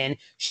reunion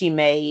she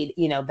made,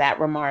 that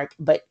remark,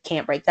 but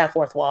can't break that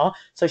fourth wall.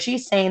 So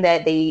she's saying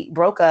that they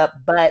broke up,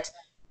 but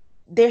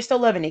they're still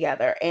living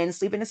together and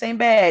sleep in the same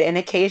bed and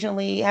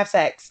occasionally have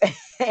sex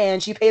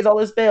and she pays all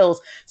his bills.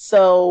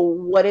 So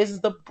what is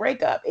the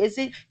breakup?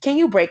 Can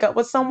you break up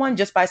with someone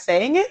just by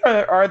saying it,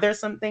 or are there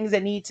some things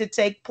that need to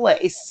take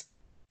place?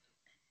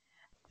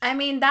 I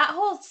mean, that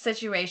whole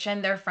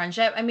situation, their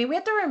friendship, I mean, we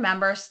have to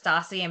remember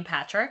Stassi and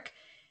Patrick,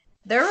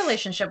 their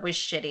relationship was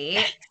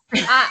shitty.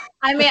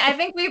 I mean, I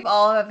think we've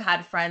all have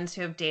had friends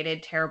who have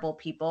dated terrible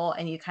people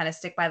and you kind of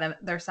stick by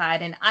their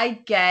side. And I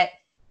get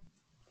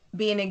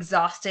being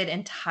exhausted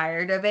and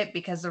tired of it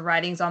because the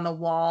writing's on the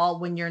wall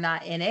when you're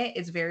not in it.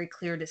 It's very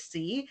clear to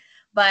see.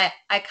 But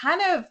I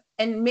kind of,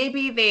 and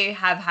maybe they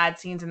have had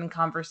scenes in the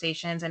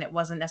conversations and it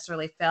wasn't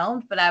necessarily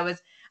filmed, but I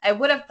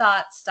would have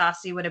thought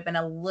Stassi would have been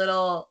a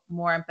little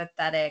more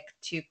empathetic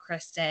to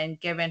Kristen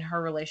given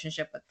her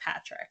relationship with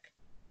Patrick.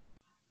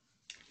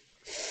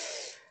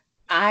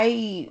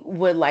 I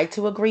would like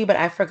to agree, but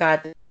I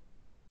forgot that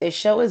this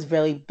show is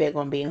really big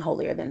on being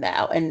holier than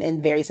thou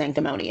and very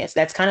sanctimonious.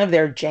 That's kind of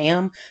their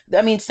jam.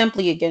 I mean,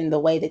 simply, again, the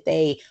way that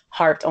they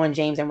harped on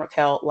James and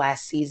Raquel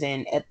last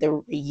season at the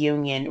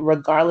reunion,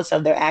 regardless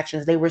of their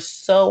actions, they were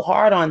so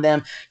hard on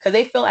them because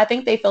I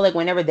think they feel like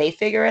whenever they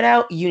figure it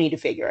out, you need to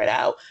figure it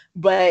out.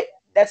 But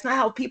that's not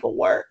how people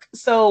work.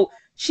 So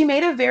she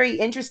made a very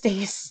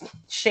interesting,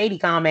 shady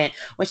comment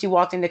when she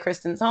walked into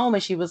Kristen's home,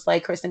 and she was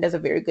like, Kristen does a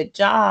very good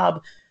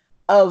job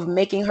of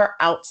making her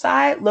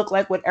outside look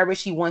like whatever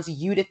she wants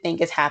you to think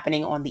is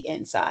happening on the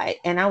inside.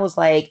 And I was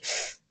like,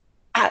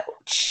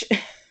 ouch.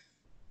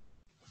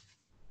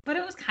 But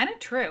it was kind of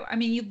true. I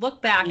mean, you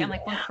look back and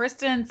like when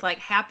Kristen's like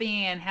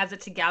happy and has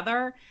it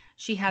together,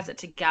 she has it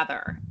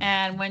together.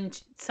 And when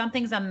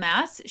something's a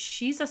mess,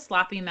 she's a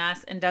sloppy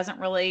mess and doesn't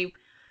really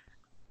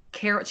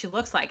care what she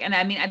looks like. And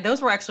I mean,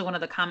 those were actually one of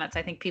the comments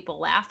I think people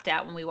laughed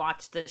at when we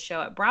watched the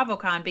show at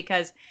BravoCon,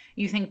 because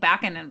you think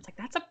back and it's like,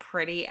 that's a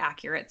pretty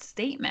accurate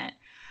statement.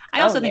 I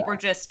Oh also think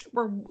yeah.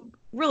 we're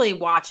really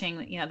watching,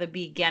 the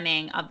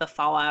beginning of the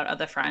fallout of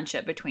the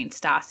friendship between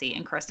Stassi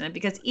and Kristen,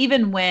 because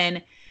even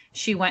when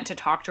she went to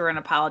talk to her and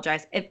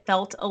apologize, it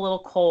felt a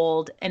little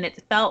cold, and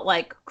it felt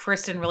like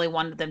Kristen really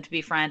wanted them to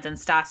be friends, and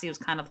Stassi was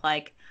kind of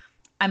like,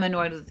 I'm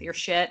annoyed with your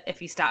shit.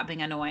 If you stop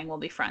being annoying, we'll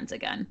be friends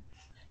again.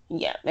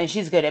 Yeah, and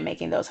she's good at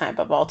making those type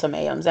of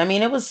ultimatums. I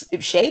mean, it was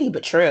shady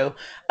but true.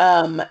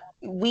 Um,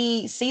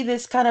 we see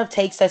this kind of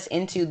takes us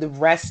into the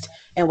rest,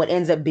 and what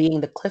ends up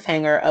being the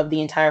cliffhanger of the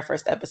entire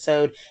first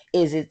episode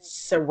is it's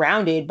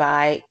surrounded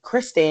by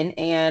Kristen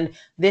and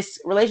this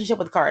relationship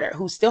with Carter,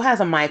 who still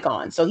has a mic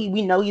on. So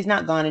we know he's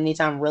not gone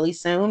anytime really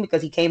soon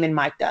because he came in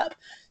mic'd up.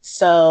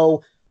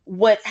 So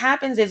what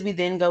happens is we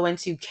then go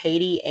into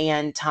Katie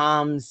and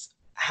Tom's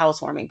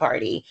housewarming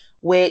party,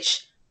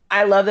 which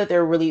I love that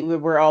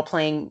we're all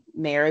playing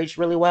marriage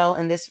really well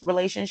in this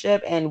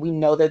relationship, and we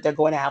know that they're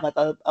going to have like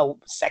a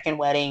second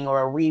wedding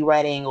or a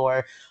re-wedding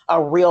or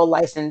a real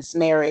licensed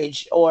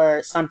marriage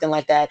or something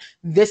like that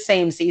this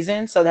same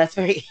season. So that's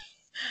very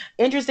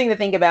interesting to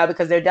think about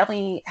because they're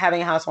definitely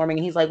having a housewarming,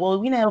 and he's like,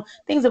 "Well,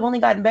 things have only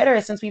gotten better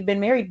since we've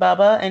been married,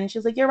 Bubba." And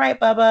she's like, "You're right,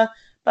 Bubba,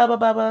 Bubba,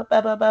 Bubba,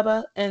 Bubba,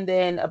 Bubba," and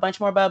then a bunch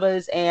more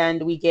Bubbas,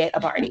 and we get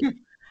a party.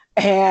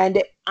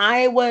 And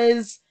I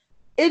was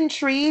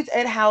intrigued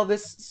at how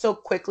this so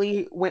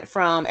quickly went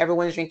from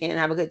everyone's drinking and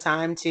have a good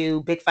time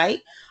to big fight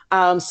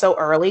so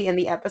early in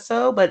the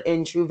episode. But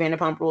in true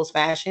Vanderpump Rules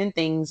fashion,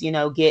 things,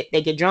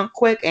 they get drunk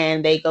quick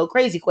and they go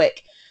crazy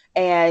quick.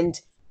 And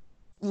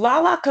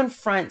Lala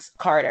confronts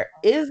Carter.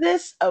 Is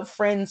this a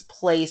friend's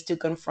place to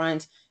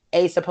confront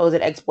a supposed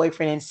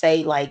ex-boyfriend and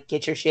say, like,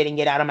 get your shit and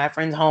get out of my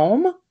friend's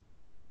home?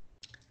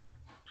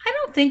 I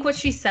don't think what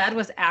she said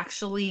was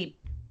actually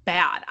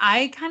bad.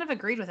 I kind of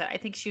agreed with it. I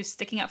think she was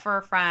sticking up for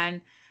her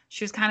friend.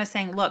 She was kind of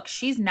saying, look,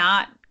 she's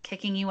not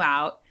kicking you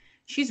out.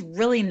 She's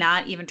really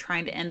not even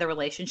trying to end the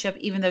relationship,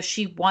 even though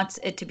she wants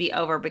it to be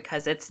over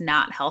because it's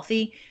not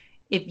healthy.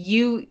 If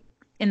you,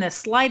 in the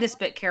slightest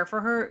bit, care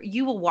for her,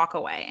 you will walk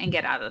away and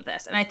get out of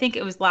this. And I think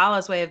it was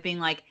Lala's way of being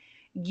like,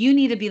 you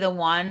need to be the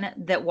one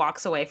that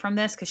walks away from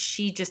this because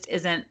she just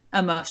isn't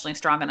emotionally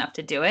strong enough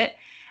to do it.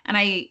 And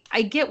I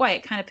get why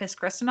it kind of pissed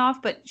Kristen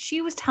off, but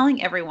she was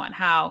telling everyone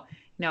how,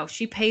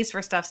 she pays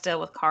for stuff still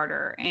with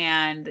Carter,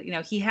 and,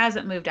 he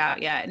hasn't moved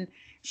out yet. And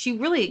she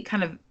really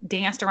kind of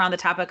danced around the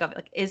topic of,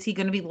 like, is he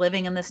going to be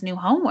living in this new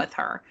home with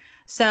her?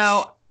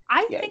 So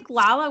I think Yikes.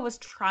 Lala was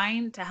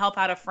trying to help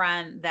out a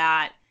friend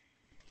that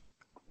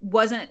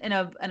wasn't in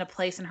a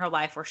place in her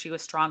life where she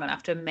was strong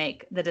enough to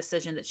make the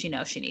decision that she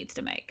knows she needs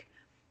to make.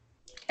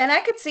 And I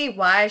could see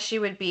why she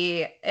would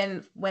be,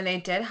 and when they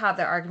did have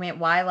their argument,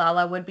 why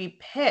Lala would be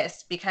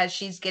pissed because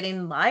she's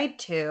getting lied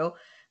to,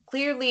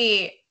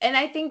 clearly. And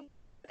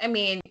I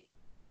mean,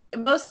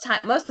 most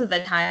of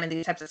the time in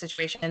these types of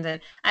situations, and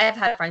I have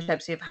had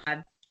friendships who've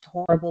had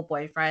horrible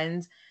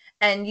boyfriends,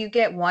 and you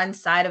get one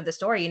side of the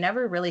story. You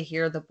never really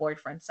hear the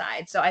boyfriend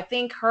side. So I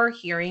think her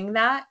hearing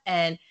that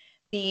and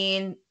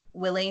being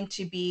willing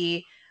to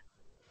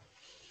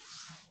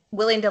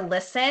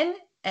listen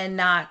and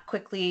not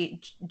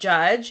quickly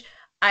judge,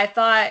 I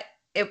thought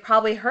it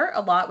probably hurt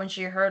a lot when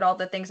she heard all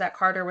the things that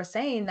Carter was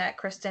saying that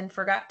Kristen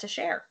forgot to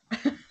share.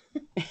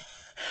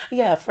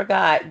 Yeah,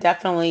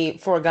 definitely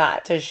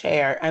forgot to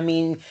share. I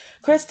mean,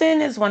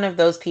 Kristen is one of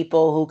those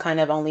people who kind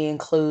of only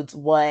includes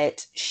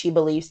what she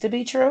believes to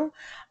be true,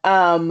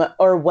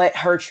 or what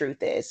her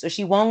truth is. So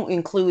she won't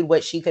include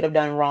what she could have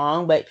done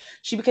wrong, but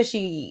because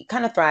she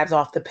kind of thrives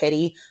off the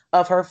pity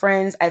of her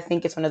friends, I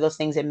think it's one of those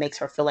things that makes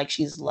her feel like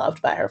she's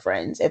loved by her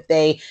friends. If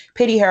they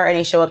pity her and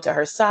they show up to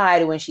her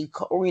side when she,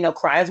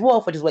 cries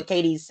wolf, which is what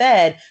Katie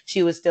said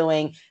she was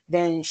doing,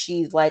 then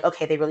she's like,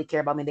 okay, they really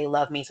care about me. They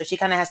love me. So she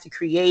kind of has to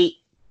create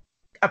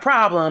a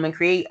problem and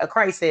create a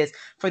crisis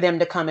for them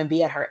to come and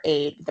be at her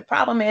aid. The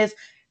problem is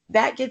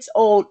that gets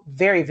old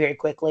very, very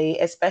quickly,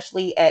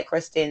 especially at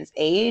Kristen's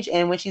age.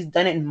 And when she's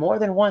done it more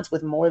than once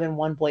with more than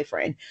one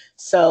boyfriend.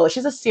 So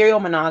she's a serial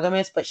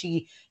monogamist, but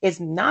she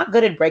is not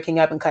good at breaking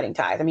up and cutting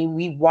ties. I mean,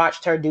 we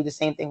watched her do the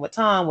same thing with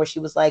Tom, where she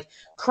was like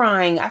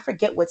crying. I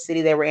forget what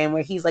city they were in,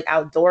 where he's like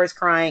outdoors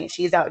crying,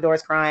 she's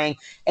outdoors crying.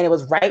 And it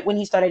was right when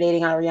he started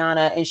dating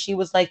Ariana. And she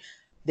was like,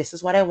 this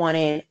is what I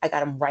wanted. I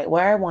got him right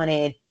where I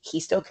wanted. He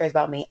still cares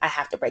about me. I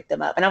have to break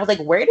them up. And I was like,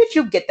 where did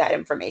you get that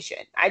information?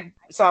 I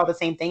saw the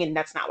same thing, and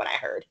that's not what I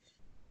heard.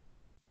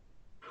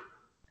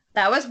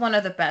 That was one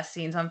of the best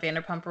scenes on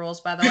Vanderpump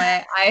Rules, by the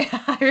way.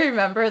 I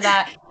remember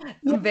that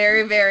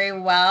very, very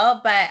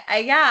well. But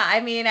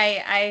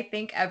I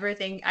think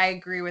I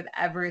agree with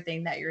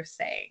everything that you're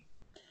saying.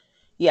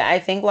 Yeah, I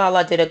think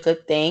Lala did a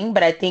good thing,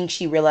 but I think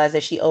she realized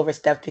that she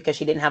overstepped because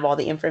she didn't have all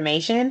the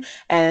information.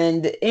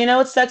 And,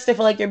 it sucks to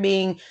feel like you're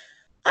being,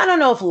 I don't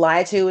know if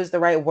lied to is the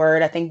right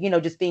word. I think,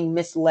 just being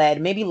misled,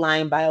 maybe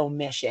lying by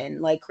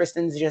omission. Like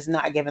Kristen's just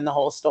not giving the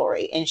whole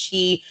story. And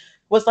she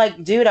was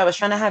like, dude, I was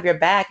trying to have your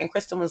back. And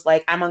Kristen was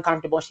like, I'm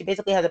uncomfortable. She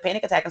basically has a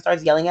panic attack and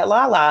starts yelling at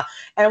Lala.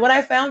 And what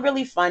I found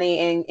really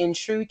funny in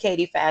true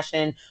Katie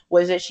fashion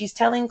was that she's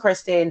telling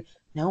Kristen,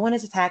 no one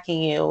is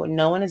attacking you,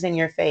 no one is in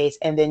your face.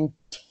 And then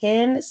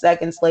 10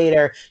 seconds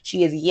later,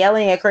 she is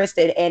yelling at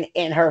Kristen and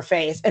in her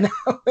face. And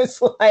I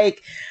was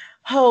like,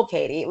 oh,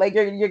 Katie, like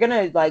you're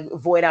gonna like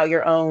void out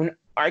your own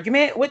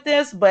argument with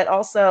this, but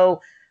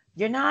also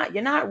you're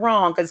not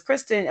wrong. Because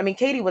Kristen, I mean,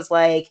 Katie was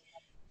like,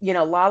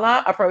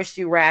 Lala approached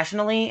you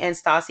rationally and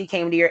Stassi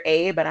came to your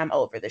aid, but I'm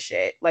over the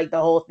shit. Like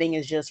the whole thing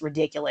is just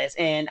ridiculous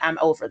and I'm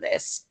over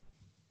this.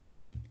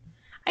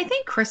 I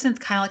think Kristen's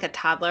kind of like a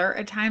toddler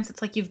at times.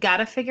 It's like you've got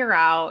to figure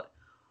out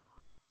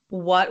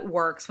what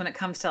works when it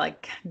comes to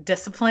like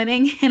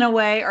disciplining in a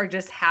way or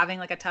just having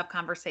like a tough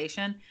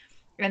conversation.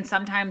 And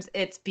sometimes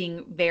it's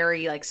being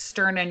very like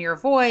stern in your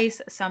voice.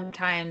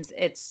 Sometimes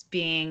it's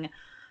being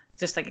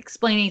just like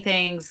explaining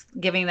things,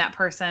 giving that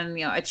person,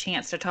 a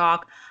chance to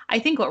talk. I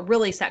think what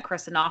really set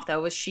Kristen off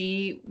though was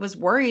she was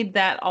worried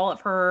that all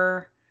of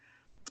her,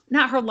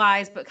 not her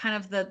lies, but kind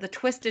of the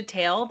twisted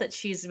tale that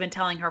she's been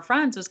telling her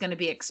friends was going to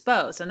be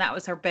exposed. And that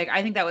was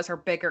I think that was her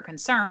bigger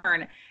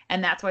concern.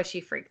 And that's why she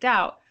freaked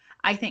out.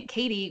 I think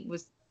Katie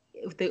was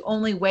the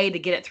only way to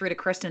get it through to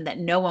Kristen that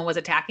no one was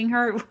attacking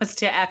her was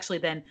to actually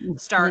then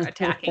start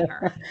attacking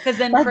her. Because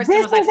then Like,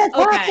 Kristen was like,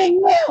 okay,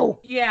 you.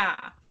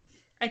 yeah.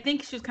 I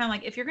think she was kind of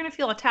like, if you're going to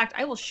feel attacked,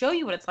 I will show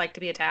you what it's like to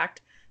be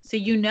attacked. So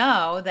you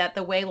know that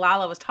the way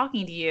Lala was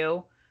talking to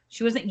you,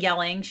 she wasn't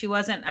yelling. She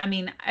wasn't, I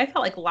mean, I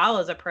felt like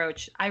Lala's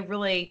approach, I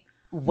really,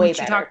 Way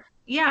better.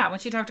 when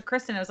she talked to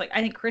Kristen, it was like, I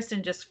think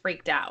Kristen just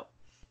freaked out.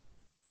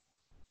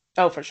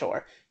 Oh, for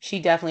sure. She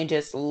definitely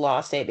just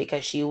lost it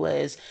because she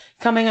was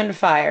coming under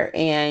fire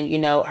and,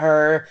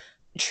 her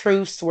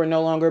truths were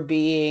no longer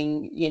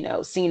being,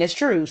 seen as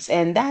truths.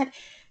 And that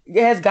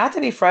has got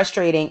to be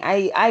frustrating.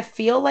 I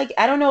feel like,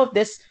 I don't know if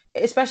this,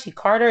 especially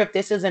Carter, if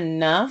this is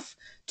enough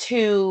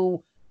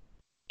to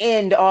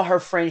end all her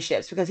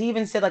friendships because he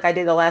even said like I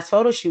did the last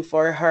photo shoot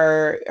for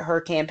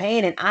her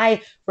campaign and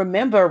I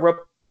remember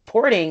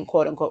reporting,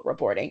 quote unquote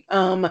reporting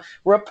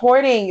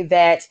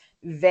that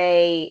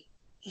they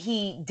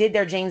he did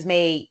their James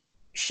May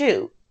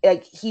shoot.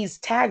 Like he's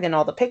tagged in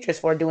all the pictures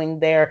for doing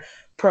their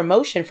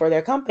promotion for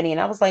their company.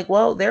 And I was like,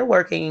 well, they're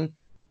working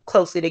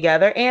closely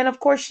together. And of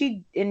course,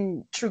 she,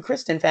 in true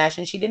Kristen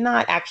fashion, she did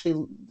not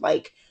actually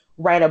like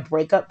write a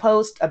breakup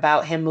post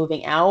about him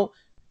moving out,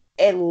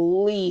 at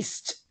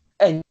least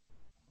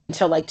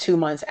until like 2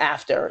 months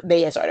after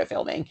they had started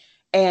filming.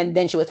 And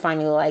then she was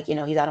finally like,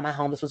 he's out of my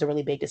home. This was a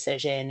really big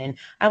decision. And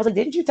I was like,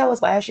 didn't you tell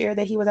us last year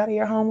that he was out of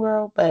your home,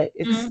 girl? But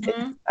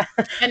Mm-hmm.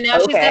 And now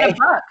she's got okay. a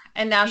book.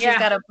 And now she's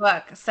got a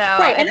book. So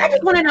Right. And I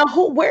just want to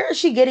know where is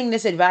she getting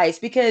this advice?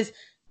 Because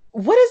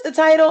what is the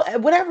title?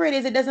 Whatever it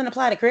is, it doesn't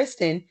apply to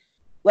Kristen.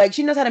 Like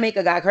she knows how to make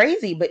a guy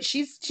crazy, but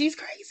she's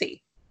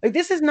crazy. Like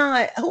this is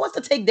not who wants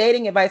to take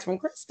dating advice from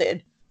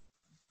Kristen?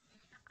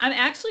 I'm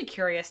actually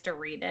curious to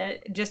read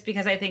it just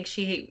because I think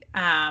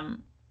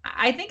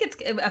it's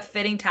a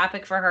fitting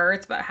topic for her.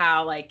 It's about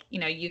how like,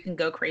 you can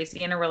go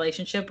crazy in a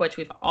relationship, which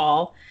we've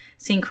all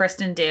seen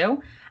Kristen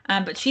do.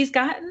 But she's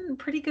gotten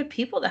pretty good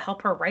people to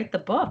help her write the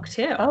book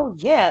too. Oh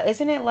yeah.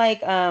 Isn't it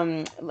like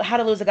How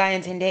to Lose a Guy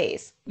in 10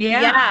 Days?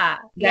 Yeah.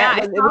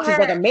 Which is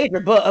like a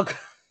major book.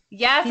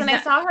 Yes, and I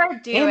saw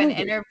her do an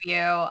interview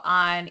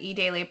on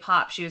eDaily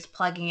Pop. She was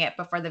plugging it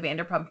before the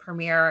Vanderpump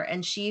premiere,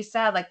 and she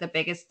said like the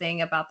biggest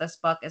thing about this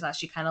book is that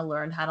she kind of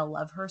learned how to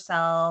love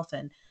herself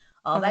and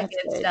all that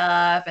good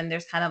stuff. And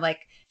there's kind of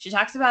like she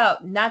talks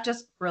about not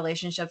just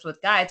relationships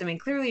with guys. I mean,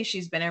 clearly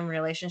she's been in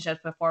relationships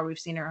before. We've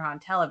seen her on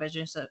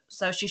television,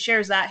 so she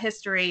shares that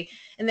history,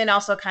 and then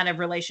also kind of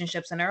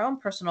relationships in her own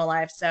personal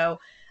life. So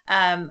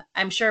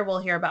I'm sure we'll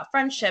hear about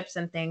friendships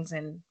and things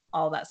and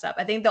all that stuff.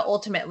 I think that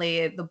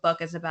ultimately the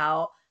book is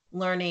about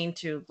learning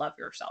to love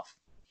yourself.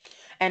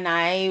 And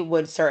I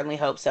would certainly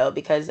hope so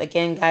because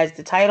again, guys,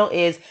 the title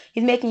is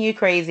He's Making You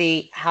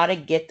Crazy, How to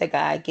Get the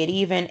Guy, Get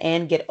Even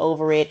and Get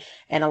Over It.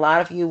 And a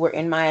lot of you were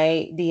in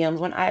my DMs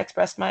when I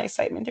expressed my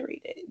excitement to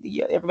read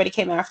it. Everybody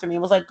came after me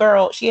and was like,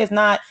 girl, she has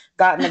not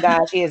gotten the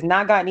guy. She has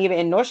not gotten even,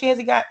 and nor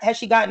has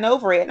she gotten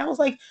over it. And I was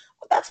like,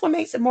 well, that's what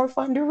makes it more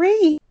fun to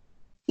read.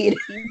 And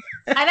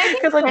I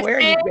think because like, where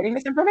are you getting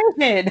this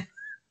information?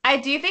 I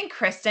do think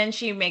Kristen,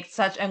 she makes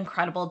such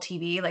incredible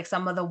TV, like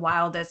some of the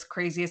wildest,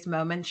 craziest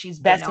moments she's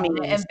been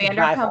on in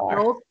Vanderpump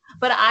Rules.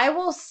 But I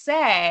will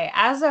say,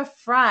 as a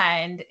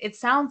friend, it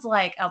sounds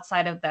like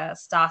outside of the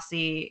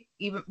Stassi,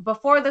 even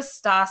before the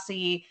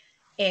Stassi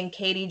and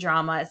Katie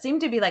drama, it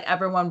seemed to be like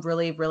everyone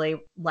really,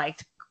 really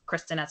liked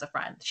Kristen as a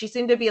friend. She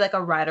seemed to be like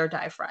a ride or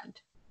die friend.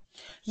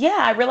 Yeah,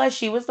 I realized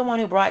she was the one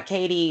who brought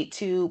Katie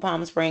to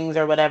Palm Springs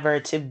or whatever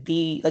to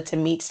be like to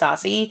meet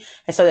Stassi,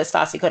 and so that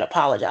Stassi could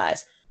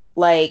apologize.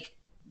 Like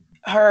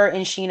her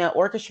and Sheena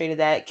orchestrated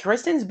that.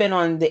 Kristen's been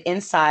on the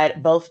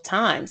inside both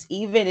times,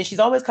 even and she's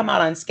always come out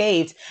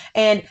unscathed.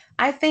 And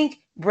I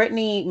think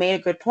Brittany made a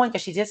good point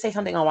because she did say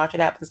something on Watch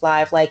What Happens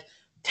Live. Like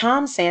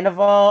Tom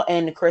Sandoval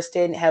and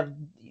Kristen have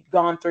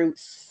gone through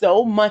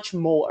so much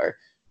more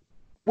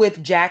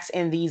with Jax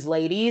and these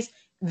ladies.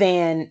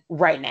 than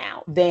right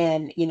now,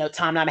 than,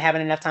 Tom not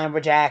having enough time for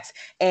Jax,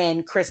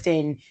 and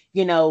Kristen,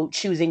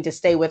 choosing to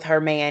stay with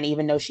her man,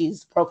 even though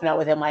she's broken up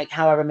with him like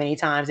however many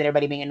times and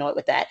everybody being annoyed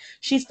with that.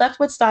 She slept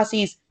with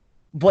Stassi's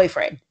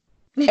boyfriend.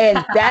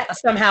 And that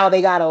somehow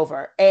they got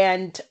over.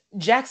 And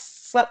Jax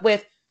slept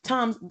with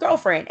Tom's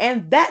girlfriend,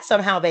 and that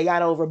somehow they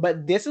got over.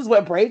 But this is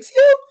what breaks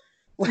you?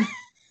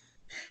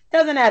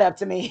 Doesn't add up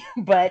to me.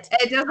 But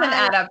it doesn't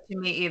add up to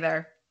me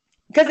either.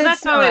 Because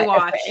that's how we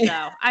watch,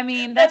 though. I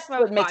mean, that's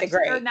what makes it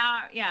great.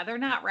 They're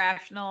not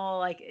rational.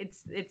 Like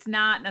it's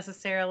not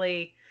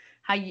necessarily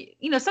how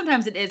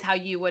sometimes it is how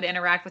you would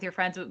interact with your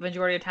friends, but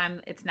majority of the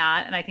time it's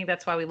not. And I think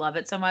that's why we love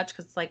it so much,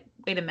 because it's like,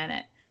 wait a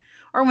minute.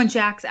 Or when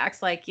Jax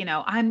acts like,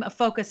 I'm a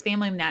focused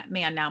family man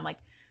now. I'm like,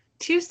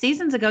 2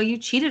 seasons ago, you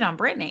cheated on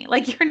Brittany.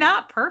 Like, you're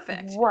not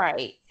perfect.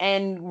 Right.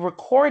 And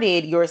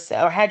recorded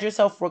yourself, or had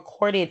yourself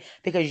recorded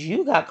because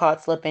you got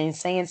caught slipping,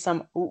 saying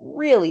some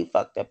really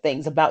fucked up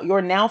things about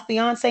your now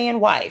fiance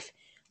and wife.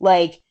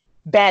 Like,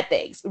 bad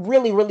things.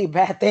 Really, really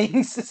bad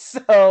things.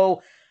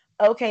 So,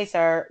 okay,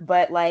 sir.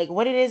 But, like,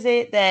 what is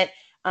it that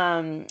 2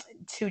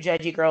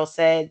 judgy girls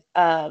said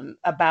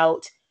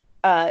about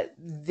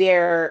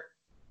their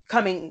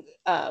coming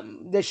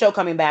the show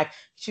coming back?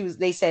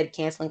 They said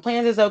canceling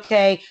plans is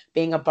okay,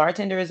 being a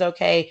bartender is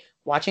okay,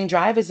 watching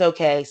Drive is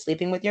okay,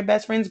 sleeping with your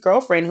best friend's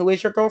girlfriend who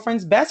is your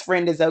girlfriend's best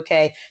friend is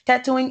okay,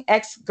 tattooing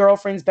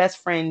ex-girlfriend's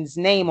best friend's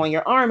name on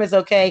your arm is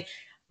okay,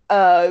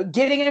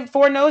 getting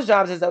 4 nose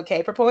jobs is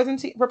okay, proposing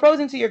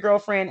to your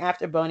girlfriend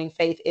after boning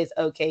Faith is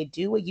okay.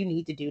 Do what you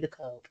need to do to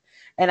cope.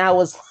 And I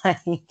was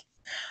like,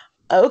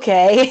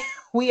 okay,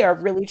 we are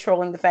really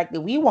trolling the fact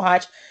that we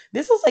watch.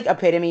 This was like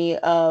epitome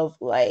of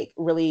like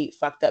really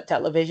fucked up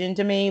television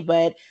to me,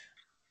 but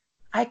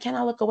I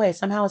cannot look away.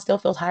 Somehow it still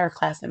feels higher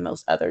class than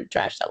most other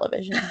trash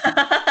television.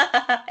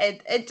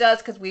 It does,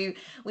 because we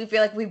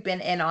feel like we've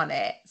been in on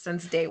it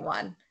since day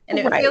one. And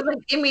it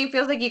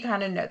feels like you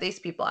kind of know these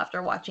people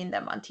after watching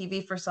them on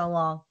TV for so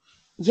long.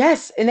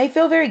 Yes, and they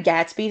feel very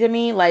Gatsby to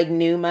me, like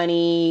new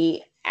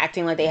money,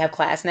 acting like they have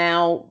class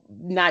now,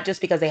 not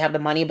just because they have the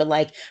money, but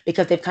like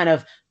because they've kind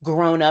of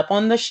grown up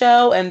on the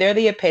show, and they're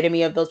the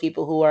epitome of those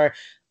people who are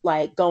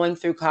like going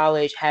through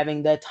college,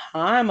 having the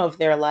time of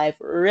their life,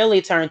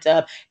 really turned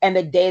up, and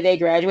the day they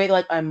graduate,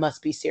 like, I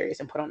must be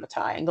serious and put on the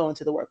tie and go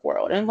into the work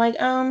world. And like,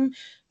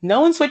 no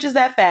one switches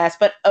that fast,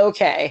 but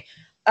okay.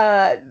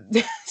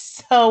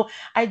 So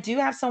I do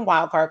have some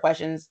wildcard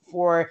questions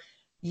for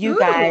you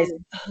guys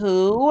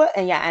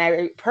and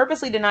I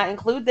purposely did not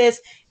include this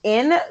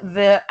in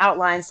the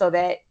outline so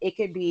that it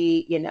could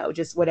be,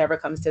 just whatever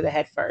comes to the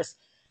head first.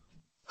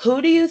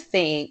 Who do you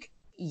think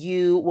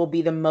you will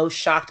be the most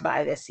shocked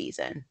by this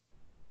season?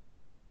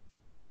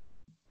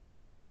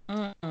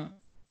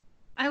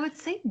 I would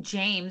say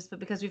James, but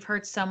because we've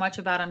heard so much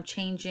about him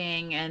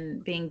changing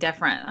and being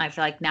different, I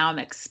feel like now I'm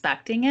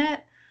expecting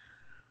it.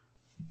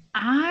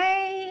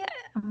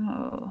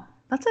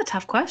 That's a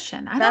tough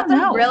question. I don't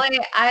know.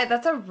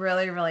 That's a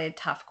really, really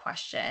tough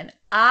question.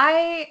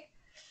 I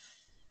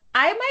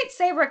might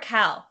say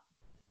Raquel.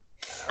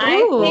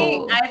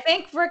 I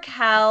think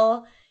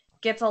Raquel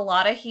gets a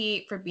lot of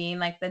heat for being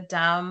like the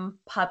dumb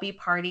puppy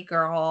party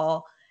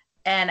girl.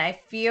 And I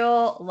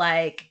feel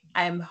like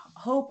I'm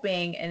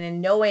hoping, and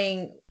in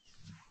knowing,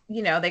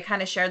 they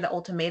kind of shared the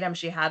ultimatum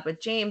she had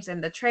with James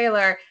in the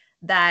trailer,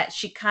 that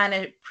she kind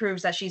of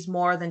proves that she's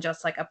more than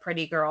just like a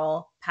pretty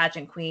girl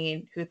pageant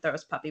queen who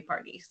throws puppy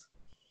parties.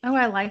 Oh,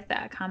 I like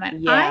that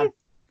comment. Yeah.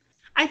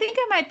 I think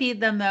I might be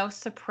the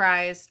most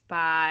surprised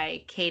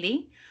by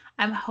Katie.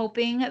 I'm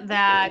hoping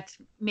that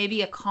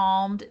maybe a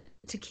calmed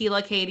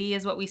tequila Katie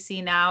is what we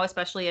see now,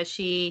 especially as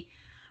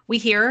we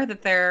hear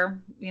that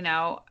they're,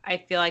 I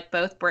feel like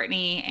both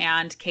Brittany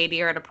and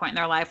Katie are at a point in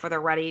their life where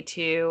they're ready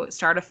to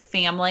start a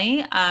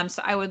family.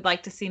 So I would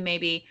like to see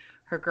maybe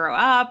her grow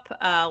up,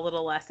 a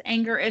little less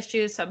anger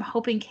issues. So I'm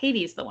hoping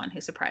Katie's the one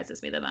who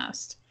surprises me the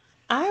most.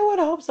 I would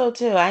hope so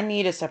too. I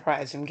need a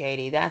surprise from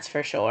Katie, that's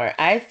for sure.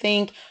 I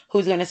think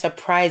who's going to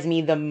surprise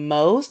me the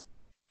most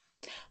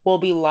will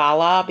be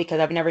Lala,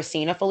 because I've never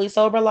seen a fully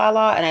sober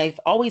Lala, and I've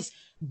always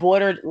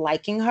bordered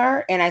liking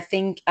her, and I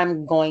think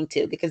I'm going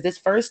to, because this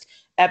first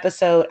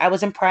episode, I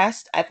was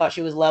impressed. I thought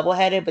she was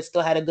level-headed, but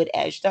still had a good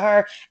edge to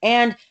her,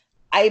 and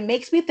it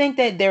makes me think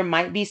that there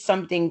might be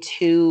something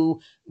to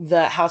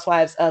the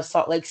Housewives of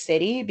Salt Lake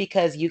City,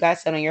 because you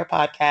guys said on your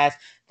podcast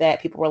that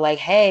people were like,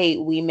 hey,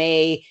 we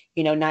may,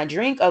 not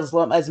drink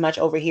as much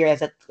over here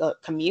as a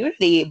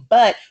community,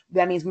 but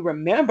that means we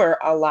remember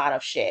a lot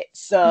of shit.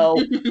 So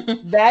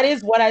that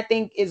is what I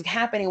think is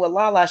happening with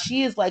Lala.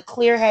 She is like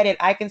clear-headed.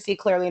 I can see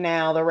clearly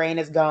now. The rain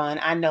is gone.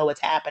 I know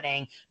what's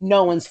happening.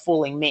 No one's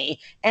fooling me.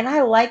 And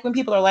I like when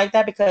people are like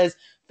that, because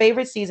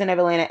favorite season of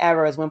Atlanta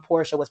ever is when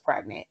Portia was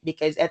pregnant,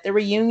 because at the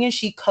reunion,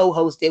 she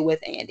co-hosted with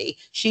Andy.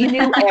 She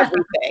knew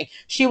everything.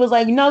 She was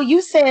like, no,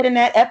 you said in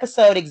that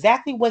episode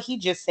exactly what he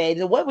just said.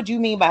 What would you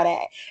mean by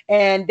that?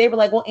 And they were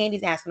like, well,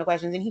 Andy's asking the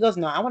questions. And he goes,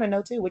 no, I want to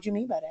know too. What do you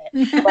mean by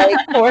that?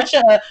 Like,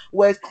 Portia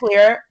was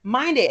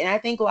clear-minded. And I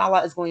think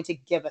Lala is going to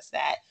give us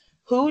that.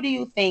 who do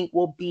you think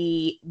will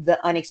be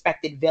the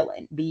unexpected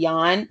villain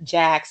beyond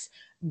Jax,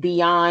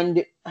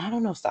 beyond, I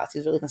don't know if Stassi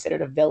is really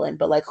considered a villain,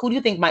 but like, who do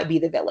you think might be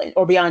the villain,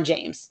 or beyond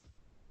James?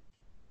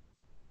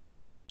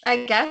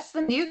 I guess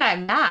the new guy,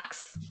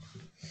 Max.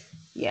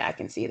 Yeah, I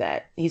can see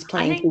that. He's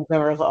playing two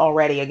villains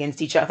already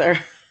against each other.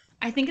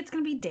 I think it's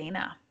gonna be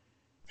Dana.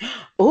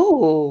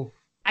 Ooh.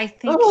 I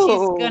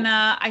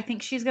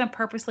think she's gonna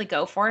purposely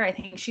go for it. I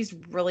think she's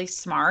really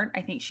smart.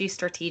 I think she's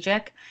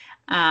strategic.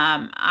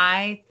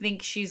 I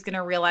think she's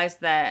gonna realize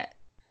that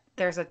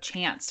there's a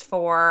chance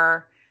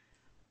for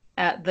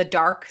the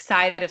dark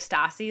side of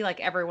Stassi. Like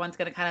everyone's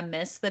gonna kind of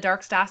miss the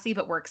dark Stassi,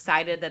 but we're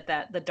excited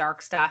that the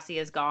dark Stassi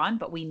is gone.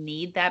 But we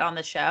need that on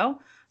the show.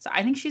 So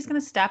I think she's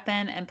gonna step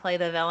in and play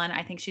the villain.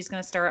 I think she's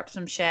gonna stir up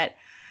some shit.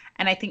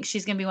 And I think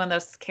she's gonna be one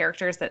of those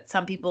characters that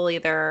some people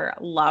either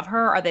love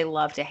her or they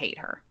love to hate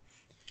her.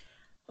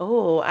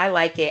 Oh, I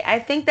like it. I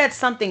think that's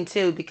something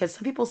too, because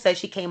some people said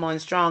she came on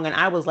strong and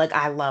I was like,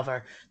 I love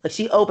her. Like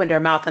she opened her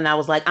mouth and I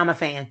was like, I'm a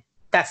fan.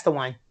 That's the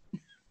one.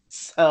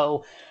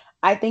 So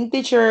I think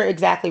that you're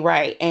exactly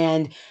right.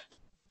 And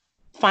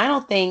final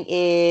thing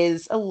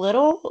is a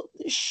little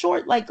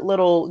short, like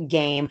little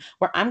game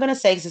where I'm gonna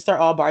say, since they're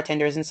all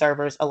bartenders and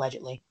servers,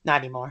 allegedly,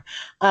 not anymore.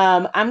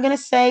 I'm gonna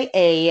say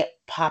a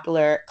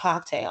popular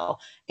cocktail,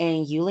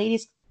 and you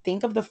ladies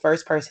think of the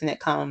first person that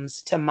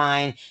comes to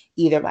mind,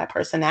 either by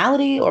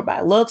personality or by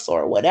looks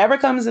or whatever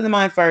comes to the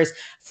mind first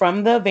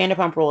from the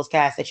Vanderpump Rules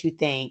cast that you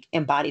think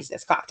embodies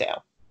this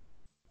cocktail.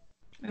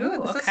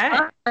 Ooh, okay.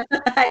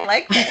 I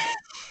like it.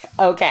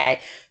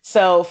 Okay,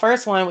 so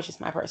first one, which is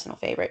my personal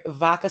favorite,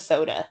 vodka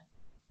soda.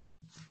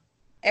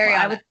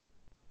 Ariana.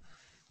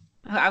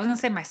 I was gonna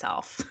say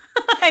myself.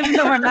 Even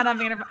though I'm not on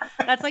Vanderpump,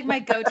 that's like my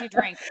go-to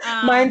drink.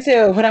 Mine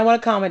too. When I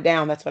want to calm it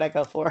down, that's what I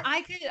go for.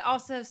 I could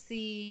also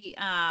see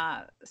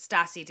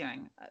Stassi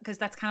doing, because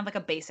that's kind of like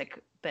a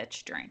basic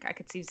bitch drink. I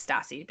could see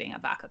Stassi being a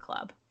vodka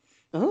club.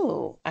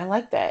 Ooh, I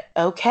like that.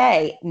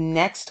 Okay,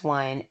 next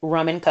one,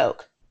 rum and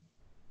coke.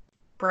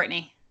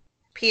 Brittany.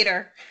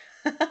 Peter.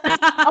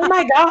 Oh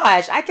my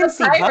gosh, I can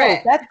see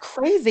both. That's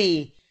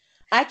crazy.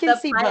 I can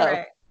see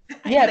both.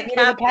 Yeah,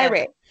 Peter the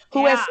pirate,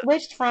 who has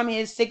switched from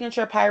his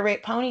signature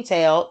pirate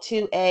ponytail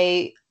to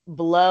a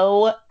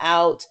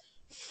blowout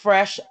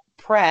fresh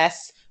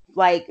press,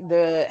 like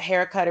the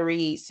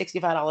haircuttery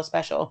 $65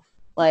 special.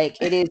 Like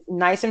it is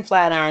nice and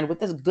flat ironed with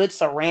this good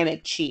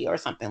ceramic chi or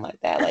something like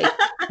that. Like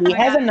he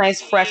has a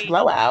nice fresh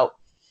blowout.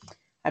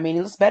 I mean,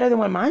 it looks better than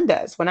what mine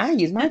does when I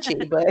use my chi,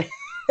 but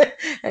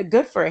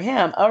good for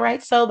him. All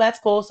right, so that's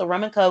cool. So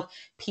rum and coke,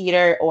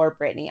 Peter or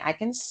Brittany. I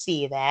can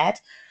see that.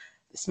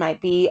 This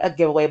might be a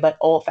giveaway, but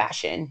old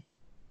fashioned.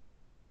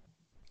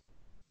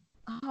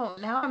 Oh,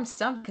 now I'm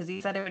stumped because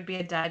he said it would be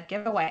a dead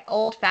giveaway.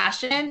 Old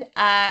fashioned,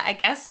 I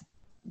guess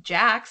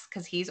Jax,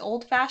 because he's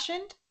old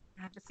fashioned.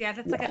 Yeah,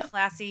 that's like a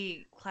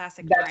classic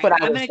That's drink.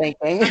 what I was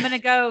thinking. I'm gonna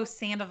go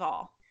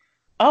Sandoval.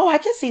 Oh, I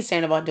could see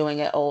Sandoval doing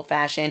it old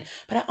fashioned,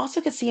 but I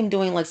also could see him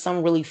doing like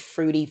some really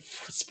fruity,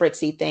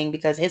 spritzy thing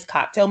because his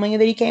cocktail menu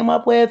that he came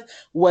up with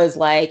was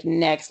like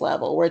next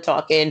level. We're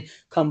talking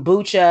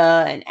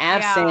kombucha and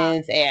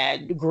absinthe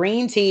and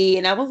green tea.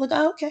 And I was like,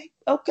 oh,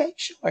 okay,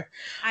 sure.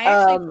 I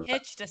actually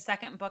pitched a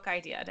second book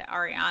idea to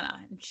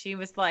Ariana, and she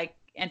was like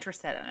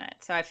interested in it.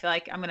 So I feel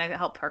like I'm going to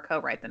help her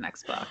co-write the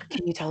next book.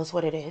 Can you tell us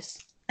what it is?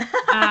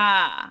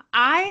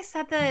 I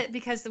said that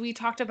because we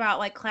talked about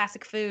like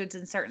classic foods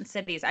in certain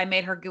cities. I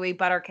made her gooey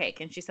butter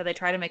cake, and she said they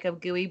tried to make a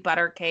gooey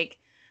butter cake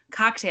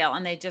cocktail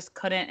and they just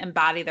couldn't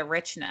embody the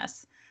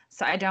richness.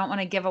 So I don't want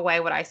to give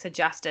away what I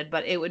suggested,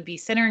 but it would be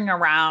centering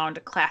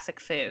around classic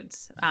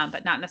foods,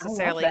 but not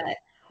necessarily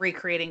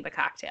recreating the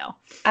cocktail.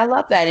 I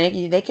love that.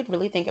 And they could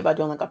really think about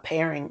doing like a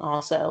pairing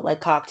also,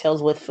 like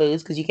cocktails with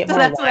foods, because you get more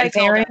wine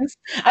pairings.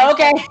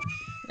 Okay.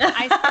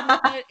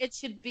 I said it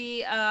should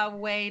be a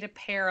way to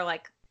pair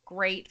like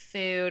great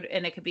food,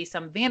 and it could be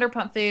some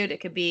Vanderpump food, it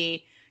could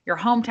be your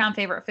hometown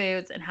favorite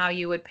foods, and how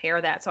you would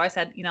pair that. So I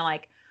said,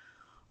 like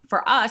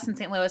for us in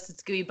St. Louis,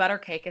 it's gooey butter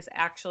cake is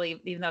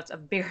actually, even though it's a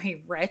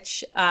very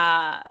rich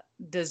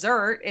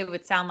dessert, it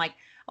would sound like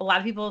a lot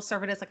of people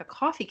serve it as like a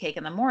coffee cake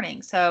in the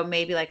morning. So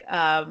maybe like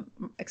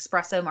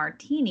espresso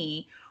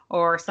martini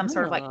or some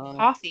sort of like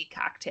coffee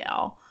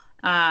cocktail.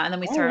 And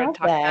then we started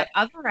talking about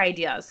other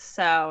ideas.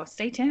 So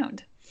stay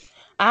tuned.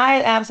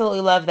 I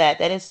absolutely love that.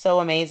 That is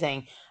so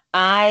amazing.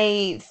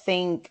 I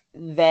think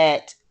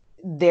that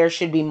there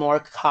should be more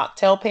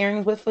cocktail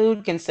pairings with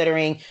food,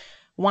 considering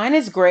wine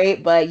is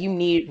great, but you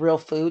need real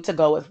food to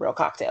go with real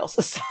cocktails.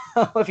 So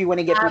if you want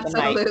to get through the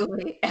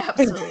night.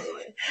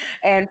 Absolutely.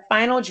 And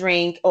final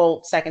drink,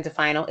 second to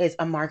final, is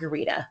a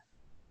margarita.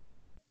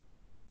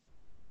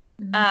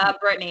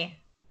 Brittany.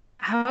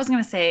 I was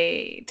going to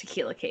say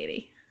tequila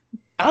Katie.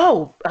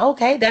 Oh,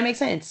 okay. That makes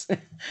sense.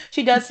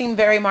 She does seem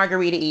very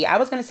margarita-y. I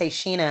was going to say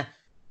Sheena.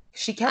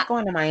 She kept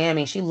going to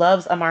Miami. She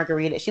loves a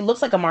margarita. She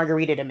looks like a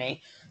margarita to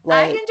me.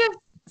 I can just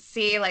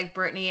see like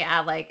Brittany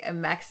at like a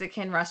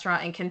Mexican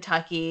restaurant in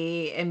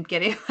Kentucky and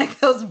getting like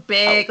those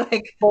big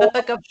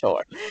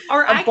sure.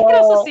 Or I could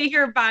also see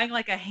her buying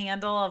like a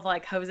handle of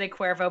like Jose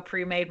Cuervo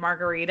pre-made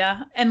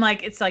margarita, and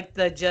like it's like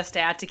the just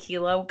add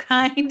tequila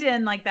kind,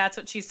 and like that's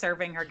what she's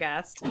serving her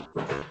guest.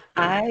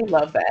 I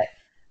love that.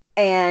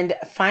 And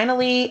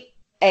finally,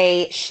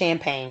 a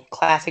champagne,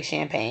 classic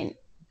champagne,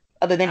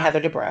 other than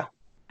Heather Dubrow.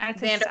 I'd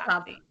say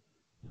Vanderpump.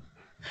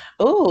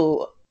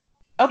 Ooh.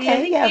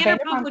 Okay, yeah,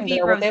 Vanderpump would be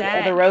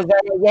rosé. The rosé,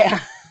 yeah,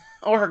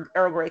 or her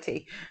Earl Grey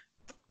tea.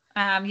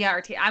 Yeah,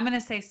 or tea. I'm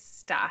gonna say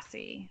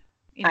Stassi.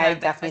 I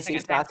definitely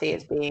see Stassi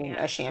as being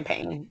a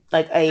champagne,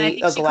 like she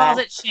glass. calls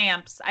it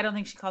champs. I don't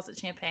think she calls it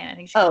champagne. I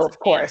think she calls it of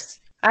course.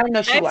 I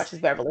know she watches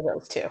Beverly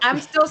Hills too. I'm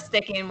still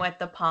sticking with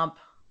the pump.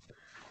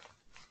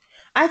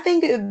 I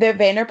think the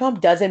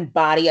Vanderpump does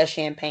embody a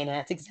champagne, and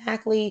that's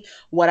exactly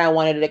what I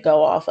wanted to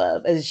go off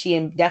of. Is she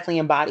definitely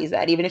embodies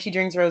that. Even if she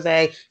drinks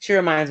rosé, she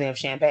reminds me of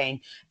champagne,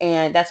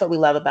 and that's what we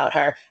love about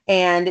her.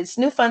 And it's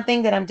a new fun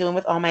thing that I'm doing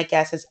with all my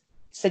guests is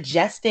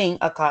suggesting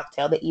a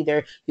cocktail that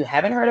either you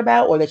haven't heard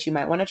about or that you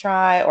might want to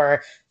try,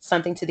 or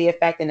something to the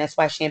effect. And that's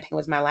why champagne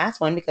was my last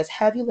one, because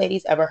have you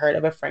ladies ever heard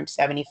of a French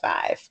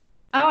 75?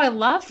 Oh, I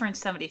love French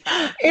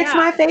 75. It's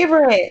my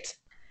favorite.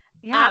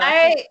 Yeah,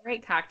 that's a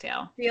great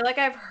cocktail. I feel like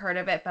I've heard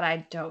of it, but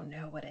I don't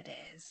know what it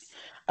is.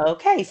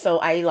 Okay, so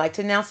I like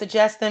to now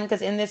suggest them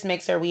because in this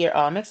mixer, we are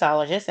all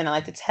mixologists, and I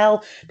like to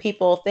tell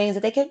people things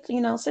that they could,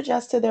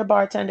 suggest to their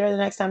bartender the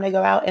next time they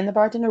go out, and the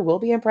bartender will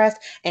be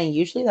impressed, and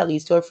usually that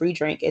leads to a free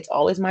drink. It's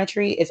always my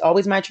treat. It's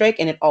always my trick,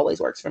 and it always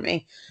works for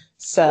me.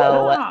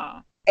 So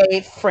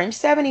a French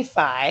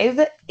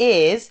 75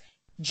 is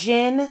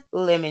gin,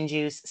 lemon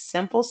juice,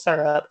 simple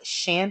syrup,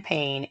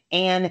 champagne,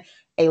 and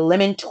a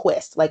lemon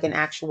twist, like an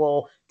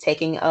actual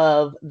taking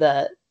of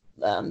the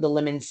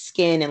lemon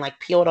skin and like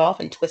peel it off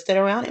and twist it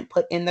around and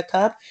put in the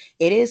cup.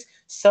 It is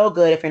so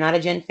good. If you're not a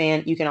gin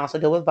fan, you can also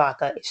do it with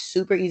vodka. It's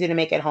super easy to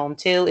make at home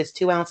too. It's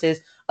 2 ounces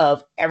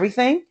of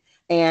everything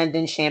and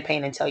then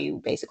champagne until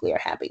you basically are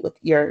happy with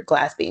your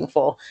glass being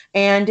full.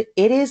 And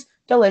it is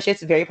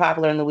delicious. It's very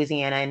popular in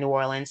Louisiana and New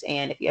Orleans.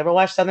 And if you ever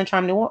watch Southern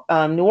Charm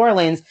New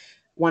Orleans,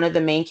 one of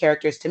the main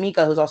characters,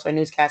 Tamika, who's also a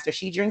newscaster,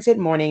 she drinks it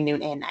morning,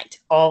 noon, and night,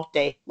 all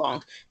day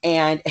long.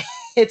 And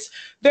it's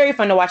very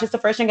fun to watch. It's the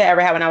first drink I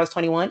ever had when I was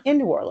 21 in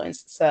New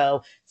Orleans.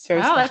 So it's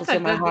very special to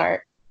my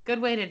heart.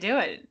 Good way to do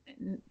it.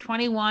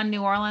 21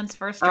 New Orleans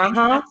first drink.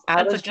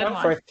 I was drunk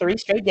for 3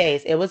 straight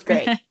days. It was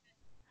great.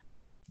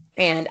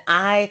 And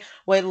I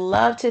would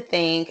love to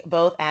thank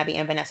both Abby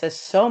and Vanessa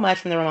so much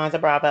from the Romanza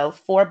Bravo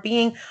for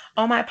being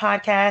on my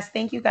podcast.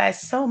 Thank you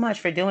guys so much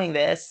for doing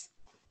this.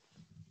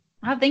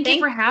 Oh, thank you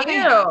for having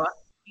us.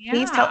 Yeah.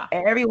 Please tell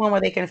everyone where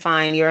they can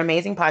find your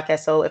amazing podcast.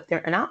 So if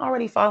they're not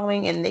already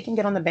following, and they can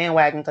get on the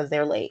bandwagon because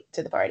they're late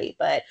to the party,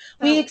 but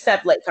we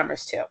accept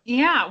latecomers too.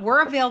 Yeah,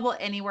 we're available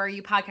anywhere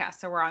you podcast.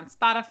 So we're on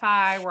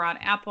Spotify, we're on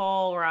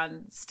Apple, we're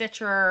on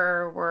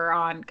Stitcher, we're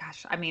on,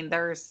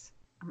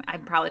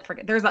 I'm probably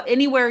forget. There's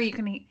anywhere you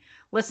can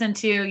listen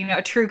to,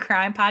 a true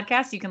crime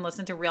podcast. You can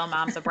listen to Real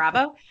Moms of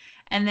Bravo.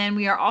 And then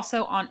we are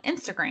also on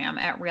Instagram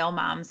at Real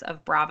Moms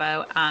of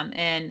Bravo.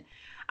 And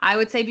I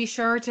would say be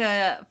sure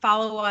to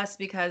follow us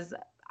because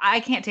I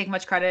can't take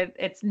much credit.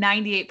 It's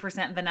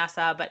 98%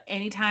 Vanessa, but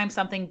anytime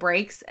something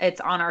breaks, it's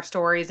on our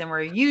stories and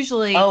we're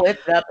usually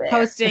it's up there.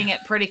 Posting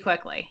it pretty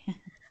quickly.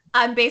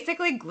 I'm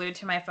basically glued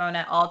to my phone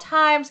at all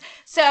times.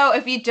 So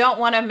if you don't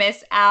want to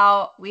miss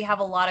out, we have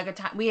a lot of good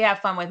time. We have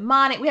fun with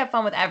Monty. We have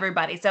fun with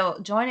everybody. So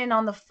join in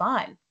on the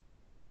fun.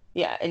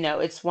 Yeah, no,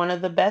 it's one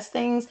of the best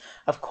things,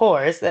 of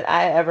course, that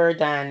I ever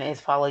done is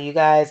follow you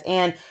guys.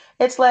 And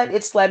it's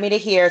led me to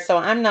here. So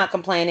I'm not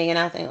complaining. And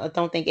I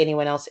don't think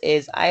anyone else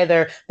is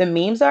either. The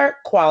memes are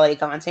quality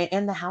content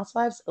and the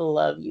housewives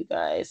love you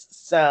guys.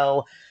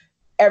 So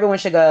everyone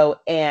should go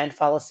and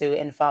follow suit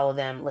and follow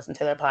them, listen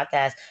to their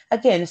podcast.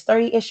 Again, it's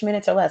 30-ish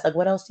minutes or less. Like,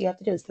 what else do you have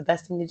to do? It's the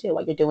best thing to do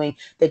while you're doing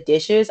the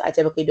dishes. I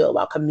typically do it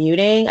while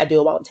commuting. I do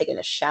it while I'm taking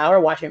a shower,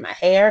 washing my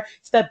hair.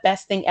 It's the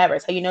best thing ever.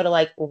 It's how you know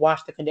to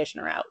wash the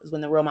conditioner out is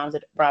when the Real Moms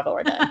of Bravo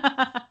are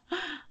done.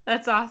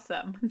 That's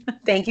awesome.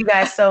 Thank you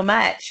guys so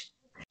much.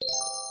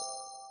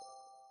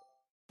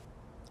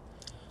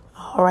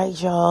 All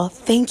right, y'all.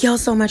 Thank y'all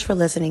so much for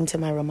listening to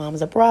my Real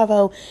Moms of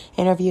Bravo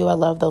interview. I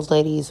love those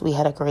ladies. We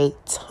had a great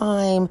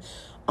time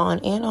on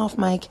and off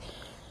mic.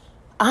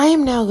 I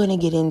am now going to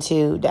get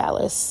into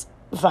Dallas.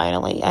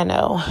 Finally, I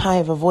know I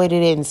have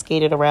avoided it and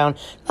skated around.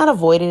 Not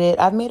avoided it.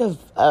 I've made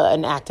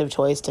an active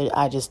choice to,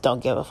 I just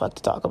don't give a fuck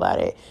to talk about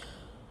it.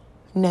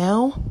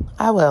 Now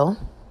I will.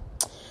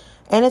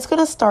 And it's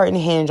going to start and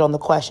hinge on the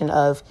question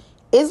of,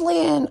 is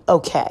LeAnne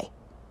okay?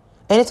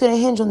 And it's going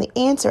to hinge on the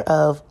answer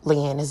of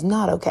LeAnne is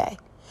not okay.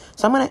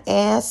 So I'm going to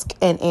ask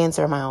and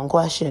answer my own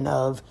question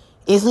of,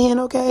 is LeAnne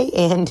okay?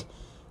 And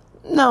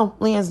no,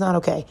 LeAnne's not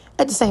okay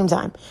at the same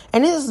time.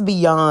 And this is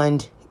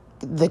beyond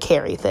the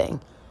Carrie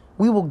thing.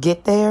 We will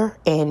get there,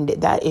 and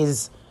that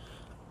is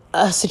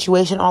a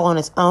situation all on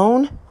its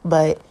own.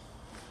 But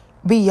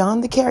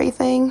beyond the Carrie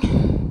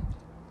thing,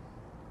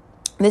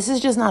 This is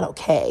just not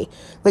okay.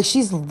 Like,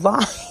 she's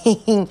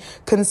lying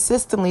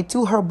consistently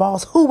to her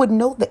boss, who would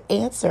know the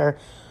answer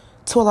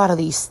to a lot of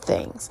these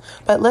things.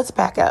 But let's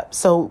back up.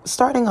 So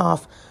starting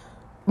off,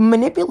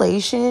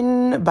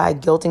 manipulation by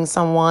guilting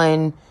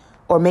someone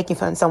or making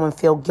someone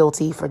feel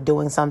guilty for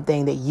doing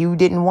something that you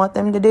didn't want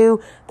them to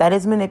do, that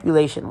is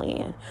manipulation,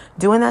 Leanne.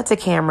 Doing that to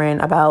Cameron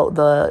about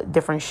the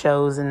different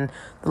shows and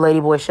the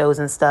Ladyboy shows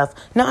and stuff.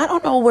 Now, I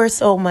don't know where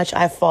so much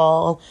I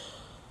fall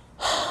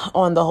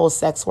on the whole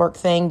sex work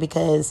thing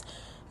because,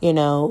 you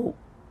know,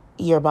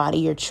 your body,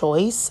 your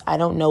choice. I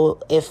don't know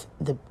if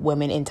the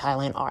women in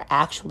Thailand are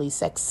actually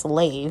sex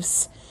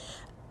slaves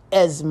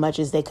as much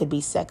as they could be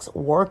sex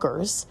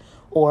workers,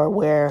 or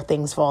where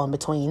things fall in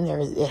between.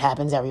 It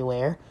happens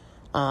everywhere.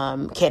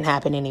 Can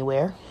happen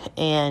anywhere.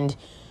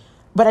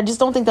 But I just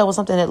don't think that was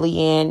something that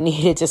Leanne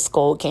needed to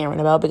scold Cameron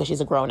about, because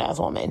she's a grown-ass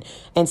woman,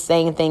 and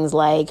saying things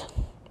like,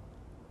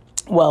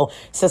 well,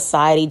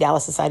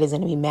 Dallas society is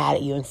going to be mad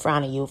at you and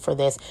frown at you for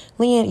this.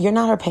 Leanne, you're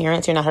not her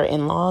parents. You're not her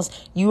in-laws.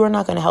 You are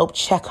not going to help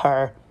check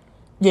her,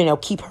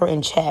 keep her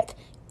in check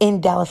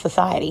in Dallas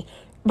society.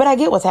 But I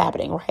get what's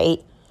happening,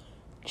 right?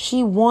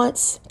 She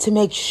wants to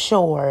make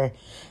sure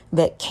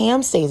that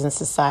Cam stays in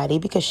society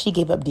because she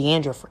gave up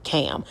D'Andra for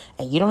Cam.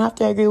 And you don't have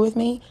to agree with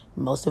me.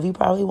 Most of you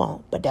probably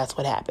won't, but that's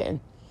what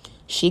happened.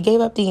 She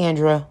gave up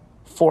D'Andra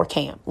for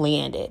Cam.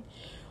 Leanne did.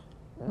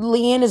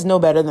 Leanne is no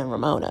better than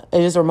Ramona.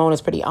 It's just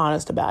Ramona's pretty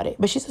honest about it.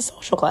 But she's a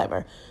social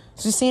climber.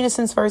 She's seen it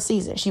since first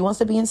season. She wants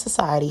to be in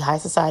society, high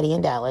society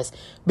in Dallas,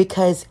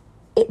 because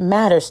it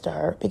matters to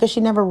her, because she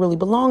never really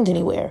belonged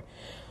anywhere.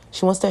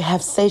 She wants to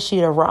say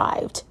she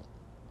arrived.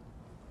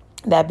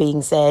 That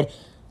being said,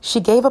 she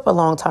gave up a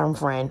long-term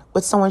friend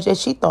with someone that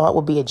she thought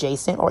would be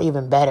adjacent or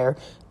even better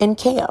in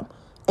Cam.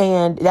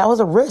 And that was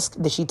a risk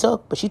that she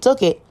took, but she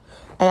took it.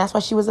 And that's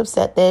why she was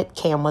upset that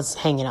Cam was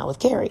hanging out with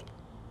Carrie.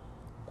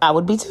 I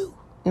would be too.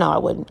 No, I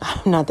wouldn't.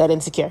 I'm not that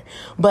insecure.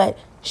 But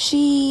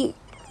she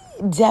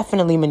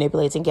definitely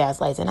manipulates and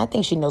gaslights, and I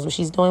think she knows what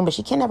she's doing, but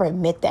she can never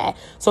admit that.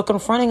 So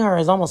confronting her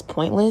is almost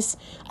pointless.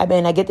 I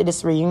get that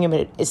it's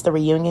the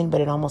reunion,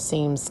 but it almost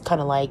seems kind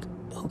of like,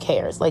 who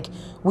cares? Like,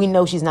 we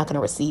know she's not going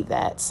to receive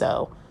that,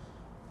 so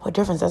what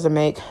difference does it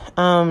make?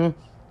 Andy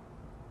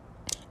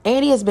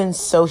has been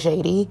so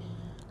shady.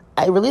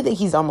 I really think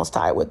he's almost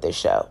tired with this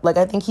show. Like,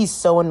 I think he's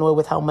so annoyed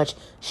with how much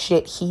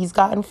shit he's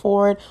gotten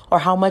for it, or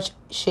how much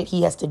shit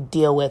he has to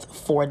deal with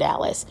for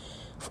Dallas,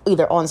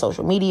 either on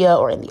social media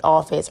or in the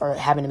office, or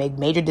having to make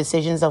major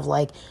decisions of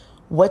like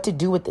what to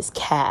do with this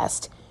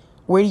cast.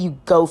 Where do you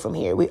go from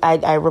here?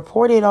 I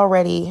reported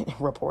already.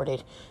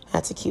 Reported.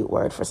 That's a cute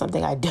word for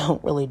something I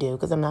don't really do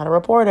because I'm not a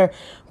reporter.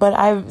 But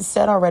I've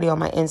said already on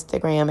my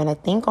Instagram, and I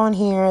think on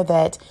here,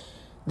 that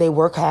they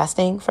were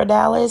casting for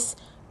Dallas.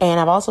 And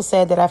I've also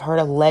said that I've heard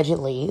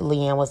allegedly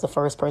Leanne was the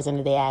first person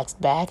that they asked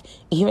back,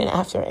 even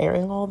after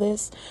airing all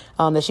this,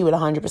 that she would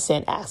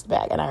 100% ask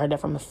back. And I heard that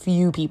from a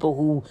few people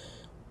who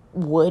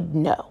would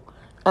know.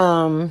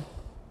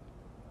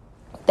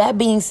 That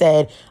being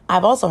said,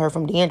 I've also heard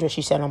from D'Andra.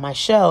 She said on my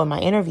show, in my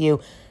interview,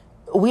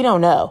 we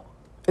don't know.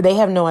 They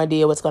have no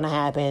idea what's going to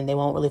happen. They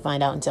won't really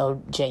find out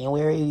until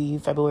January,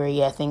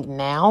 February, I think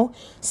now.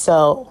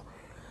 So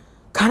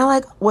kind of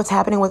like what's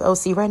happening with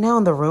OC right now.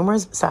 And the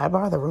rumors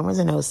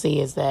in OC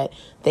is that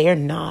they're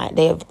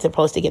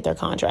supposed to get their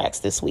contracts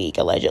this week,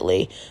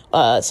 allegedly.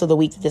 So the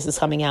week that this is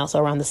coming out, so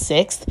around the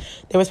 6th,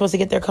 they were supposed to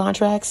get their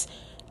contracts.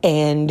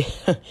 And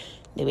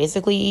they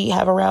basically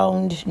have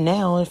around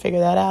now to figure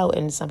that out,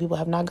 and some people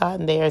have not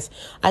gotten theirs.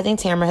 I think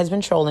Tamara has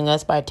been trolling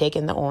us by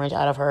taking the orange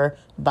out of her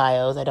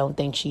bios. I don't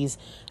think she's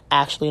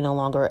actually no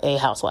longer a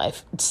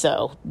housewife,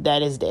 so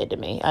that is dead to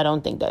me. I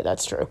don't think that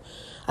that's true.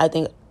 I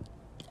think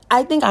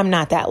I'm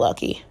not that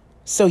lucky,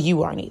 so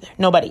you aren't either.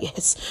 Nobody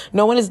is.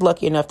 No one is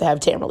lucky enough to have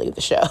Tamara leave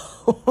the show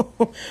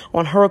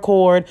on her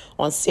accord,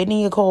 on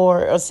Sydney's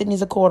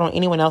accord, on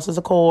anyone else's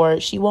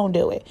accord. She won't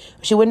do it.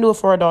 If she wouldn't do it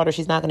for her daughter,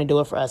 she's not going to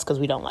do it for us because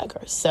we don't like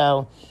her.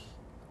 So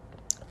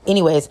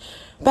anyways,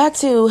 back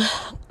to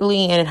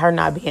Leanne and her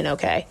not being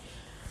okay.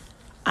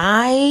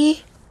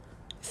 I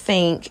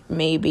think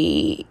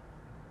maybe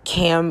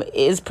Cam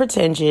is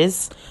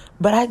pretentious,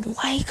 but I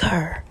like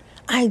her.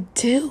 I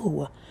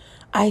do.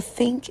 I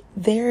think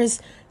there's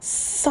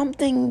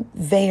something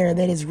there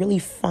that is really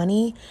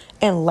funny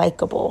and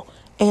likable.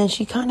 And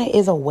she kind of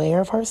is aware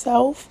of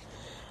herself.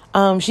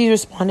 She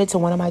responded to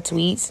one of my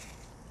tweets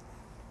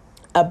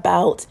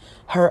about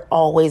her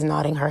always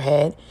nodding her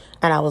head.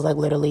 And I was like,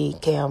 literally,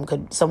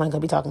 someone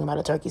could be talking about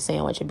a turkey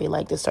sandwich and be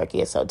like, this turkey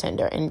is so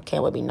tender. And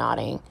Cam would be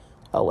nodding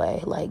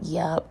away like,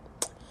 yep,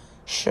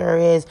 sure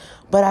is.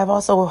 But I've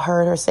also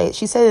heard her say,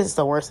 she said it's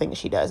the worst thing that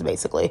she does,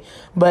 basically.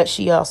 But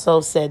she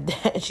also said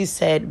that, she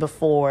said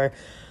before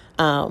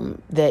that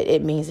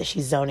it means that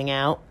she's zoning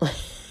out,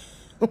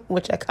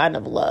 which I kind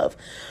of love.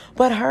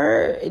 But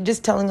her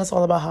just telling us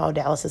all about how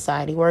Dallas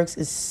society works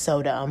is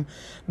so dumb,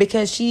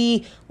 because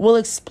she will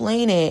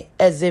explain it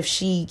as if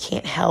she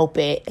can't help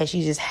it and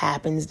she just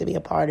happens to be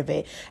a part of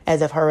it,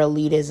 as if her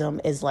elitism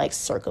is like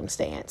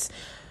circumstance.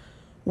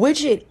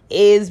 which it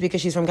is because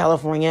she's from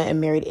California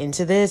and married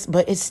into this,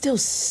 but it's still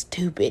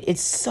stupid.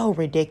 It's so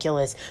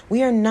ridiculous.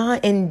 We are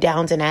not in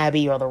Downton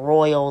Abbey or the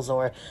Royals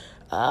or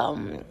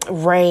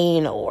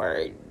Reign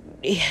or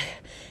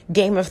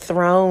Game of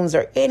Thrones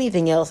or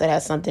anything else that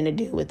has something to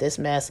do with this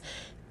mess.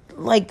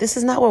 Like, this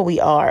is not where we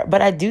are.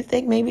 But I do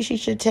think maybe she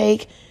should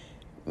take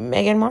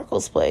Meghan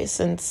Markle's place,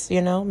 since,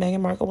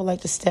 Meghan Markle would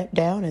like to step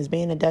down as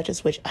being a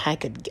Duchess, which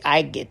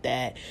I get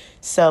that.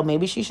 So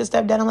maybe she should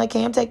step down and let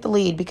Cam take the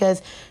lead,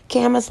 because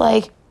Cam is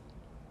like,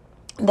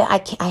 that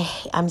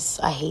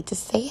I hate to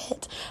say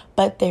it,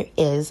 but there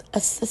is a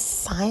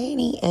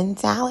society in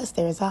Dallas.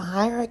 There's a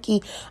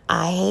hierarchy.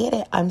 I hate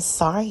it. I'm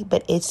sorry,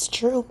 but it's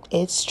true.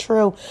 It's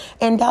true.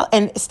 And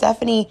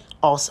Stephanie,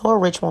 also a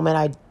rich woman.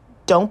 I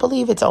don't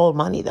believe it's old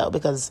money though,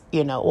 because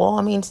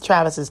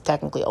Travis is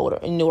technically older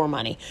and newer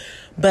money,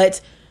 but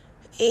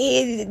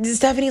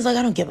Stephanie's like,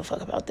 I don't give a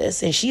fuck about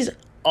this, and she's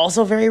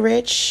also very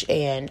rich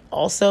and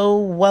also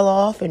well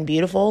off and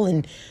beautiful,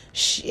 and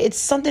it's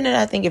something that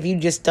I think if you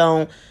just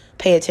don't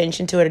pay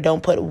attention to it or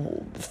don't put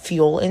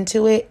fuel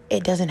into it,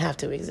 it doesn't have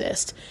to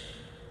exist.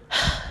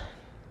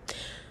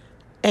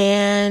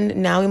 And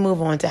now we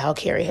move on to how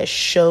Carrie has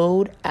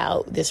showed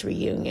out this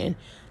reunion.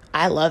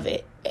 I love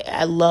it.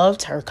 I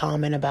loved her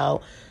comment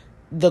about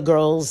the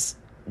girls'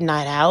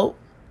 night out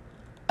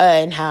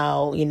and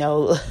how,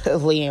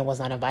 Leanne was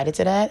not invited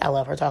to that. I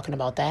love her talking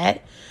about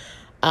that.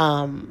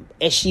 And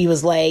she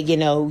was like,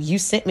 you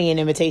sent me an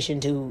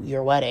invitation to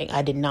your wedding.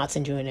 I did not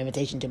send you an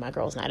invitation to my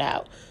girls' night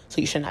out, so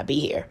you should not be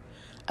here.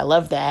 I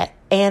love that.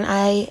 And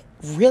I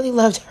really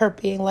loved her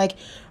being like,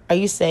 are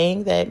you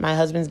saying that my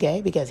husband's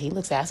gay because he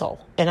looks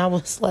asshole? And I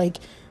was like,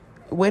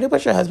 way to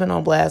put your husband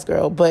on blast,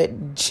 girl.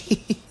 But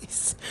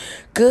jeez,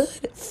 good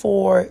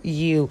for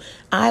you.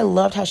 I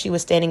loved how she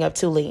was standing up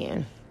to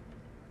Leanne.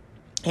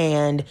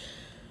 And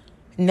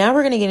now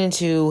we're going to get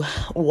into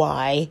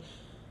why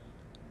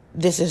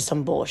this is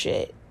some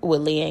bullshit,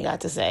 what Leanne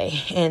got to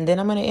say. And then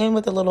I'm going to end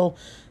with a little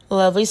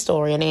lovely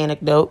story, an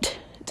anecdote,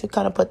 to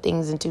kind of put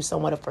things into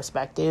somewhat of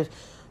perspective,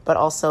 but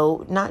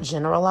also not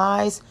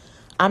generalize.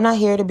 I'm not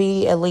here to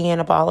be a Leanne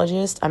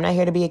apologist. I'm not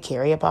here to be a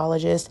Carrie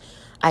apologist.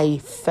 I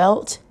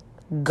felt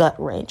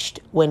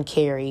gut-wrenched when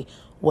Carrie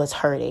was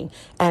hurting.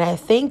 And I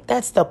think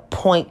that's the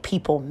point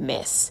people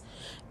miss,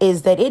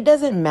 is that it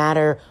doesn't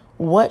matter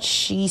what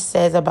she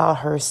says about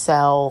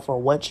herself or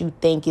what you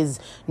think is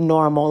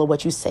normal or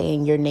what you say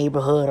in your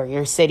neighborhood or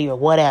your city or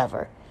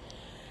whatever.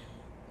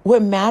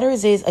 What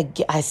matters is,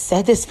 I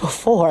said this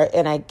before,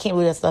 and I can't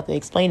really stop to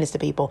explain this to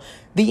people,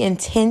 the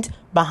intent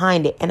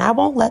behind it. And I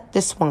won't let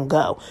this one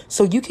go.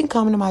 So you can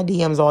come to my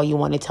DMs all you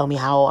want to tell me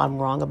how I'm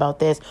wrong about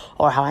this,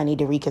 or how I need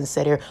to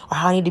reconsider, or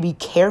how I need to be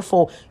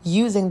careful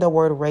using the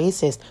word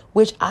racist,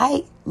 which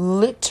I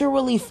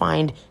literally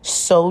find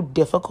so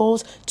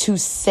difficult to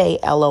say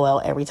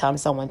LOL every time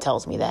someone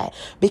tells me that.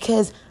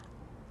 Because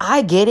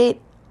I get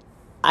it.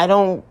 I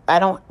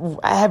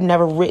have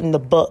never written the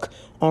book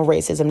on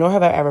racism, nor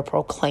have I ever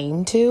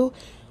proclaimed to.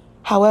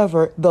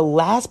 However, the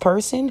last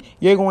person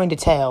you're going to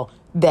tell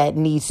that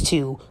needs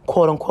to,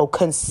 quote unquote,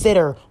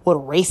 consider what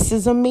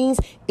racism means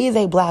is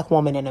a black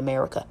woman in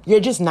America. You're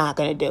just not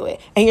going to do it.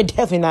 And you're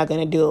definitely not going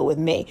to do it with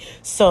me.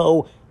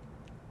 So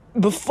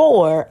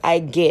before I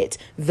get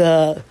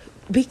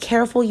be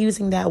careful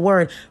using that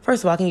word.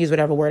 First of all, I can use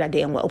whatever word I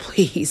damn well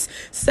please.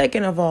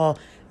 Second of all,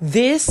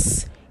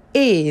 this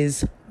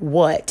is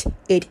what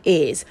it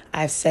is.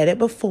 I've said it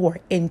before.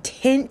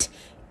 Intent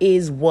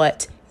is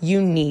what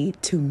you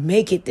need to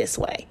make it this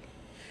way.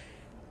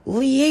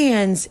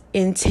 Leanne's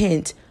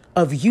intent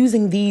of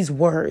using these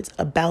words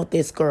about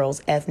this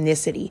girl's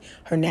ethnicity,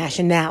 her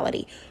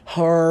nationality,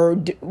 her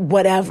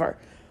whatever,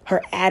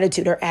 her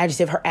attitude, her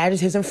adjective, her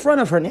adjectives in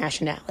front of her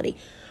nationality,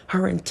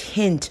 her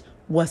intent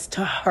was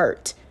to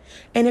hurt.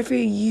 And if you're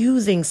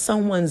using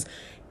someone's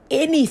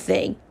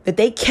anything that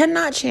they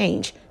cannot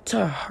change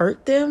to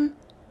hurt them,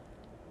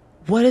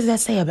 what does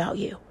that say about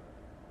you?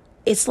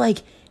 It's like,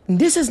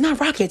 this is not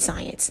rocket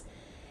science.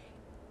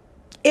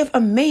 If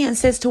a man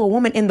says to a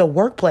woman in the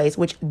workplace,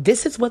 which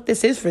this is what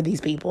this is for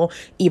these people,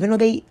 even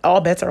though all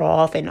bets are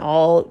off and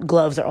all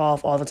gloves are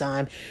off all the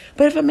time.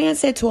 But if a man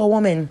said to a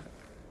woman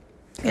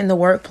in the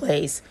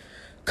workplace,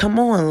 come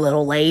on,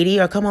 little lady,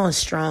 or come on,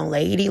 strong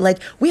lady. Like,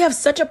 we have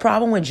such a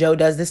problem when Joe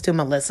does this to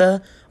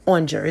Melissa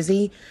on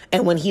Jersey,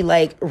 and when he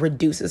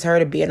reduces her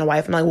to being a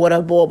wife. I'm like,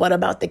 what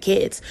about the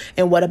kids?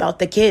 And what about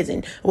the kids?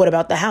 And what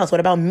about the house? What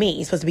about me?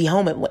 You're supposed to be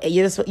home.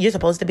 You're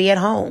supposed to be at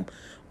home.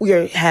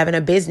 You're having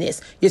a business.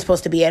 You're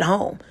supposed to be at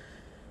home.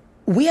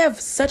 We have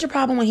such a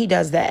problem when he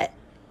does that.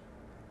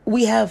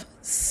 We have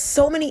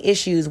so many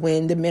issues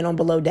when the men on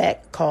Below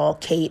Deck call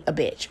Kate a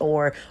bitch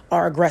or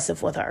are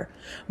aggressive with her.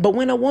 But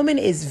when a woman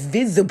is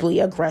visibly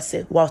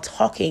aggressive while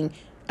talking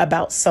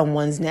about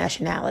someone's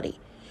nationality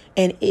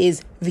and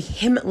is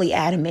vehemently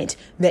adamant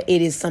that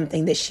it is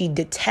something that she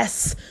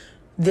detests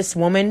this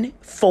woman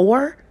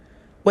for,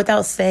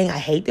 without saying, I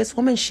hate this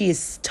woman, she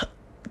is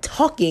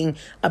talking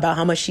about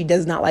how much she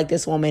does not like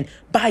this woman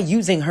by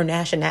using her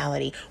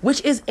nationality,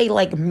 which is a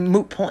like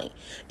moot point.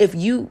 If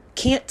you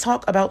can't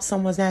talk about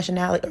someone's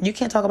nationality, or you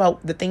can't talk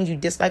about the things you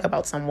dislike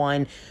about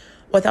someone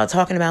without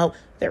talking about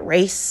their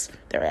race,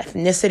 their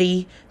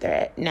ethnicity,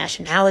 their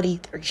nationality,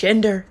 their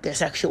gender, their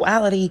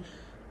sexuality,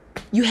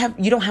 you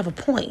don't have a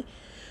point.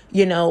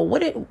 You know,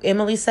 what did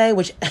Emily say?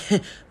 Which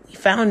we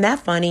found that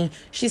funny.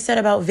 She said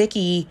about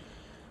Vicky,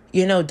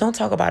 you know, don't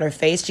talk about her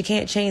face. She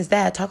can't change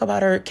that. Talk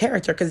about her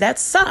character, because that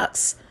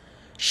sucks.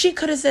 She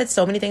could have said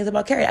so many things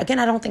about Carrie. Again,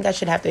 I don't think I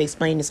should have to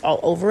explain this all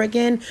over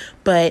again,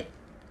 but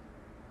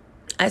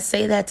I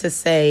say that to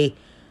say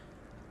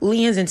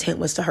Leanne's intent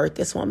was to hurt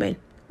this woman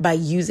by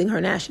using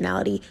her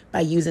nationality, by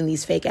using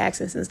these fake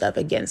accents and stuff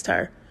against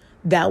her.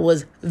 That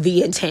was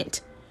the intent.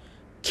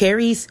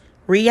 Carrie's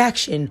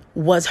reaction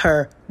was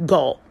her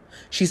goal.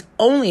 She's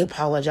only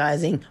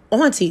apologizing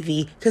on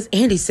TV because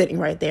Andy's sitting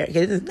right there.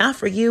 Because it's not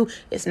for you.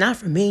 It's not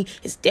for me.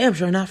 It's damn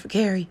sure not for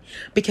Carrie.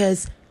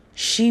 Because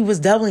she was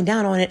doubling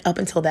down on it up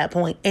until that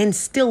point and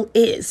still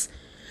is.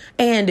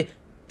 And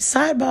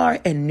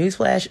sidebar and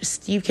newsflash,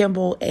 Steve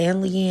Kimball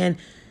and Leanne,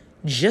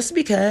 just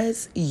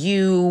because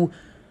you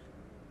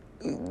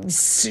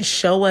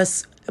show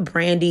us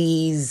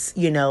Brandy's,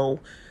 you know,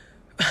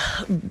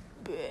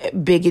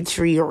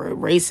 bigotry or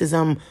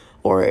racism,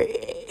 or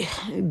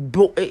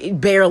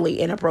barely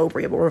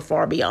inappropriate, but we're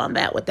far beyond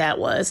that, what that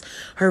was.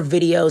 Her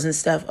videos and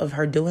stuff of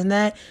her doing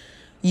that.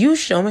 You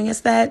showing us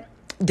that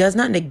does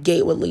not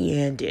negate what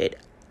Leanne did.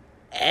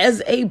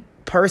 As a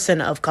person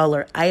of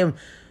color, I am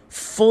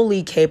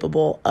fully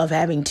capable of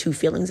having two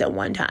feelings at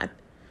one time.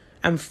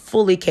 I'm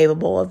fully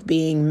capable of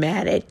being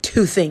mad at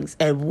two things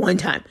at one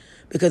time,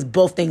 because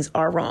both things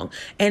are wrong.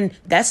 And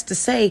that's to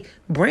say,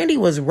 Brandy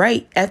was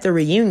right at the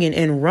reunion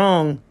and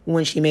wrong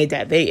when she made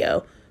that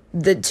video.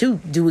 The two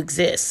do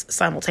exist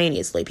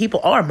simultaneously. People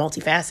are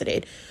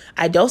multifaceted.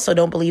 I also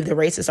don't believe the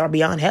racists are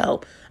beyond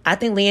help. I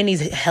think Leanne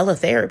needs hella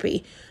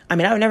therapy. I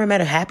mean, I've never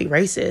met a happy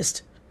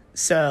racist.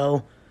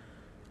 So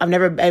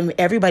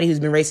everybody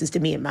who's been racist to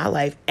me in my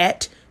life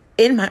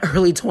in my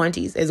early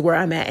 20s is where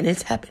I'm at. And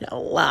it's happened a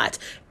lot.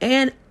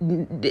 And,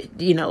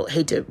 you know,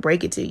 hate to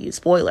break it to you,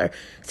 spoiler,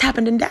 it's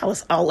happened in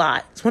Dallas a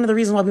lot. It's one of the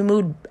reasons why we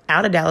moved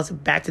out of Dallas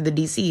back to the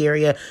DC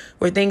area,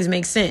 where things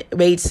made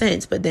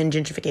sense. But then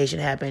gentrification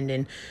happened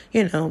and,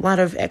 you know, a lot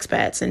of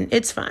expats, and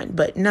it's fine,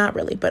 but not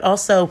really. But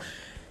also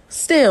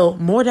still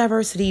more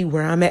diversity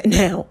where I'm at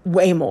now,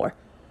 way more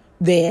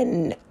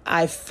than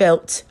I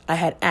felt I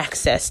had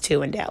access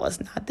to in Dallas.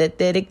 Not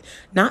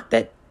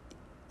that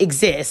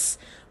exists,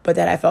 but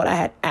that I felt I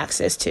had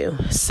access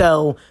to.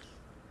 So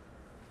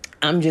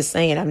I'm just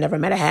saying, I've never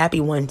met a happy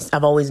one.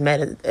 I've always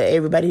met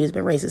everybody who's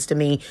been racist to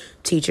me: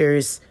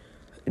 teachers,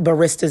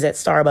 baristas at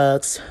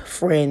Starbucks,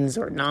 friends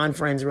or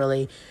non-friends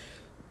really,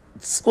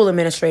 school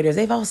administrators.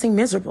 They've all seemed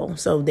miserable.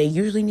 So they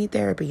usually need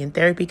therapy, and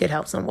therapy could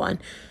help someone.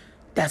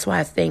 That's why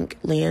I think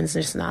Leanne's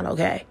just not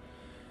okay.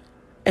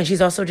 And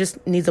she's also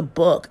just needs a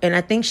book. And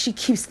I think she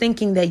keeps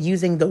thinking that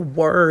using the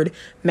word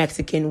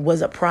Mexican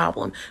was a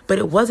problem. But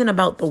it wasn't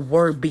about the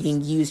word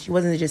being used. She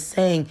wasn't just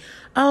saying,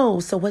 oh,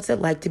 so what's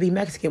it like to be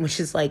Mexican? Which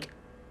is like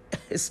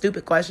a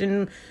stupid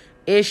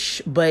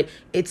question-ish. But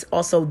it's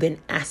also then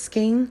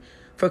asking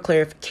for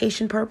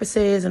clarification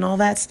purposes and all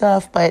that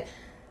stuff. But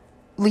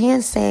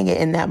Leanne saying it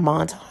in that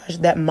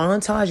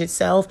montage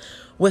itself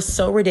was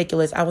so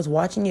ridiculous. I was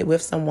watching it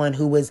with someone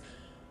who was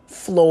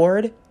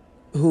floored,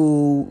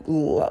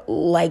 who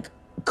like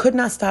could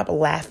not stop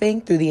laughing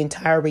through the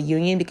entire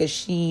reunion because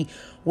she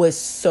was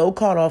so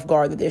caught off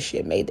guard that this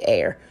shit made the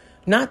air.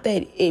 Not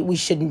that we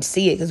shouldn't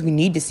see it, because we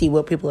need to see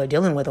what people are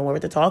dealing with and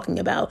what they're talking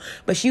about.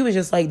 But she was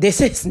just like,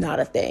 this is not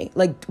a thing.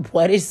 Like,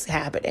 what is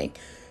happening?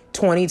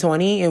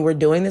 2020 and we're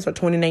doing this, or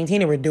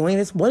 2019 and we're doing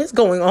this? What is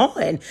going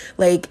on?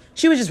 Like,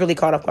 she was just really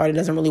caught off guard and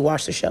doesn't really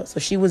watch the show. So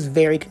she was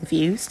very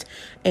confused,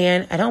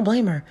 and I don't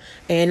blame her.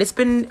 And it's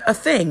been a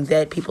thing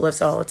that people have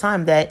said all the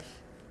time, that,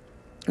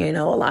 you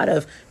know, a lot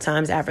of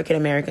times African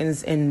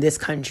Americans in this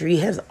country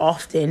has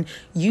often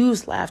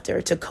used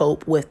laughter to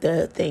cope with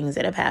the things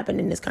that have happened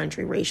in this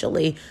country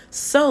racially,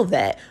 so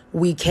that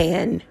we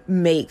can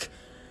make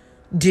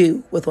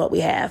do with what we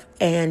have.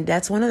 And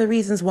that's one of the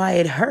reasons why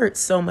it hurts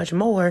so much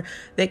more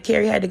that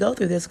Carrie had to go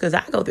through this, because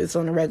I go through this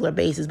on a regular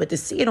basis. But to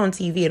see it on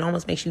TV, it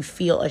almost makes you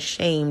feel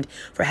ashamed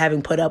for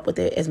having put up with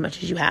it as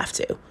much as you have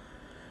to.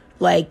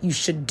 Like, you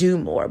should do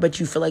more, but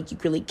you feel like you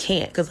really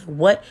can't. Because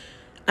what...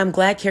 I'm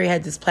glad Carrie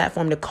had this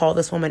platform to call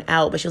this woman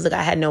out, but she was like,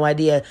 I had no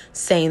idea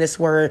saying this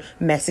word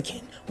Mexican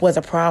was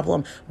a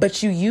problem.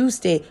 But you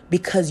used it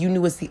because you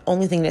knew it's the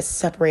only thing that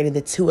separated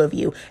the two of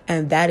you,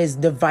 and that is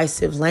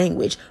divisive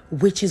language,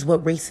 which is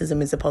what racism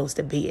is supposed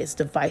to be. It's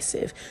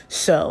divisive.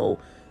 So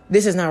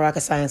this is not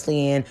rocket science,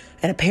 Leanne,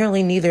 and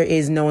apparently neither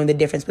is knowing the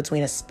difference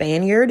between a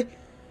Spaniard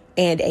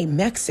and a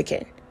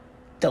Mexican.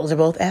 Those are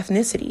both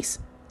ethnicities.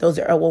 Those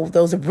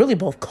are really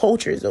both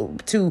cultures,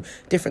 two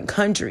different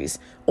countries,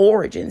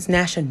 origins,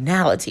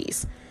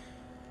 nationalities.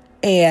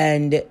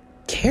 And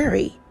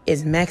Carrie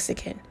is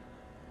Mexican.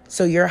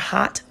 So your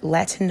hot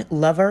Latin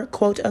lover,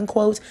 quote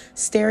unquote,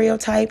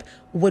 stereotype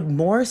would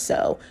more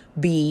so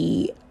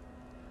be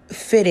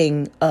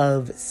fitting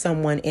of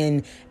someone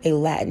in a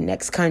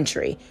Latinx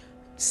country.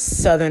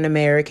 Southern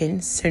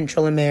American,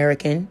 Central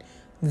American,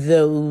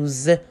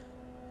 those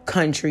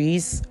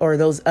countries or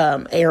those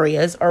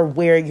areas are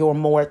where you're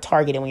more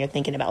targeted when you're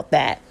thinking about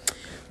that.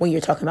 When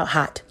you're talking about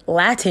hot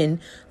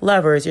Latin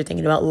lovers, you're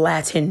thinking about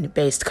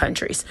Latin-based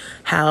countries.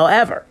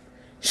 However,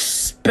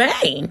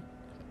 Spain,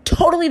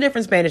 totally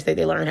different Spanish that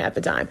they learn half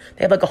the time.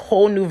 They have like a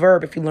whole new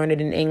verb if you learn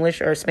it in English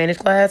or Spanish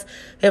class.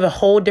 They have a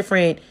whole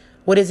different,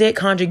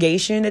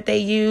 conjugation that they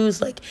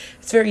use. Like,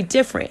 it's very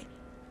different.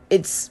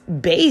 It's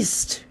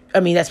based,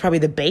 that's probably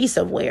the base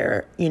of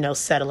where,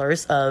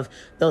 settlers of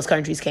those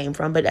countries came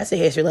from. But that's a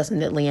history lesson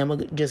that Liam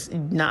would just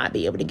not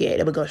be able to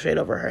get. It would go straight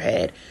over her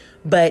head.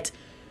 But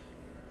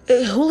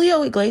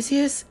Julio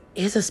Iglesias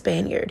is a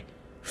Spaniard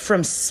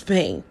from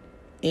Spain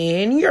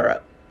in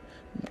Europe.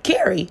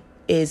 Carrie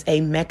is a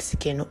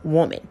Mexican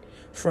woman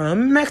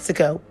from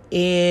Mexico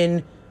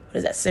in,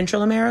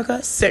 Central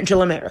America?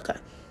 Central America.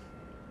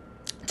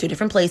 Two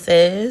different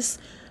places,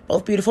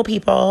 both beautiful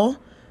people,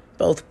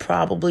 both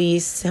probably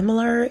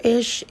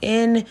similar-ish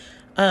in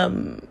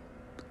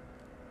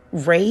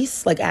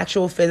race, like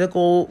actual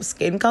physical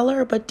skin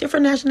color, but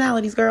different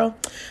nationalities, girl.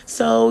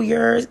 So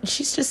Leah's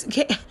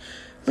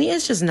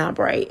just not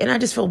bright. And I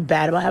just feel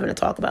bad about having to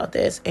talk about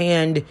this.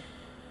 And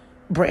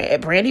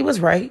Brandy was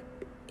right.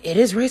 It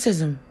is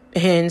racism.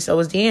 And so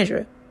is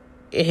Deandra.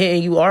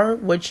 And you are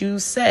what you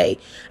say.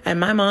 And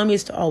my mom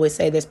used to always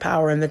say there's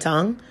power in the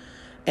tongue.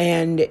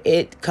 And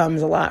it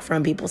comes a lot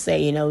from people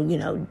say,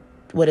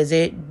 what is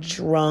it?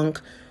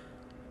 Drunk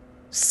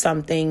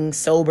something,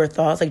 sober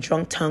thoughts, like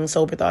drunk tongue,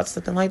 sober thoughts,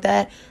 something like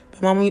that.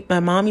 But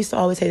my mom used to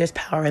always say there's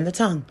power in the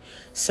tongue.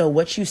 So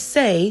what you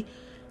say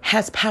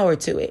has power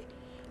to it.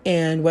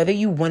 And whether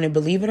you want to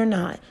believe it or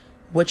not,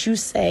 what you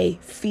say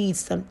feeds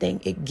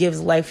something. It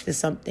gives life to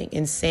something.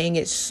 And saying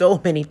it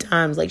so many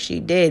times like she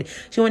did,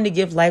 she wanted to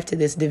give life to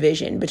this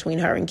division between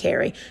her and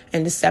Carrie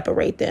and to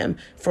separate them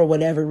for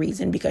whatever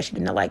reason because she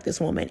did not like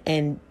this woman.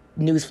 And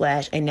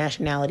newsflash, a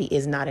nationality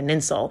is not an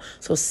insult.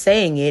 So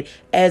saying it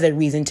as a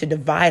reason to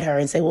divide her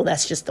and say, well,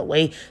 that's just the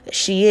way that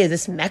she is.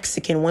 This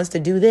Mexican wants to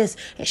do this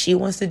and she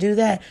wants to do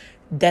that.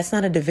 That's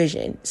not a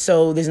division.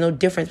 So there's no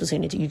difference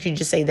between the two. You could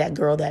just say that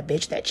girl, that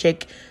bitch, that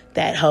chick,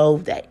 that hoe,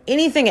 that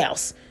anything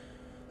else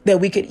that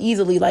we could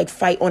easily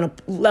fight on a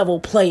level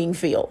playing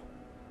field.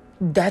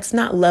 That's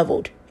not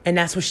leveled. And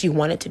that's what she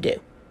wanted to do.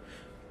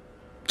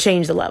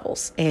 Change the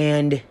levels.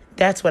 And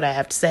that's what I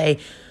have to say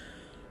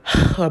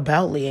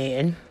about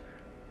Leanne.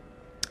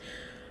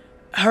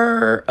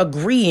 Her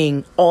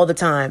agreeing all the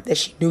time that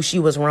she knew she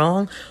was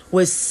wrong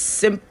was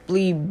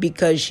simply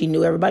because she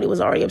knew everybody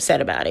was already upset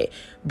about it.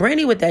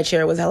 Brandy with that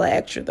chair was hella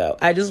extra, though.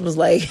 I just was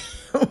like,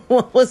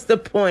 what was the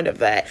point of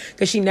that?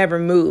 Because she never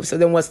moved, so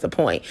then what's the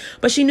point?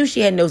 But she knew she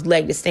had no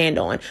leg to stand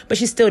on, but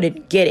she still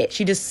didn't get it.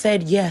 She just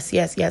said, yes,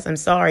 I'm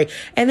sorry.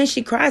 And then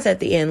she cries at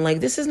the end, like,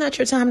 this is not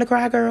your time to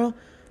cry, girl.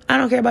 I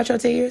don't care about your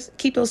tears.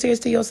 Keep those tears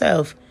to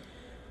yourself.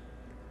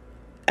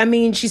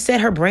 She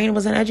said her brain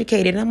was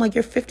uneducated. And I'm like,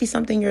 you're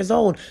 50-something years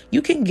old.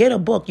 You can get a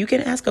book. You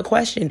can ask a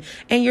question.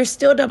 And you're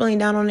still doubling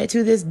down on it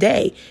to this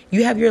day.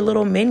 You have your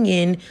little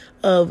minion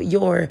of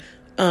your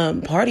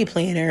party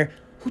planner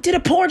who did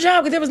a poor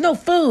job because there was no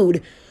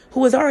food,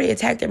 who has already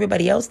attacked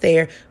everybody else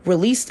there,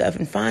 release stuff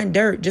and find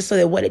dirt just so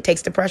that it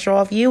takes the pressure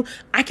off you.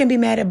 I can be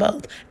mad at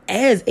both.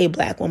 As a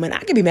black woman,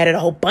 I can be mad at a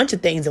whole bunch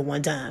of things at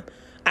one time.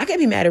 I can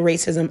be mad at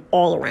racism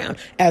all around.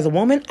 As a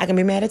woman, I can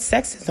be mad at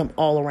sexism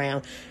all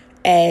around.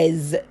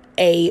 As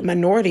a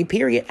minority,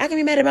 period, I can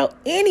be mad about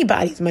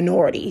anybody's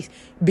minorities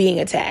being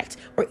attacked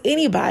or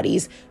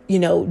anybody's,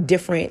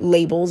 different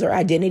labels or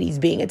identities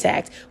being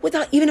attacked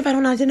even if I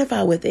don't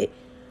identify with it.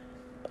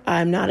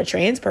 I'm not a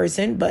trans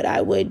person, but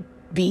I would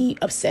be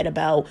upset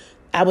about,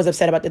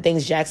 the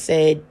things Jack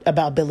said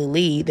about Billie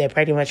Lee that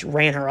pretty much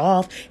ran her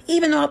off,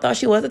 even though I thought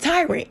she was a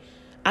tyrant.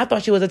 I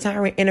thought she was a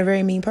tyrant and a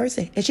very mean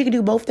person. And she could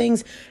do both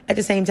things at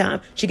the same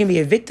time. She can be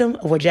a victim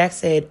of what Jack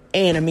said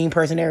and a mean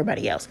person to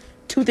everybody else.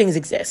 Two things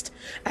exist.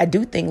 I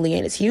do think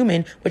Leanne is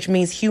human, which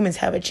means humans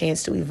have a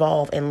chance to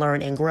evolve and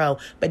learn and grow.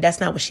 But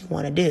that's not what she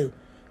want to do.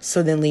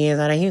 So then Leanne's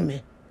not a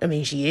human.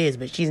 She is,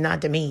 but she's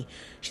not to me.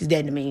 She's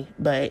dead to me.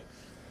 But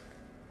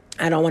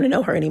I don't want to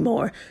know her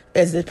anymore.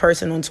 As this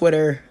person on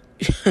Twitter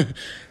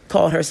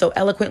called her so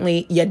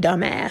eloquently, you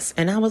dumbass.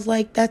 And I was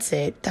like, that's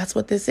it. That's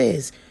what this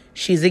is.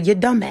 She's a you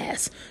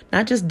dumbass.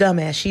 Not just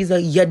dumbass. She's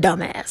a you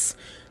dumbass.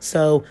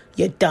 So,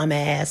 you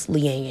dumbass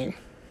Leanne.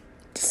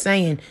 Just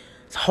saying.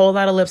 There's a whole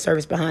lot of lip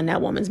service behind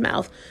that woman's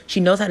mouth. She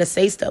knows how to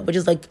say stuff, which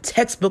is like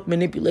textbook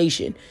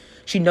manipulation.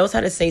 She knows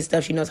how to say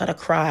stuff. She knows how to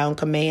cry on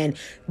command.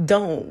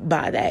 Don't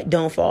buy that.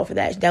 Don't fall for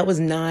that. That was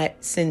not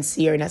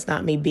sincere, and that's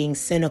not me being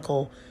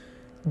cynical.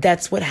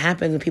 That's what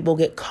happens when people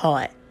get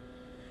caught.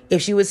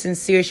 If she was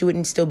sincere, she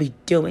wouldn't still be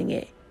doing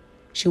it.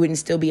 she wouldn't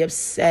still be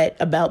upset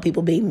about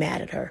people being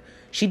mad at her.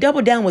 She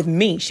doubled down with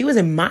me. She was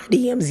in my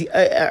DMs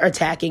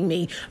attacking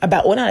me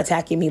about, well, not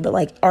attacking me, but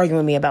like arguing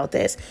with me about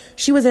this.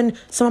 She was in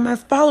some of my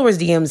followers'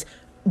 DMs,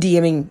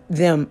 DMing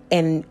them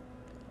and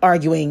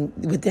arguing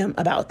with them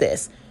about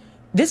this.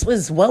 This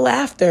was well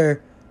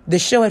after the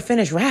show had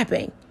finished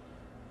wrapping.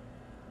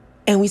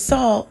 And we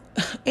saw,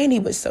 Andy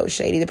was so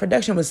shady. The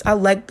production was, I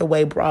like the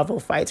way Bravo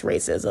fights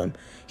racism.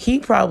 He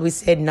probably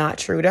said not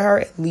true to her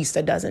at least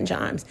a dozen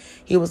times.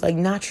 He was like,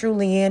 not true,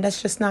 Leanne.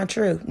 That's just not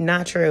true.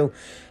 Not true.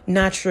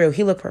 Not true.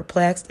 He looked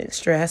perplexed and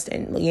stressed,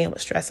 and Leanne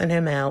was stressing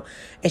him out.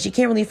 And she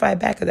can't really fight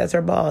back because that's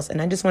her boss.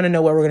 And I just want to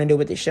know what we're going to do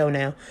with this show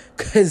now,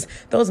 because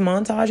those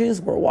montages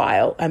were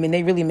wild. I mean,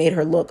 they really made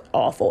her look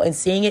awful. And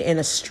seeing it in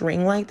a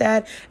string like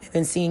that, and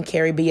then seeing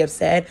Carrie be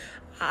upset,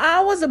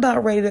 I was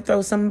about ready to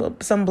throw some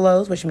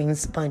blows, which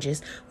means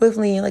punches, with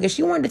Leanne. Like, if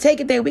she wanted to take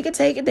it there, we could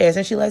take it there.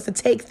 Since she likes to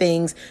take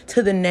things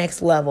to the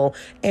next level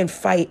and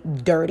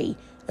fight dirty.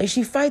 Like,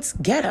 she fights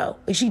ghetto.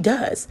 Like, she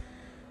does.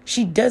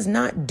 She does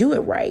not do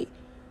it right.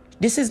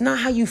 This is not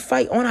how you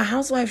fight on a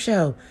housewife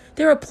show.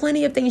 There are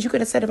plenty of things you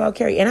could have said about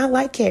Carrie. And I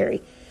like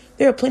Carrie.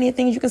 There are plenty of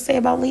things you can say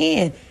about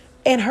Leanne.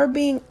 And her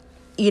being,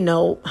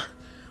 a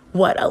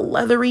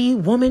leathery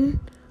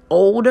woman,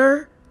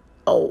 older,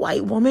 a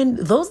white woman,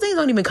 those things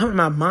don't even come to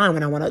my mind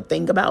when I want to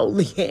think about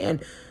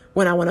Leanne,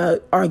 when I want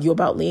to argue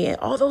about Leanne.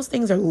 All those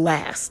things are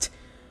last.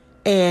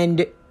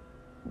 And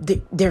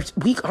they're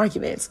weak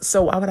arguments.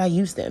 So why would I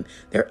use them?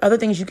 There are other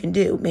things you can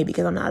do, maybe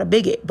because I'm not a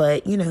bigot,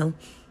 but,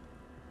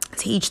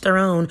 to each their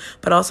own,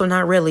 but also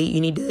not really. You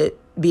need to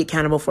be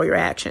accountable for your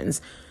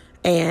actions.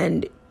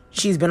 And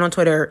she's been on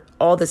Twitter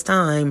all this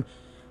time.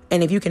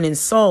 And if you can't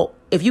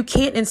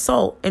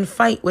insult and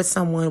fight with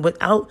someone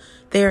without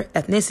their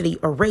ethnicity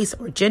or race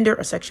or gender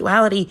or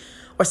sexuality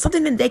or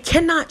something that they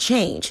cannot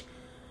change,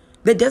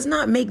 that does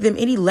not make them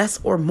any less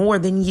or more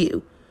than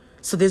you.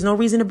 So there's no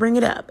reason to bring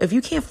it up. If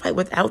you can't fight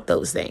without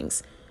those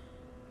things,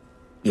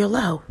 you're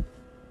low.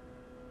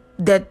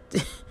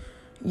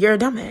 You're a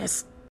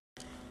dumbass.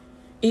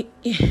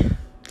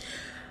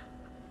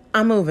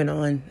 I'm moving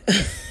on.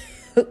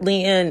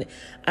 Leanne,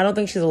 I don't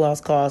think she's a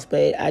lost cause,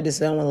 but I just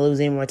don't want to lose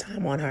any more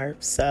time on her.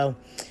 So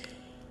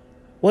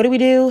what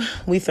do?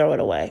 We throw it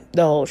away,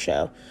 the whole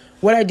show.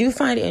 What I do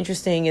find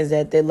interesting is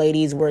that the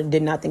ladies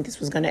did not think this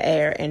was going to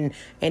air, and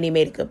he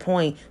made a good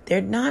point.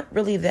 They're not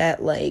really that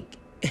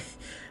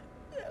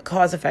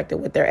cause effective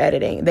with their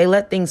editing. They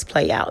let things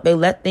play out. They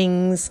let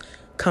things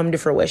come to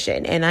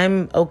fruition, and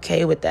I'm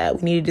okay with that.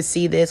 We needed to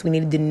see this. We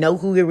needed to know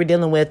who we were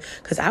dealing with,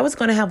 because I was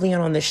going to have Leanne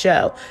on the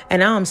show, and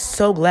now I'm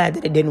so glad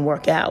that it didn't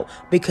work out,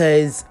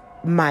 because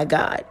my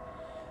God,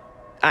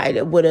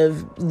 I would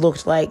have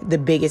looked like the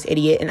biggest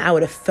idiot, and I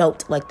would have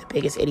felt like the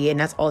biggest idiot, and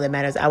that's all that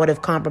matters. I would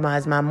have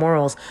compromised my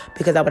morals,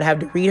 because I would have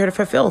to read her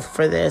for filth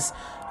for this.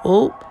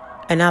 Oop,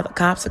 and now the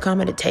cops are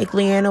coming to take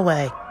Leanne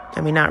away.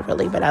 I mean, not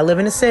really, but I live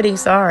in a city,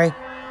 sorry.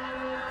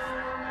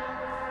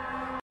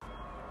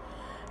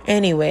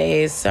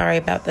 Anyways, sorry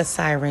about the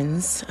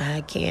sirens.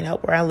 I can't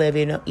help where I live,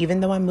 even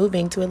though I'm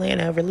moving to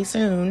Atlanta really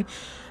soon.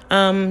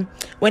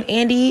 When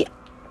Andy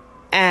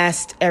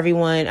asked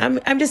everyone,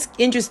 I'm just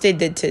interested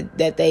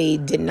that they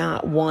did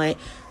not want,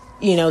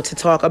 to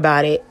talk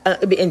about it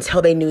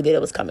until they knew that it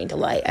was coming to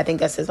light. I think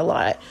that says a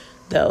lot,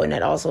 though, and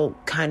that also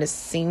kind of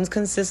seems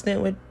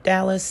consistent with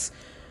Dallas.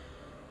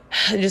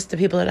 Just the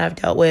people that I've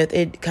dealt with,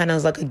 it kind of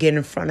is like a get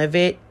in front of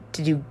it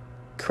to do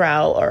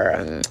crowd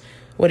or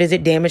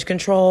damage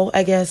control,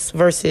 I guess,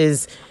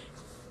 versus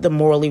the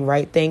morally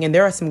right thing. And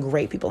there are some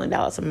great people in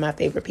Dallas. Some of my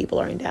favorite people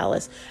are in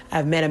Dallas.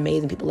 I've met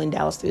amazing people in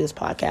Dallas through this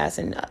podcast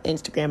and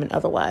Instagram and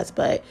otherwise.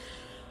 But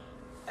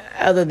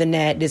other than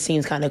that, this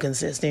seems kind of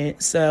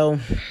consistent. So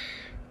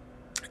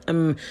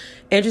I'm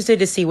interested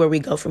to see where we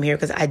go from here,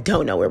 because I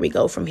don't know where we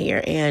go from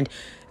here. And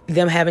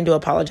them having to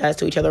apologize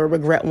to each other or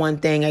regret one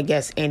thing, I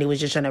guess Andy was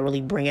just trying to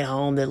really bring it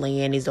home that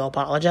Leanne needs to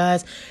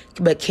apologize.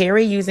 But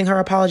Carrie using her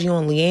apology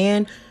on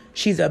Leanne,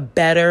 she's a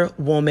better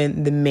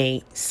woman than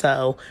me.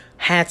 So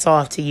hats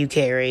off to you,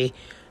 Carrie.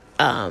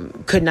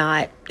 Could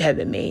not have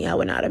been me. I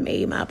would not have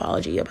made my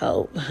apology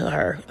about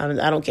her.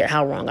 I don't care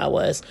how wrong I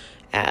was.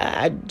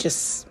 I'm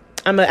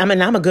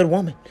a good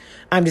woman.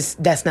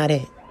 That's not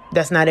it.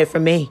 That's not it for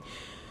me.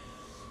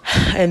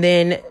 And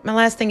then my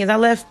last thing is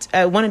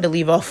I wanted to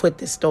leave off with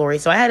this story.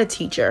 So I had a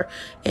teacher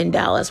in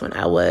Dallas when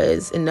I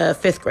was in the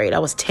 5th grade. I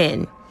was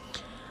 10.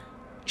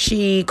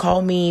 She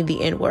called me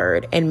the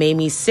N-word and made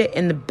me sit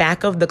in the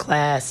back of the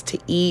class to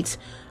eat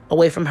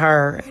away from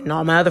her and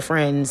all my other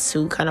friends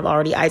who kind of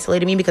already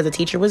isolated me because the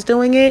teacher was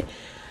doing it.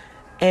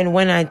 And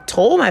when I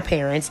told my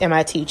parents and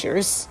my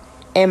teachers,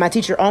 and my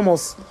teacher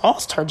almost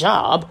lost her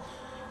job,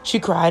 she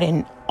cried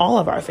in all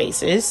of our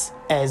faces,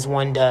 as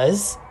one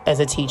does as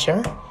a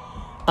teacher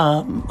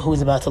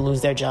who's about to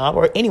lose their job,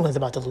 or anyone's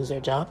about to lose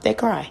their job. They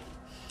cry.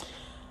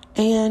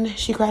 And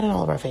she cried in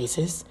all of our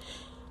faces.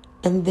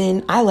 And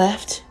then I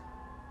left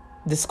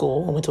the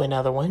school and went to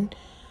another one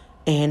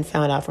and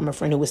found out from a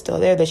friend who was still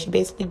there that she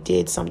basically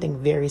did something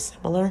very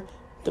similar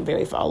the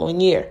very following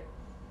year.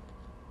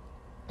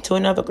 to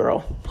another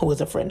girl who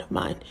was a friend of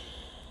mine.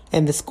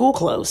 And the school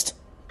closed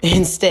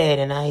instead.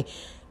 And I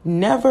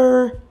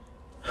never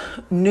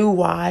knew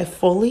why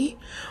fully,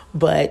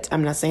 but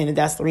I'm not saying that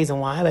that's the reason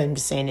why, but I'm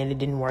just saying that it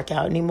didn't work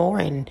out anymore.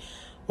 And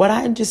what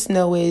I just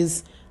know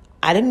is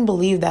I didn't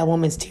believe that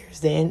woman's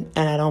tears then,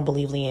 and I don't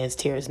believe Leanne's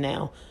tears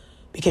now,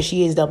 because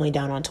she is doubling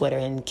down on Twitter.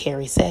 And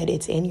Carrie said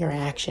it's in your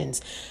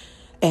actions.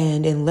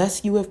 And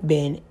unless you have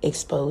been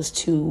exposed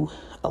to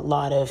a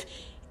lot of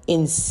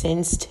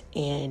incensed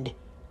and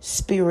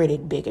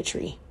spirited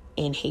bigotry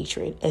and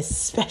hatred,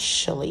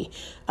 especially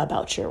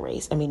about your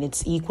race. I mean,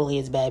 it's equally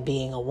as bad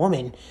being a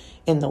woman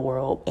in the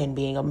world and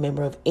being a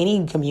member of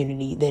any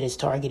community that is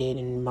targeted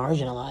and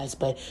marginalized.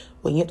 But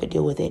when you have to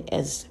deal with it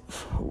as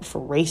for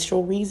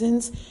racial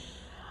reasons,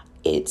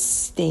 it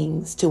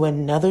stings to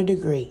another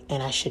degree.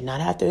 And I should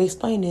not have to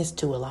explain this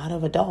to a lot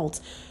of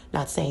adults.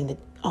 Not saying that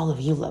all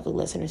of you lovely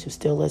listeners who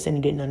still listen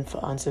and didn't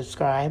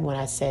unsubscribe when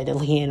I said that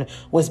Leanne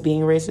was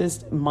being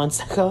racist months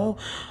ago,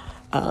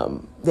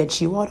 that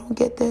you all don't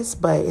get this,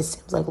 but it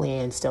seems like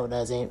Leanne still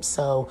doesn't.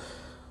 So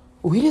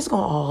we just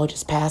gonna all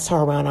just pass her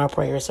around our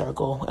prayer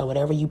circle, and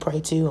whatever you pray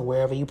to and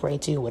wherever you pray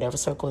to, whatever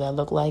circle that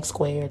look like,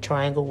 square,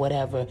 triangle,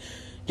 whatever,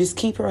 just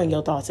keep her in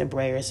your thoughts and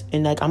prayers.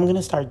 And like, I'm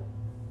gonna start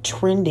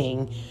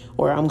trending,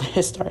 or I'm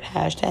gonna start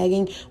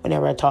hashtagging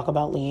whenever I talk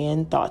about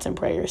Leanne, thoughts and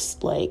prayers.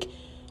 Like,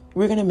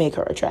 we're gonna make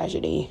her a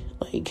tragedy,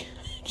 like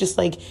just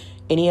like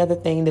any other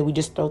thing that we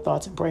just throw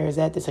thoughts and prayers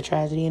at that's a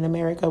tragedy in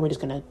America. We're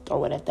just gonna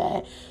throw it at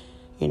that.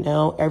 You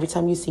know, every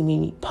time you see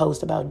me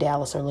post about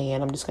Dallas or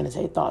Leanne, I'm just going to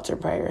say thoughts and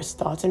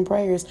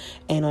prayers.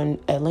 And on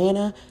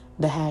Atlanta,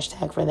 the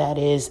hashtag for that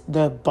is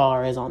the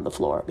bar is on the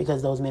floor,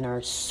 because those men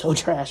are so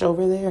trash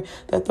over there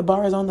that the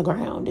bar is on the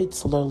ground.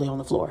 It's literally on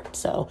the floor.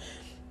 So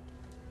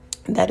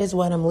that is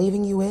what I'm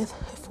leaving you with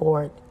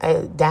for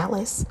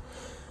Dallas.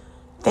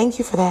 Thank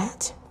you for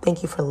that.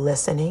 Thank you for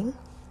listening.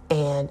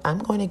 And I'm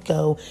going to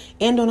go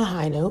end on a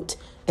high note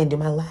and do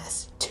my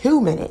last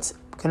 2 minutes.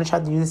 I'm going to try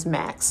to do this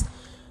max,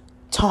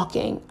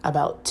 talking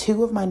about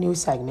 2 of my new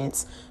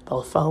segments,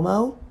 both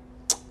FOMO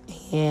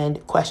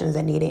and questions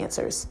that need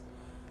answers.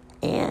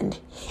 And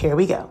here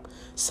we go.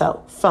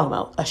 So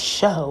FOMO, a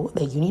show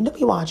that you need to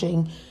be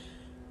watching,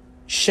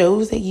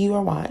 shows that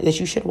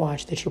you should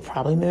watch that you're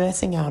probably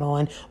missing out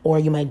on, or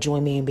you might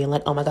join me and be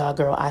like, oh my God,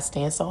 girl, I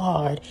stand so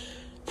hard.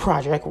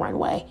 Project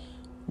Runway.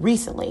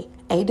 Recently,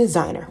 a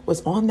designer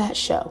was on that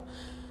show,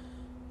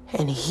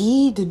 and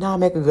he did not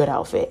make a good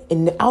outfit.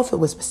 And the outfit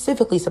was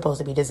specifically supposed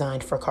to be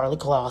designed for Karlie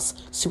Kloss,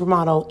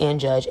 supermodel and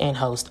judge and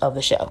host of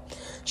the show.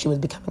 She was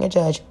becoming a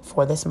judge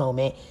for this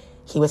moment.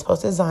 He was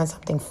supposed to design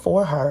something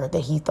for her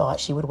that he thought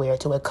she would wear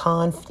to a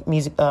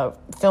Cannes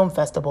film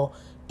festival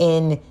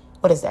in,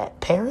 what is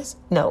that, Paris?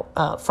 No,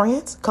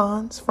 France?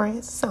 Cannes,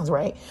 France? Sounds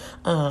right.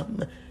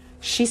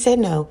 She said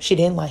no, she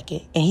didn't like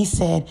it. And he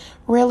said,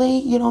 really?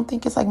 You don't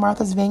think it's like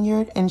Martha's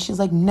Vineyard? And she's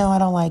like, no, I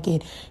don't like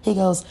it. He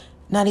goes,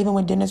 not even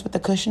with Dinners with the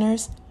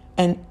Kushners?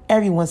 And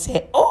everyone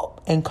said, oh,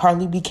 and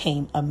Karlie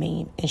became a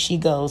meme. And she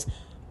goes,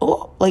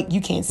 oh, like,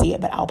 you can't see it,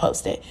 but I'll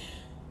post it.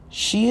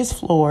 She is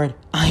floored.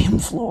 I am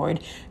floored.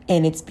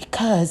 And it's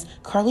because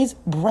Karlie's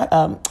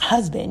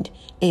husband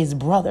is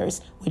brothers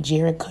with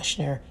Jared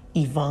Kushner,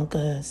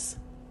 Ivanka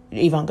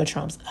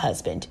Trump's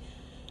husband.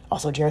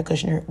 Also, Jared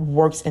Kushner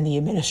works in the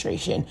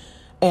administration,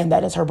 and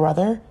that is her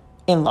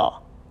brother-in-law,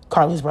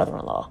 Karlie's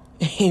brother-in-law.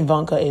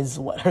 Ivanka is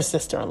her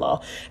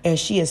sister-in-law, and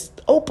she has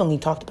openly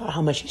talked about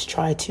how much she's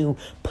tried to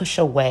push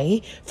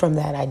away from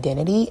that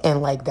identity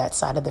and like that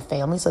side of the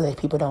family so that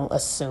people don't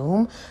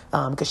assume,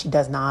 because she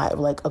does not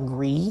like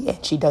agree,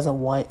 and she doesn't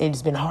want.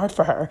 It's been hard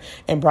for her,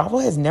 and Bravo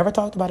has never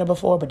talked about it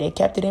before, but they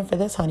kept it in for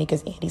this, honey,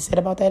 because Andy said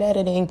about that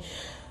editing,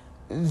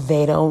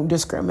 they don't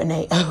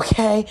discriminate,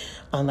 okay?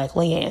 Unlike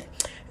Leanne.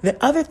 The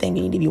other thing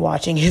you need to be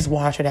watching is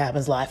Watch What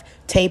Happens Live.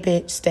 Tape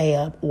it, stay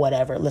up,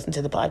 whatever. Listen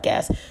to the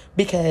podcast.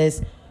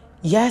 Because,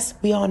 yes,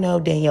 we all know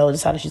Danielle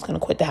decided she's going to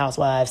quit the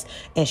Housewives,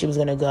 and she was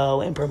going to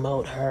go and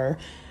promote her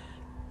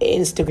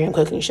Instagram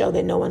cooking show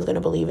that no one's going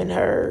to believe in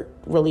her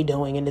really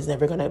doing, and is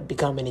never going to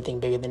become anything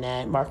bigger than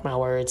that. Mark my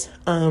words.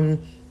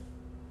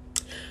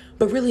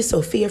 But really,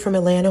 Sophia from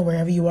Atlanta,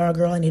 wherever you are,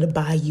 girl, I need to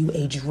buy you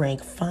a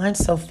drink. Find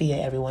Sophia,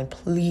 everyone,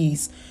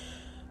 please.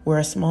 We're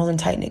a small and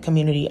tight-knit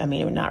community. I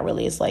mean, we're not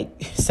really. It's like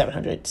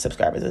 700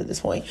 subscribers at this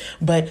point.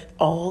 But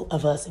all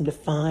of us need to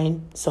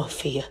find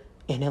Sophia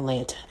in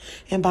Atlanta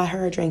and buy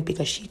her a drink,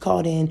 because she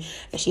called in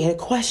and she had a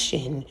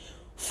question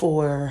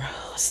for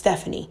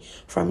Stephanie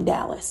from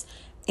Dallas.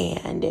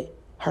 And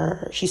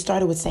she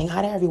started with saying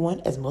hi to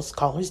everyone, as most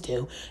callers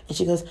do. And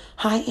she goes,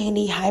 hi,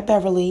 Andy. Hi,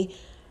 Beverly.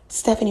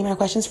 Stephanie, my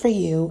question's for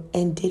you.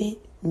 And didn't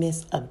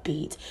miss a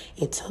beat.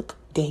 It took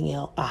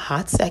Danielle a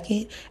hot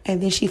second,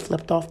 and then she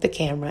flipped off the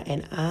camera,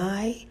 and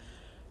I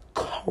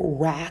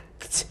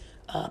cracked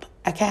up.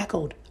 I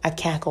cackled.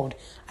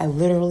 I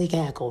literally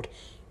cackled.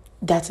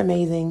 That's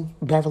amazing.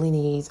 Beverly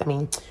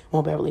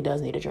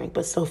does need a drink,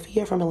 but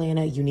Sophia from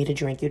Atlanta, you need a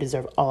drink. You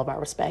deserve all of our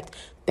respect.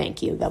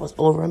 Thank you. That was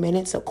over a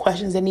minute. So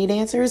questions that need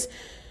answers.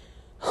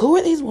 Who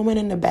are these women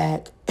in the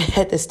back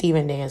at the Steve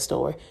and Dan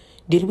store?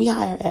 Did we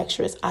hire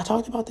extras? I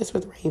talked about this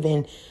with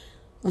Raven.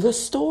 The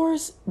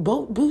stores,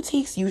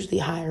 boutiques usually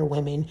hire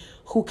women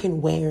who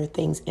can wear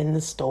things in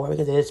the store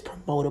because it is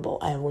promotable.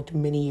 I have worked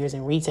many years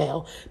in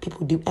retail.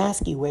 People do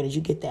ask you, where did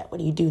you get that? Where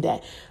do you do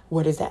that?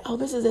 What is that? Oh,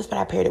 this is this, but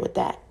I paired it with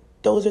that.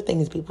 Those are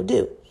things people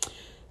do.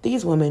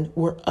 These women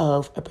were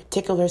of a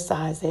particular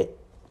size that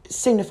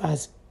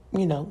signifies,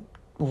 real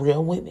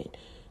women.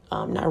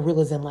 Not real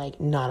as in like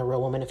not a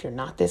real woman if you're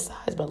not this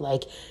size, but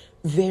like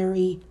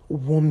very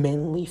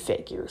womanly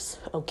figures,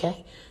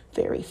 okay?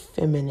 Very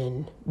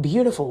feminine,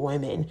 beautiful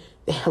women.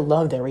 I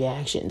love their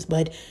reactions,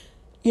 but,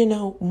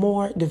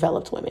 more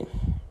developed women.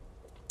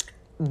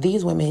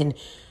 These women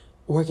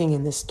working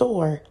in the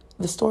store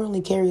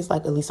only carries,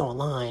 like, at least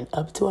online,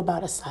 up to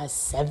about a size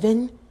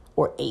 7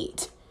 or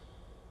 8.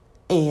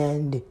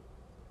 And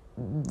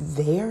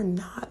they're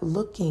not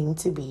looking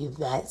to be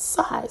that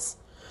size.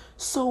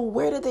 So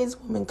where did these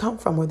women come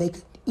from where they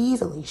could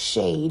easily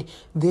shade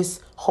this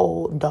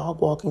whole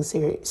dog walking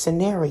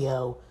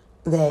scenario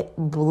that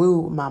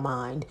blew my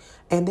mind?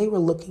 And they were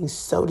looking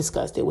so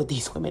disgusted with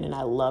these women, and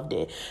I loved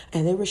it.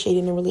 And they were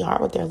shading them really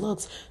hard with their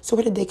looks. So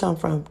where did they come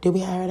from? Did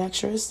we hire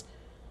extras?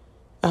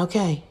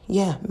 Okay,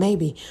 yeah,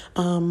 maybe.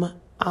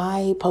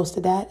 I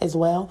posted that as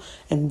well.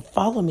 And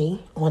follow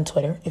me on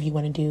Twitter if you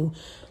want to do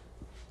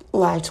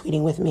live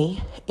tweeting with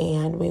me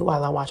and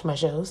while I watch my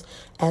shows,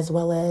 as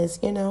well as,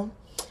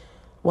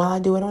 while I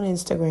do it on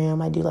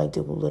Instagram. I do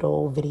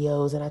little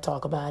videos and I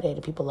talk about it,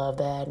 and people love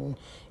that. And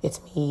it's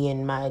me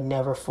and my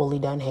never fully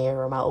done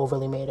hair or my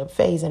overly made up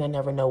face, and I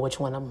never know which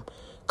one I'm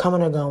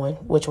coming or going,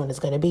 which one it's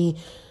going to be.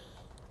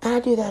 And I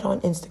do that on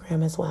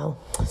Instagram as well.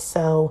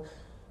 So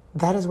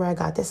that is where I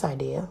got this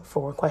idea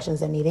for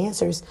questions that need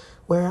answers,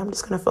 where I'm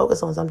just going to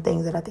focus on some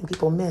things that I think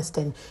people missed.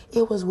 And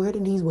it was, where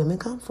did these women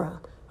come from?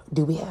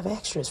 Do we have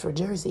extras for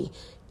Jersey?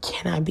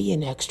 Can I be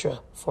an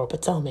extra for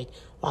Potomac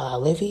while I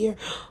live here?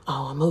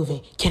 Oh, I'm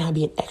moving. Can I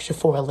be an extra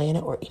for Atlanta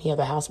or any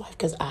other housewife?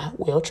 Because I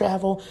will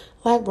travel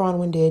like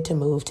Bronwyn did to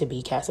move to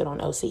be casted on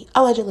OC.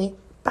 Allegedly.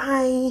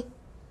 Bye.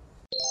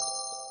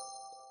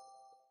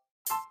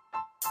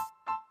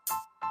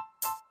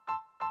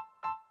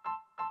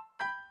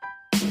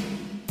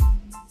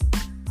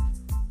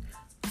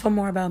 For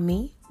more about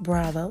me,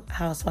 Bravo,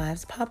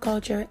 Housewives, pop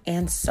culture,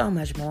 and so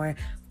much more,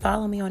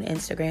 follow me on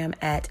Instagram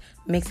at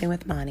Mixing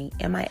with Mani,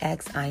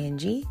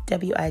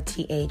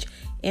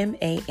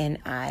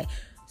 MixingWithMani,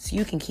 so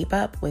you can keep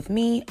up with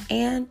me.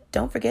 And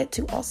don't forget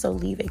to also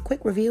leave a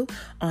quick review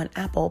on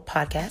Apple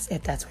Podcasts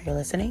if that's where you're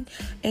listening,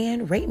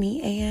 and rate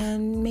me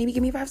and maybe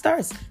give me 5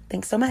 stars.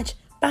 Thanks so much.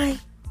 Bye.